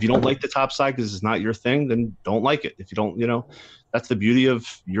 If you don't like the top side because it's not your thing, then don't like it. If you don't, you know, that's the beauty of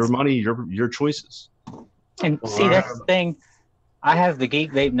your money, your choices. And see, that's the thing. I have the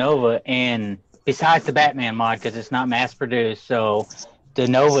Geek Vape Nova, and besides the Batman mod, because it's not mass produced, so the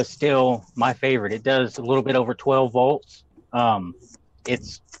Nova is still my favorite. It does a little bit over 12 volts.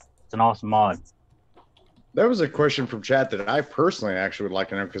 It's an awesome mod. That was a question from chat that I personally actually would like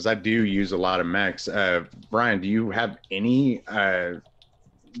to know, because I do use a lot of mechs. Brian, do you have any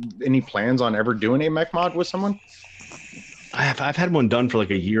plans on ever doing a mech mod with someone? I've had one done for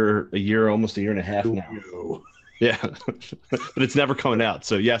like a year, almost a year and a half now. Yeah, but it's never coming out.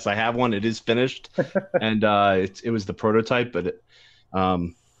 So yes, I have one. It is finished, and it was the prototype, but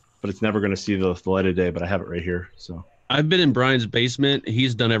it's never going to see the light of day. But I have it right here. So I've been in Brian's basement.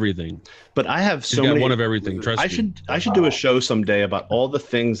 He's done everything. But I have He's got one of everything. Trust me. I should do a show someday about all the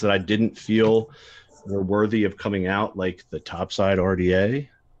things that I didn't feel were worthy of coming out, like the topside RDA.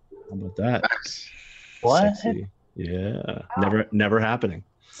 How about that? What? Sexy. Yeah, never happening.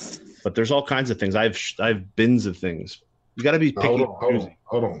 But there's all kinds of things. I have bins of things. You got to be picky.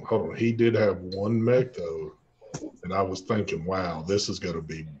 Hold on. He did have one mech though, and I was thinking, wow, this is going to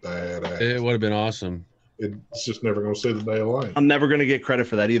be badass. It would have been awesome. It's just never going to see the day of light. I'm never going to get credit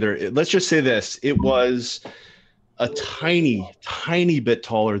for that either. Let's just say this: it was a tiny bit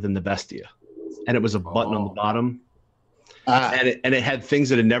taller than the Bestia, and it was a button on the bottom, and it had things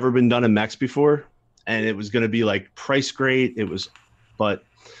that had never been done in mechs before, and it was going to be like price great. It was, but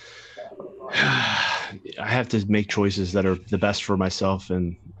I have to make choices that are the best for myself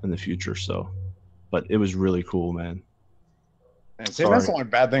and in the future. So, but it was really cool, man. And see, that's the only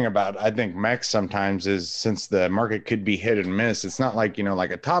bad thing about, I think, mechs sometimes is, since the market could be hit and miss, it's not like, you know, like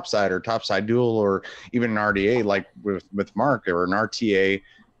a topside or topside dual or even an RDA like with Mark, or an RTA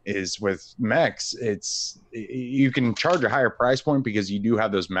is with mechs. You can charge a higher price point because you do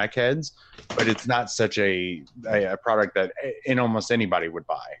have those mech heads, but it's not such a product that almost anybody would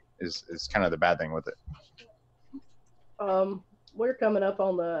buy. Is kind of the bad thing with it. We're coming up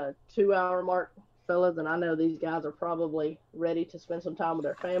on the 2-hour mark, fellas, and I know these guys are probably ready to spend some time with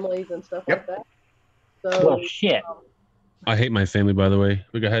their families and stuff like that. So, well, shit. I hate my family, by the way.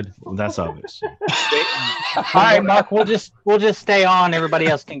 We go ahead. Well, that's obvious. All right, Mark, we'll just stay on. Everybody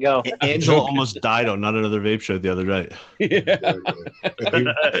else can go. Angela almost died on not another vape show the other night. Yeah.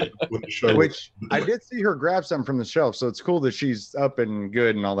 Which I did see her grab some from the shelf, so it's cool that she's up and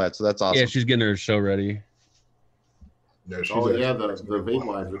good and all that. So that's awesome. Yeah, she's getting her show ready. Yeah, the vape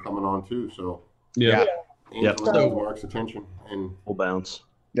lives are coming on too. So yeah. Angela Mark's attention and full bounce.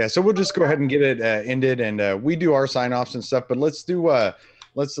 Yeah, so we'll just go ahead and get it ended, and we do our sign-offs and stuff, but let's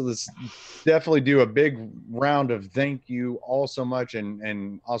definitely do a big round of thank you all so much,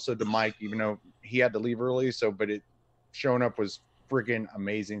 and also to Mike, even though he had to leave early, but it showing up was freaking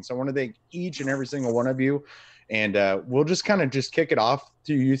amazing. So I want to thank each and every single one of you, and we'll just kind of just kick it off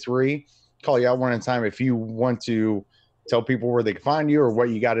to you three, call you out one at a time. If you want to tell people where they can find you or what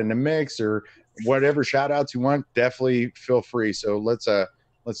you got in the mix or whatever shout outs you want, definitely feel free. So let's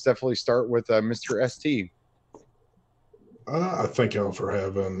definitely start with Mr. ST. I thank y'all for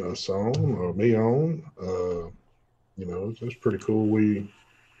having us on, or me on. You know, it's pretty cool. We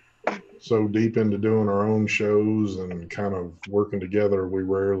so deep into doing our own shows and kind of working together, we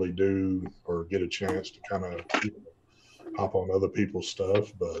rarely do or get a chance to kind of hop on other people's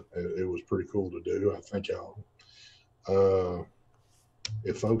stuff, but it was pretty cool to do. I thank y'all.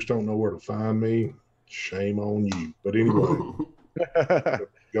 If folks don't know where to find me, shame on you. But anyway,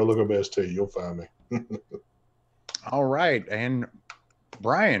 Go look up ST. You'll find me. All right. And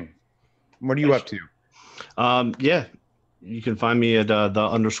Brian, what are you up to? Yeah, you can find me at the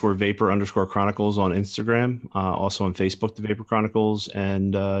 _Vapor_Chronicles on Instagram, also on Facebook, the Vapor Chronicles,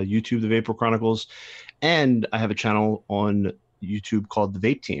 and YouTube, the Vapor Chronicles. And I have a channel on YouTube called the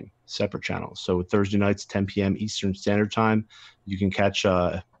Vape Team, separate channel. So Thursday nights, 10 p.m. Eastern Standard Time, you can catch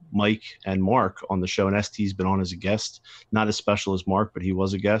Mike and Mark on the show. And ST's been on as a guest, not as special as Mark, but he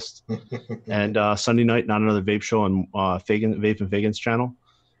was a guest. And Sunday night, Not Another Vape Show on VapnFagan's channel.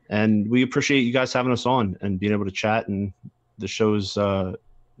 And we appreciate you guys having us on and being able to chat. And the show's,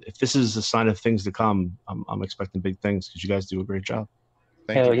 if this is a sign of things to come, I'm expecting big things because you guys do a great job.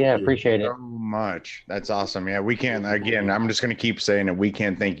 Hell yeah, appreciate it so much. That's awesome. Yeah, we can't, again, I'm just going to keep saying it. We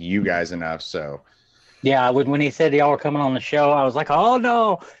can't thank you guys enough. So, yeah, when he said y'all were coming on the show, I was like, oh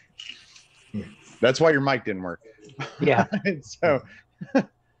no. That's why your mic didn't work. Yeah. So,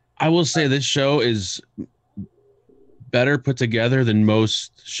 I will say this show is better put together than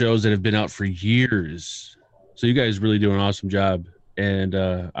most shows that have been out for years. So you guys really do an awesome job. And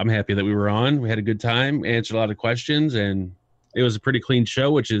I'm happy that we were on. We had a good time, answered a lot of questions, and it was a pretty clean show,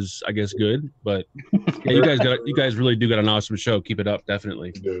 which is, I guess, good. But yeah, you guys really do got an awesome show. Keep it up,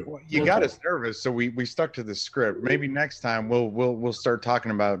 definitely. Well, you got us nervous, so we stuck to the script. Maybe next time we'll start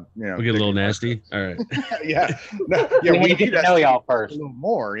talking about, you know, we'll get a little nasty. All right. Yeah. No, yeah, we need to get to know y'all first. A little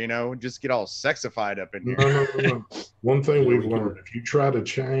more, you know, just get all sexified up in here. No. One thing we've learned: if you try to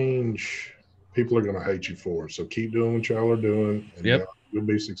change, people are going to hate you for it. So keep doing what y'all are doing, and you'll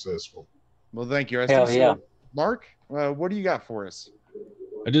be successful. Well, thank you. Hell yeah. Mark, what do you got for us?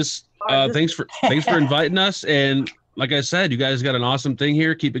 I just thanks for inviting us, and like I said, you guys got an awesome thing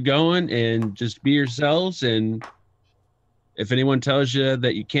here. Keep it going and just be yourselves. And if anyone tells you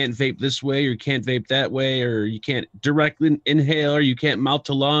that you can't vape this way or you can't vape that way or you can't directly inhale or you can't mouth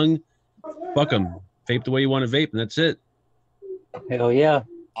to lung, fuck them. Vape the way you want to vape, and that's it. Hell yeah.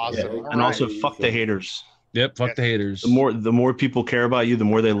 Awesome. Yeah. And also fuck the haters. Yep, fuck the haters. The more people care about you, the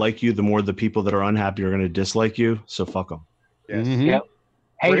more they like you, the more the people that are unhappy are going to dislike you. So fuck them. Yes. Mm-hmm. Yep.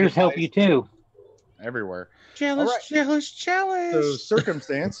 Haters help you too. Everywhere. Jealous, All right. jealous, jealous. So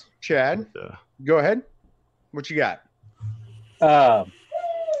circumstance, Chad, go ahead. What you got? I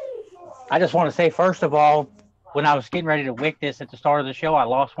just want to say, first of all, when I was getting ready to wick this at the start of the show, I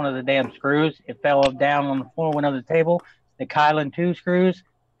lost one of the damn screws. It fell down on the floor, went under the table. The Kylan 2 screws,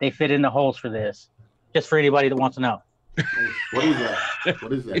 they fit in the holes for this. Just for anybody that wants to know. What is that?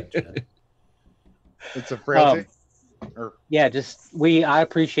 What is that, Chad? It's a frailty. Yeah, I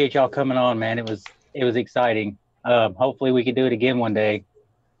appreciate y'all coming on, man. It was exciting. Hopefully we can do it again one day.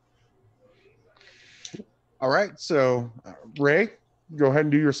 All right. So, Ray, go ahead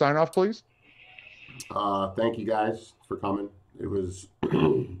and do your sign off, please. Thank you guys for coming. It was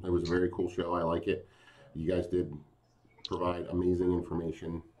it was a very cool show. I like it. You guys did provide amazing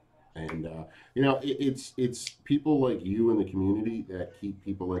information, and you know, it's people like you in the community that keep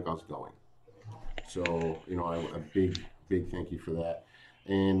people like us going. So, you know, a big thank you for that.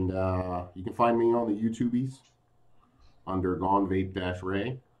 And you can find me on the YouTubies under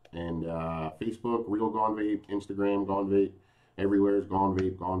GoneVape-Ray, and Facebook, Real GoneVape, Instagram, GoneVape, everywhere is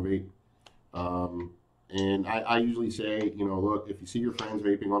GoneVape. And I usually say, you know, look, if you see your friends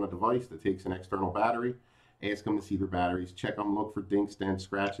vaping on a device that takes an external battery, ask them to see their batteries, check them, look for dinks, dents,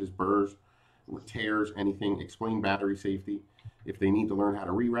 scratches, burrs, tears, anything, explain battery safety. If they need to learn how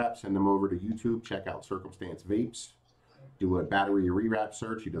to rewrap, send them over to YouTube, check out Circumstance Vapes, do a battery rewrap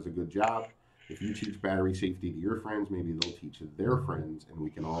search. He does a good job. If you teach battery safety to your friends, maybe they'll teach their friends, and we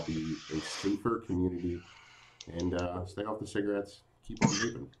can all be a safer community and stay off the cigarettes, keep on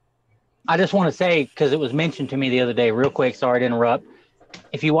vaping. I just want to say, because it was mentioned to me the other day, real quick, sorry to interrupt.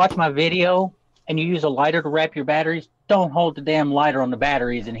 If you watch my video and you use a lighter to wrap your batteries, don't hold the damn lighter on the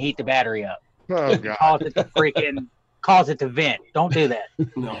batteries and heat the battery up. Oh, God. Cause it to vent. Don't do that.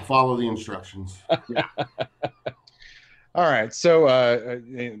 No, follow the instructions. All right. So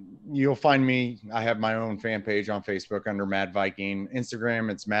you'll find me. I have my own fan page on Facebook under Mad Viking. Instagram,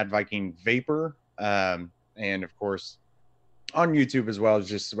 it's Mad Viking Vaper. And of course, on YouTube as well. It's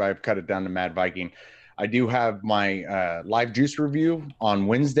just I've cut it down to Mad Viking. I do have my live juice review on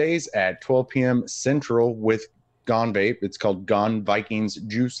Wednesdays at 12 p.m. Central with GoneVape. It's called Gone Vikings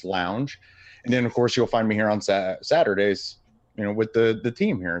Juice Lounge. And then, of course, you'll find me here on Saturdays, you know, with the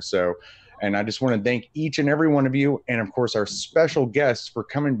team here. So, and I just want to thank each and every one of you. And, of course, our special guests for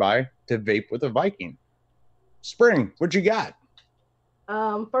coming by to Vape with a Viking. Spring, what you got?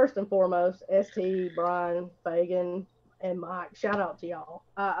 First and foremost, ST, Brian, Fagan, and Mike, shout out to y'all.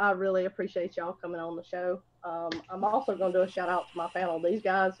 I really appreciate y'all coming on the show. I'm also going to do a shout out to my panel. These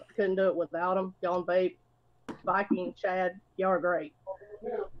guys, I couldn't do it without them. GoneVape, Viking, Chad, y'all are great.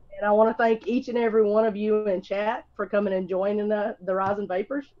 And I want to thank each and every one of you in chat for coming and joining the Rising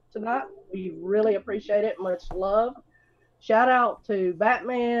Vapers tonight. We really appreciate it. Much love. Shout out to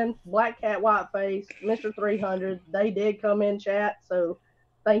Batman, Black Cat Whiteface, Mr. 300. They did come in chat, so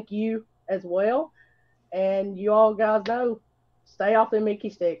thank you as well. And you all guys know, stay off them Mickey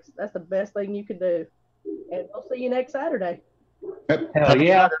sticks. That's the best thing you could do. And we'll see you next Saturday. Hell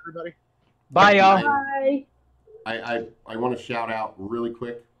yeah. Everybody. Bye, y'all. Bye. I want to shout out really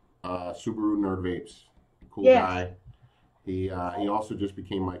quick, Subaru Nerd Vapes, cool Yes. guy. He also just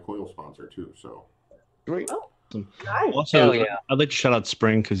became my coil sponsor too. So Sweet. Nice. Also, Hell yeah. I'd like to shout out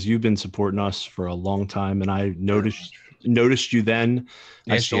Spring because you've been supporting us for a long time, and I noticed you then.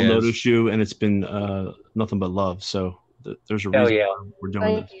 I Yes, still he has. notice you, and it's been nothing but love. So there's a Hell reason yeah. why we're doing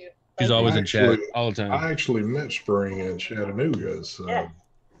Thank this. you. She's Thank always you. in chat Actually, all the time. I actually met Spring in Chattanooga. So, Yes.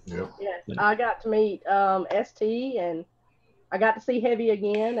 yep. Yes, I got to meet ST, and I got to see Heavy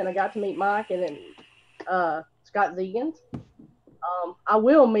again, and I got to meet Mike, and then Scott Zegans. I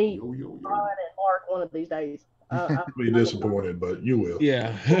will meet yo, yo, Brian and Mark one of these days. I'll be disappointed, but you will.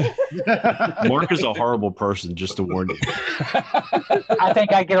 Yeah. Mark is a horrible person, just to warn you. I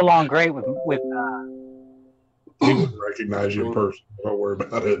think I get along great with He wouldn't recognize you in person. Don't worry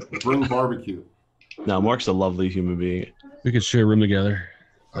about it. bring barbecue. No, Mark's a lovely human being. We could share a room together.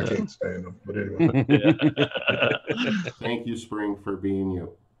 I can't stand him. But anyway, Thank you, Spring, for being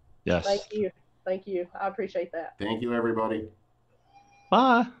you. Yes. Thank you. Thank you. I appreciate that. Thank you, everybody.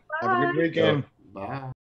 Bye. Have a good weekend. Bye.